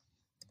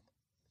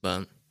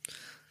 But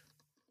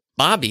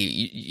Bobby,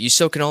 you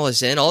soaking all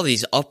this in, all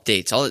these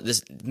updates, all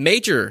this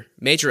major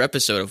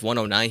episode of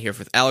 109 here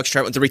with Alex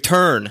Troutman, the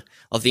return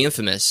of the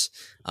infamous.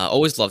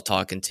 Always love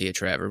talking to you,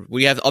 Trevor.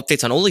 We have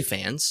updates on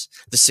OnlyFans,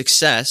 the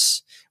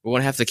success. We're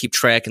going to have to keep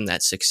tracking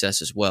that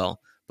success as well.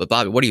 But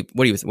Bobby, what have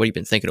you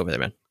been thinking over there,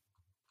 man?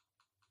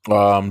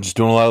 I'm just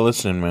doing a lot of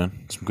listening,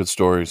 man. Some good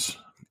stories.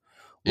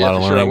 A lot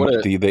of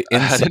learning the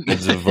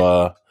insides of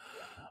how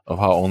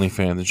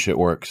OnlyFans and shit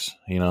works.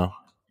 For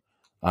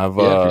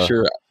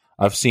sure.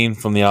 I've seen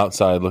from the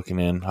outside looking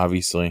in,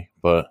 obviously,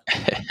 but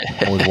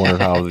I always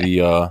wondered how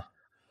the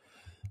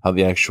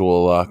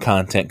actual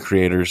content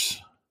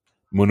creators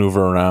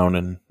maneuver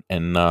around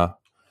and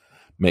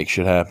make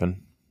shit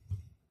happen.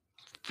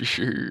 For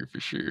sure.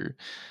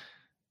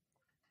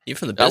 Even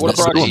from the business,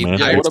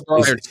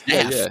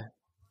 yeah.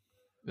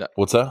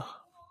 What's that?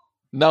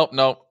 Nope.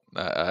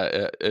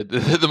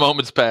 The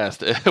moment's passed.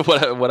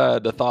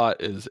 The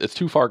thought is, it's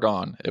too far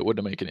gone. It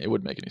wouldn't make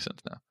any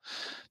sense now.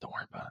 Don't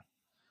worry about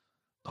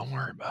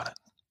it.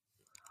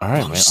 All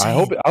right, man.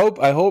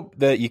 I hope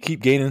that you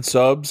keep gaining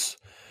subs,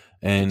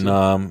 and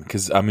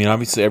because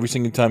obviously every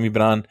single time you've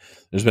been on,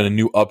 there's been a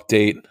new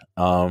update.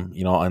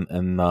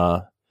 And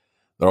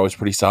they're always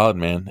pretty solid,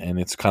 man. And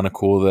it's kind of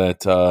cool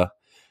that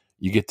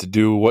you get to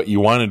do what you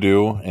want to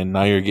do, and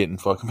now you're getting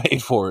fucking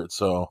paid for it.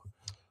 So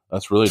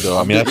that's really dope.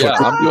 I'm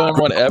doing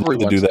what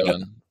everyone's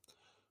doing.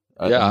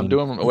 I'm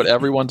doing what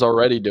everyone's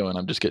already doing.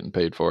 I'm just getting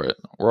paid for it.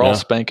 We're all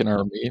spanking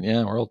our meat.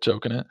 Yeah, we're all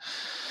choking it.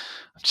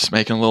 I'm just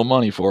making a little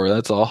money for it.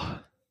 That's all.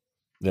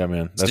 Yeah,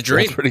 man. That's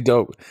pretty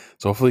dope.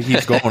 So hopefully it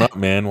keeps going up,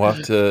 man. We'll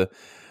have to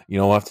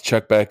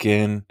check back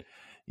in,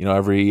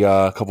 every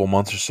couple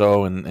months or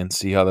so and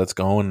see how that's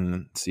going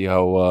and see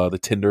how the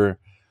Tinder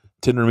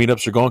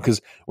meetups are going. Because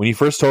when you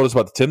first told us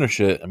about the Tinder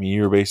shit,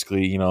 you were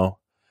basically,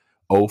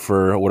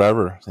 for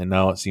whatever. And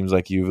now it seems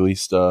like you've at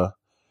least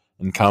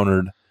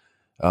encountered,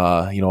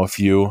 a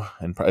few.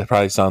 And it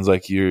probably sounds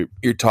like you're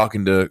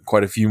talking to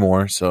quite a few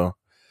more. So at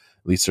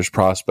least there's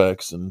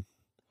prospects and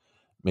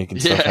making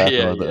stuff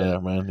happen. Yeah,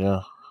 man.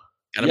 Yeah.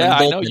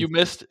 I know you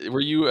missed. Were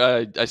you?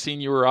 I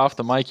seen you were off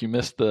the mic. You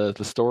missed the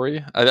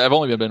story. I've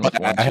only been with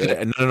one.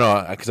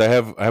 No, because I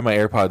have my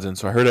AirPods in,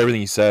 so I heard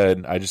everything you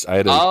said. I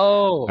had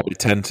to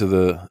tend to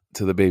the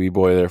baby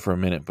boy there for a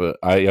minute, but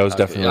I was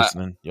definitely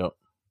listening. Yep.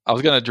 I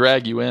was gonna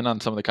drag you in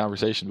on some of the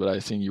conversation, but I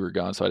seen you were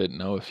gone, so I didn't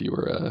know if you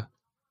were.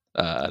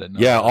 I didn't know.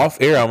 Yeah,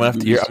 off air. I'm gonna have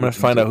to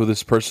find out who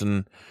this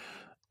person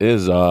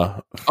is.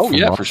 For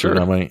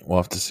sure. We'll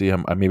have to see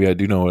him. Maybe I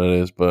do know what it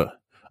is, but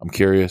I'm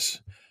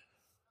curious.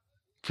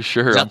 For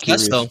sure. Not the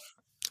best, though.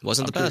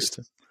 Wasn't the best.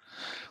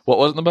 What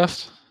wasn't the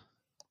best?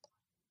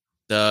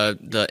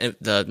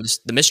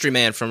 The mystery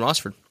man from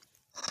Rossford.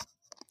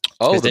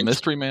 Oh, the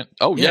mystery man.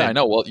 Oh, yeah, I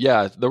know. Well,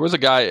 yeah, there was a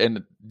guy,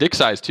 and dick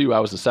size, too, I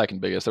was the second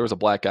biggest. There was a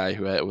black guy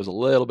who was a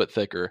little bit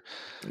thicker.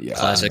 Yeah,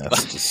 classic.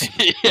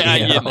 You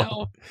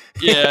know.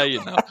 Yeah,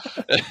 you know.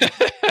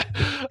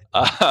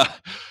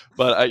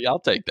 But I'll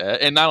take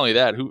that. And not only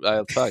that,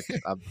 I'm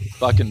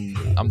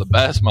the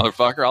best,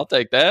 motherfucker. I'll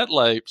take that.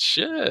 Like,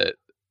 shit.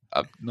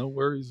 No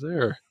worries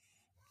there.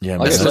 Yeah,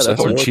 like that's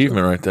an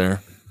achievement right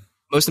there.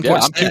 Most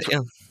important.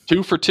 I'm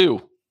 2 for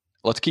 2.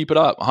 Let's keep it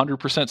up.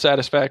 100%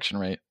 satisfaction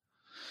rate.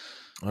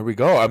 There we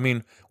go.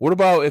 What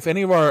about if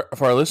any of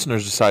our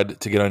listeners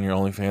decide to get on your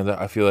OnlyFans?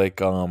 I feel like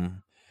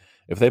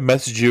if they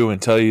message you and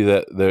tell you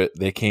that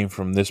they came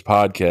from this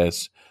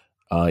podcast,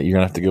 you're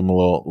gonna have to give them a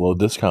little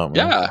discount.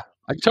 Man. Yeah,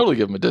 I can totally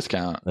give them a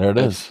discount. There it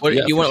is. What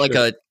you want, like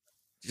a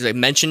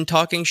mention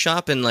talking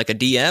shop and like a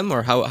DM,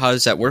 or how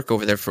does that work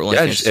over there for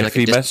OnlyFans? Yeah, if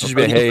he messages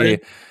me, hey,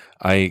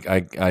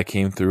 I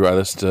came through, I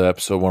listened to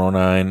episode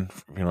 109,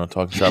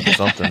 talking shop or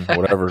something,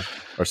 whatever,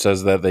 or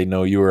says that they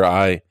know you or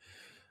I.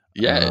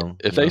 Yeah,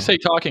 if they say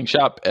talking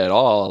shop at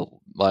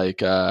all, like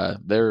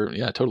they're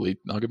totally.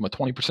 I'll give them a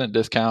 20%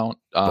 discount.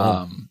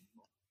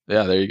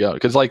 Yeah, there you go.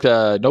 Because like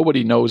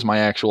nobody knows my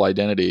actual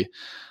identity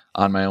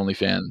on my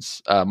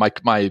OnlyFans.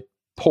 My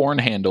porn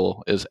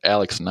handle is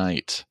Alex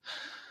Knight.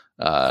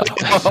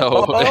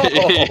 So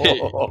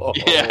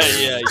yeah.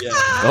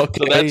 Okay.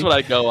 So that's what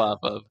I go off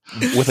of.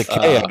 With a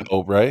K, I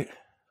hope, right?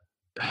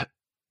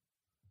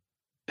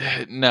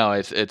 No,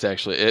 it's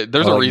actually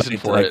there's a reason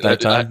for it.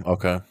 That time?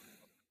 Okay.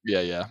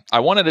 Yeah. I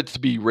wanted it to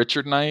be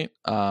Richard Knight,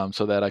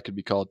 so that I could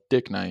be called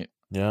Dick Knight.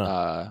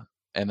 Yeah.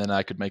 And then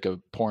I could make a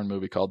porn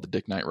movie called The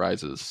Dick Knight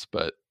Rises.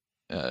 But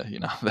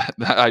that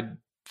I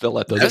feel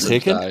let those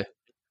dreams die.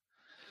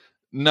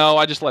 No,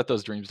 I just let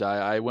those dreams die.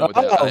 I went with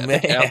that. Oh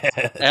man,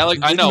 Alex,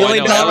 I know. $1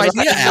 million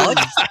idea,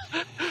 Alex.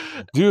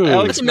 Dude,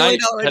 Alex Knight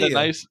had a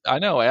nice. I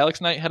know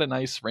Alex Knight had a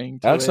nice ring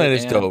to Alex it. Knight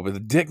is dope, but the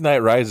Dick Knight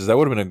Rises, that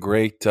would have been a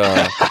great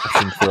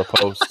option for a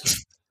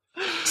post.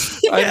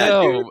 I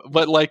know,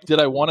 but like,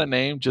 did I want a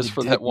name just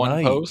for that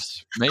one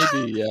post?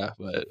 Maybe, yeah.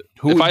 But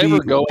if I ever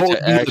go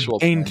to actual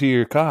Bane to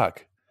your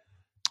cock,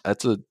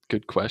 that's a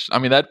good question. I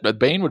mean, that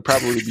Bane would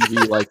probably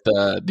be like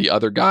the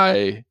other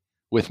guy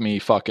with me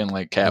fucking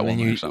like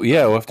Catwoman or something.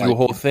 Yeah, we'll have to do a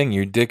whole thing.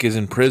 Your dick is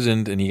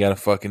imprisoned, and you got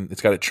to it's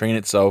got to train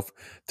itself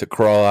to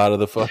crawl out of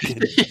the fucking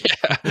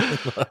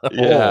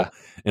yeah,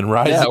 and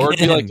rise again. Or it'd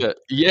be like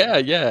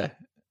it'd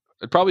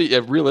probably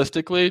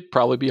realistically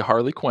probably be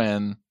Harley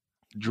Quinn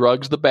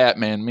drugs the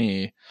Batman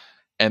me,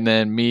 and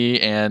then me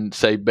and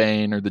say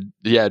Bane it'd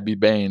be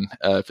Bane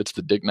if it's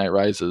the Dick Knight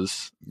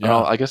Rises. Yeah,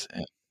 I guess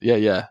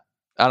yeah.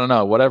 I don't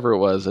know, whatever it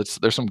was.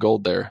 There's some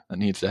gold there that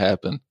needs to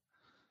happen.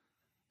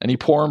 Any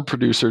porn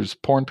producers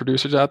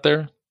out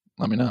there?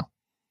 Let me know.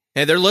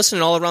 Hey, they're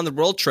listening all around the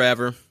world,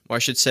 Trevor. Or I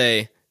should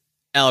say,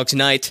 Alex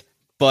Knight.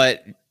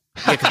 But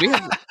yeah, 'cause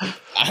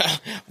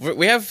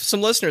we have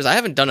some listeners. I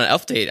haven't done an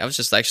update. I was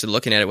just actually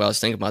looking at it while I was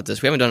thinking about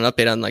this. We haven't done an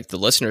update on like the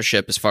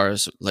listenership as far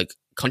as like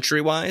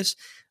country wise.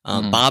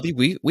 Bobby,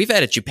 we've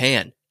added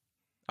Japan.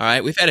 All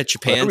right, we've added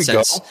Japan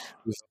since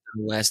the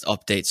last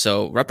update.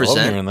 So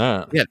represent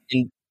that. Yeah,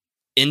 in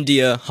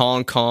India,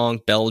 Hong Kong,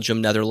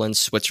 Belgium, Netherlands,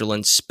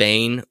 Switzerland,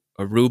 Spain,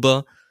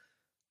 Aruba,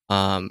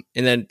 and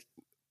then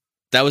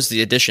that was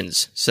the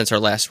additions since our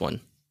last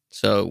one.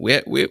 So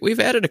we've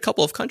added a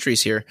couple of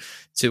countries here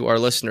to our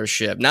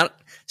listenership. Not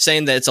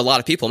saying that it's a lot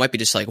of people. It might be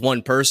just like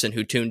one person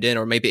who tuned in,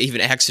 or maybe even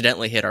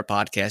accidentally hit our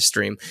podcast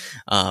stream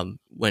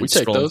when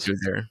scrolling through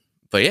there.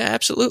 But yeah,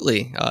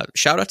 absolutely.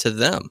 Shout out to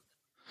them.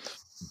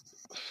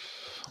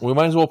 We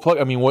might as well plug.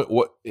 I mean,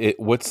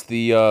 what's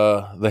the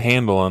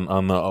handle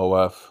on the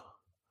OF?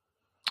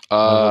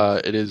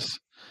 It is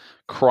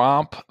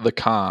Cromp the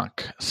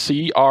Conch.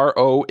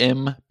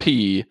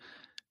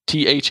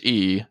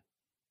 CROMPTHECONQ.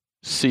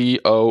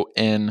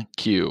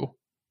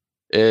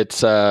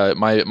 It's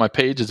my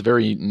page is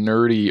very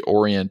nerdy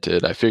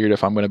oriented. I figured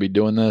if I'm going to be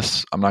doing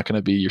this, I'm not going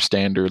to be your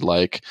standard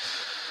like,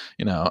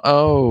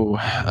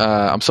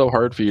 I'm so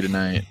hard for you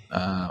tonight,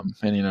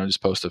 and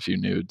just post a few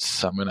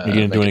nudes. I'm gonna. You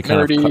gonna do any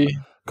kind of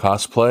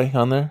cosplay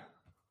on there?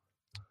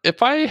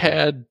 If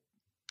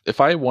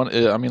I want,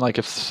 I mean, like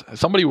if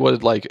somebody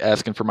was like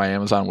asking for my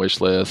Amazon wish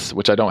list,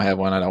 which I don't have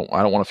one, I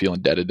don't want to feel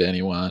indebted to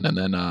anyone. And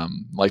then,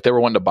 like they were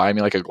wanting to buy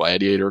me like a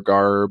gladiator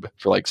garb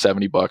for like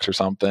 $70 or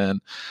something.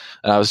 And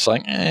I was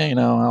like,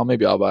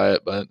 maybe I'll buy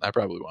it, but I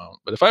probably won't.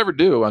 But if I ever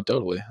do, I'll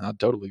totally, I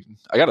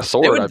got a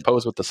sword. I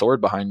pose with the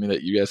sword behind me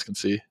that you guys can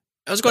see.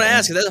 I was going to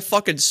ask, is that a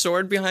fucking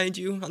sword behind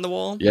you on the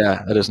wall?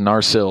 Yeah, that is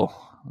Narsil,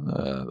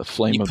 the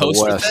flame of the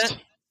West.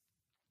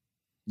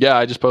 Yeah,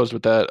 I just posed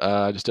with that.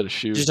 I just did a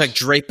shoot. Just like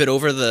drape it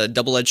over the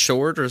double-edged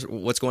sword, or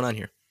what's going on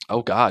here?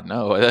 Oh God,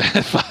 no! I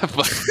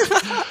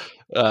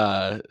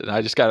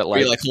just got it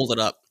like. Like hold it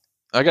up.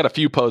 I got a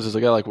few poses. I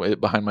got like it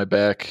behind my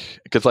back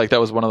because like that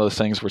was one of those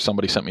things where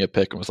somebody sent me a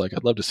pic and was like,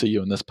 "I'd love to see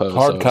you in this pose."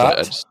 Hard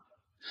cocked.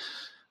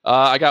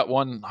 I got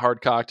one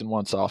hard cocked and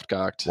one soft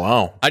cocked.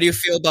 Wow. How do you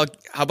feel about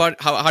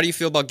how do you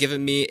feel about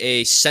giving me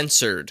a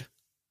censored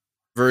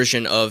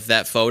version of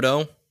that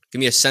photo? Give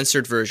me a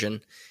censored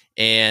version.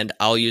 And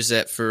I'll use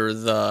that for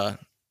the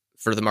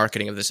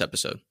marketing of this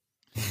episode.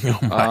 Oh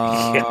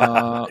my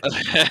God.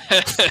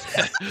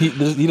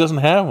 He doesn't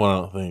have one, I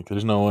don't think.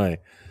 There's no way.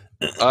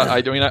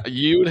 I mean,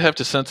 you would have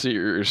to censor it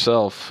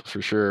yourself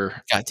for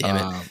sure. God damn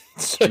it!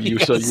 You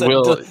will.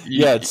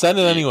 Send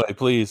it anyway,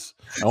 please.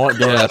 I want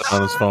Donut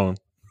on his phone.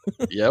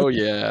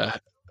 Yeah,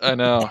 I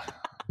know.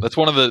 That's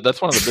one of the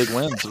big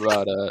wins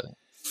about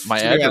my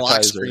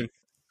advertiser.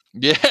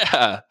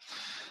 Yeah.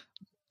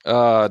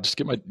 Just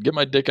get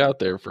my dick out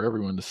there for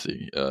everyone to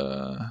see.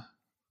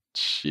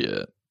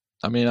 Shit.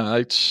 I mean,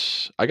 I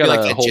got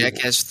like a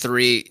Jackass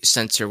 3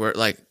 censor where it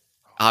like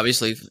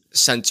obviously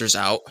censors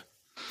out.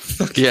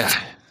 Yeah,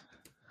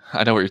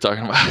 I know what you're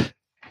talking about.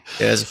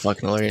 Yeah, it's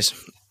fucking hilarious.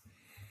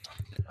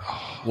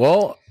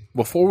 Well,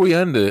 before we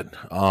end it,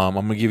 I'm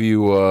gonna give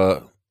you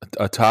a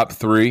top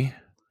 3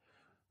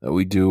 that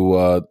we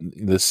do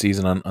this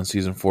season on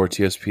season 4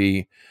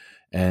 TSP.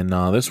 And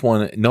this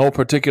one, no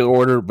particular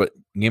order, but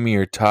give me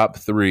your top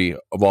 3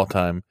 of all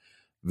time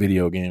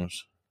video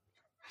games.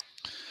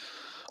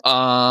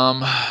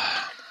 The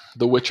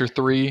Witcher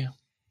 3,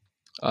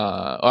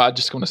 I'm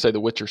just going to say the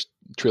Witcher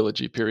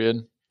trilogy.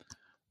 Period.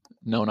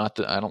 No, not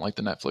the. I don't like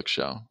the Netflix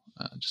show.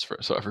 Just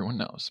so everyone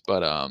knows,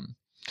 but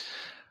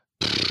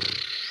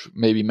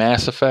maybe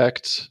Mass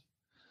Effect,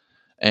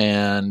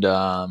 and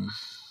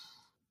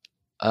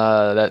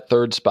that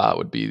third spot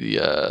would be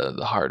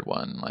the hard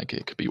one. Like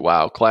it could be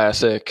WoW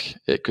Classic,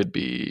 it could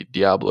be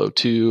Diablo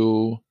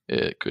 2,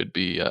 it could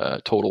be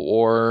Total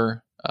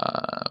War,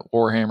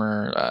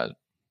 Warhammer.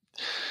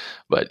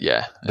 But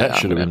yeah, that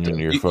should have been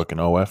your fucking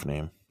OF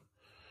name.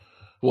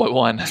 What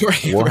one?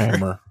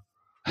 Warhammer.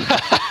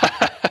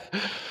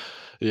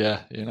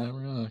 Yeah, you're not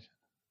wrong.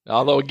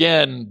 Although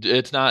again,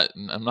 it's not.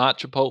 I'm not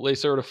Chipotle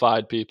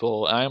certified,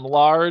 people. I am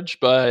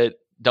large, but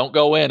don't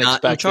go in not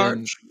expecting. In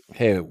charge.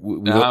 Hey, we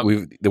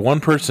the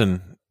one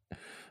person,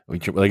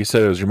 like I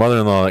said, it was your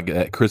mother-in-law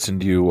that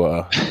christened you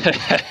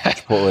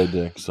Chipotle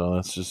dick. So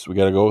that's just, we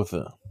got to go with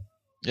it.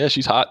 Yeah,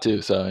 she's hot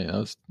too, so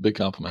it's a big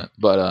compliment.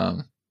 But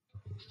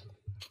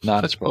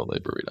not a Chipotle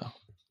burrito.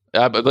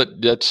 Yeah,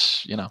 but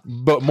that's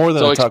But more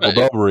than a Taco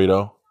Bell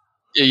burrito.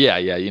 Yeah.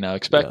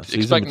 Expect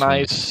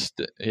nice.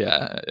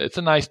 Yeah, it's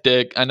a nice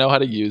dick. I know how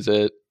to use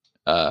it.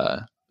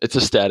 It's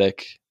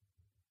aesthetic.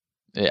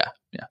 Yeah.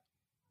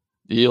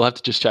 You'll have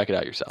to just check it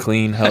out yourself.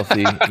 Clean,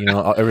 healthy,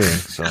 everything.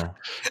 So.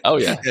 Oh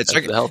yeah, one of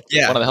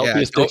the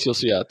healthiest dicks you'll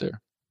see out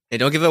there. Hey,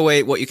 don't give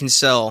away what you can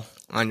sell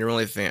on your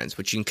OnlyFans,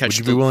 which you can catch.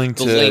 Would you be willing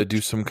to do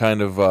some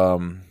kind of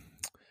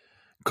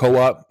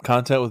co-op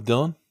content with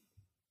Dylan?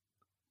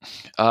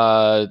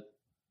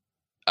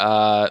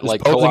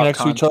 Like posing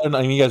next to each other.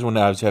 I mean, you guys wouldn't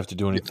obviously have to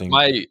do anything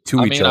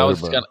to each other.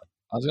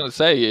 I was gonna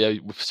say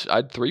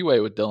I'd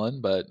three-way with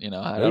Dylan, but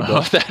I don't know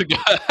if that.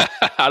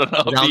 I don't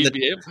know if he'd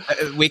be able.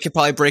 We could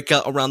probably break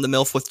out around the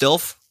MILF with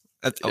Dilf.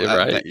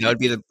 Right, that would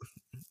be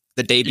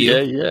the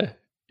debut.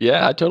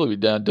 Yeah. I'd totally be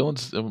down.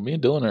 Me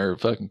and Dylan are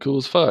fucking cool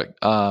as fuck.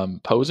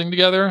 Posing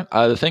together.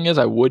 The thing is,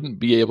 I wouldn't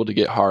be able to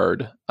get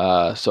hard.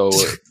 So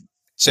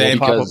same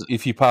because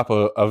if you pop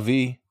a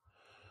V,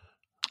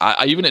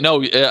 I even know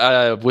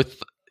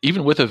with.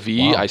 Even with a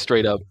V, wow. I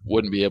straight up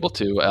wouldn't be able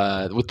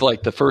to. With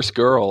like the first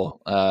girl,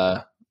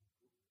 I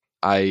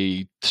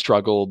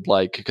struggled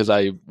because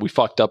we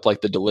fucked up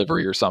like the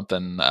delivery or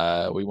something.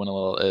 We went a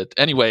little.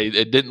 Anyway,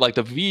 it didn't like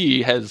the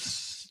V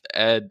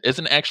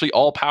isn't actually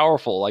all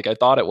powerful like I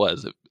thought it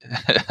was,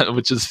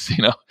 which is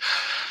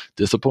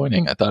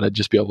disappointing. I thought I'd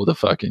just be able to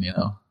fucking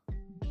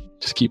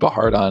just keep a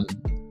heart on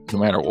no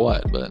matter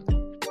what. But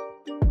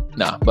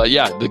nah. But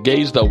yeah, the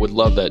gays though would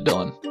love that,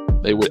 Dylan.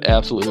 They would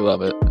absolutely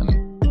love it.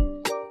 And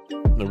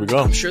there we go.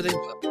 I'm sure they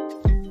would.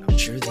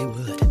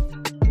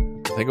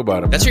 Think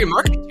about it. That's where you're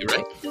marketing to,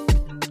 right?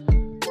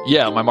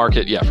 Yeah, my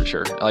market. Yeah, for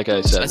sure. Like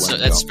I said,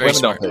 that's very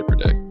smart. Don't pay per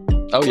dick.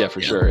 Oh yeah,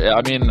 for sure. Yeah,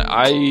 I mean,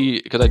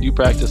 because I do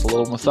practice a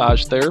little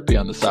massage therapy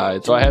on the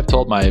side, so I have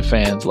told my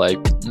fans like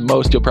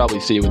most you'll probably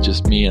see with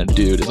just me and a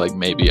dude is like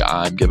maybe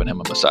I'm giving him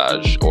a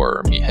massage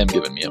or him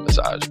giving me a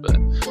massage, but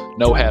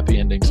no happy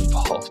endings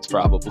involved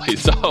probably.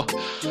 So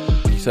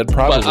you said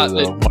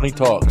probably though. Money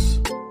talks.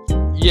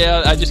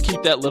 Yeah, I just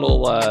keep that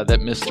little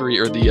that mystery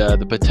or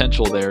the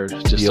potential there,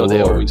 just so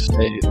they always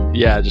stay.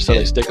 Yeah, just so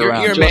they stick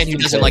around. You're a man who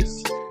doesn't like.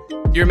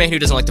 You're a man who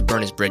doesn't like to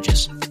burn his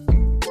bridges.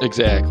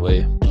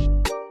 Exactly.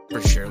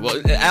 For sure.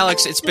 Well,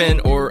 Alex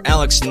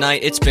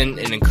Knight, it's been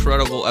an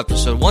incredible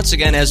episode once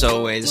again, as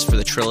always, for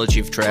the trilogy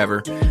of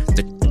Traver,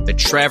 the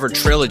Traver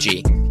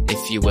trilogy,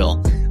 if you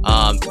will.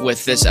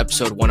 With this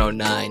episode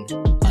 109.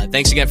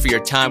 Thanks again for your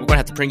time. We're gonna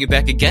have to bring you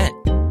back again.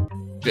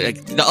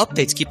 The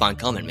updates keep on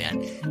coming,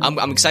 man.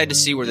 I'm excited to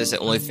see where this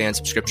OnlyFans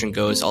subscription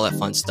goes, all that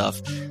fun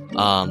stuff.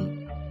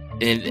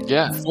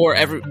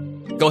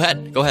 Go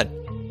ahead.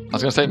 I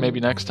was gonna say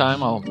maybe next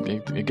time I'll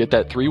get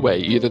that three-way,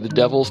 either the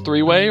Devil's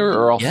three-way,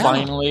 or I'll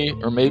finally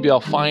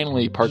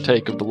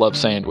partake of the Love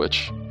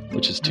Sandwich,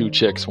 which is 2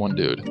 chicks, 1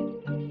 dude.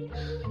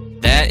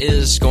 That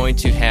is going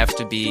to have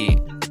to be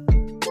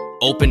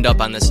opened up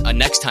on this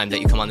next time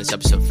that you come on this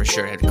episode for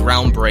sure.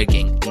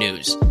 Groundbreaking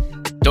news.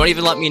 Don't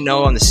even let me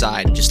know on the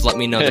side. Just let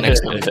me know the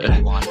next time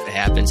you want. If it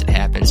happens, it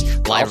happens.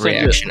 Live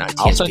reaction on TSP.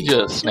 I'll send you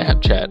a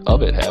Snapchat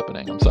of it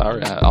happening. I'm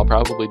sorry. I'll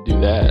probably do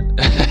that.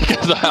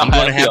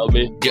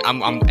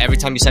 I'm every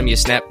time you send me a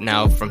snap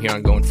now from here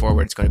on going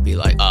forward, it's going to be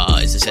like,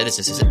 is this it? Is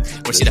this it?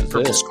 When I see that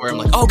purple square, I'm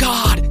like, oh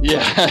God.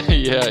 Yeah.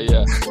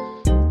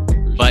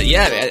 But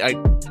yeah,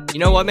 you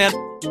know what, man?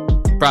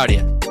 Proud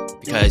of you.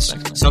 Because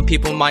some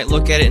people might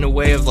look at it in a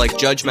way of like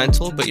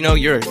judgmental, but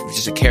you're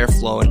just a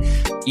careflowing,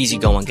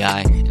 easygoing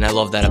guy, and I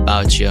love that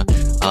about you.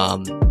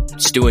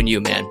 Just doing you,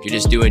 man. You're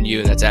just doing you,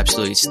 and that's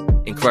absolutely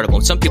incredible.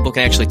 And some people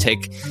can actually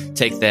take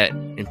that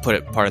and put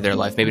it part of their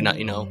life. Maybe not,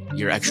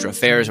 your extra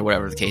affairs or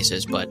whatever the case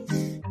is, but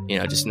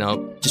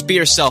just be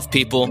yourself,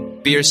 people.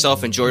 Be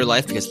yourself. Enjoy your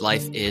life because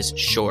life is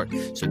short.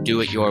 So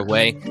do it your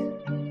way.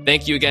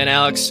 Thank you again,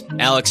 Alex.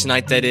 Alex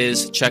Knight, that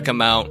is. Check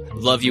him out.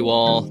 Love you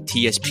all.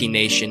 TSP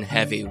Nation.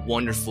 Have a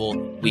wonderful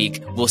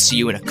week. We'll see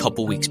you in a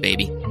couple weeks,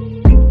 baby.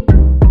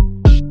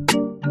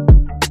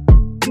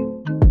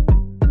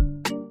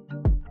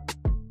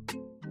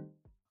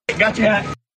 Gotcha.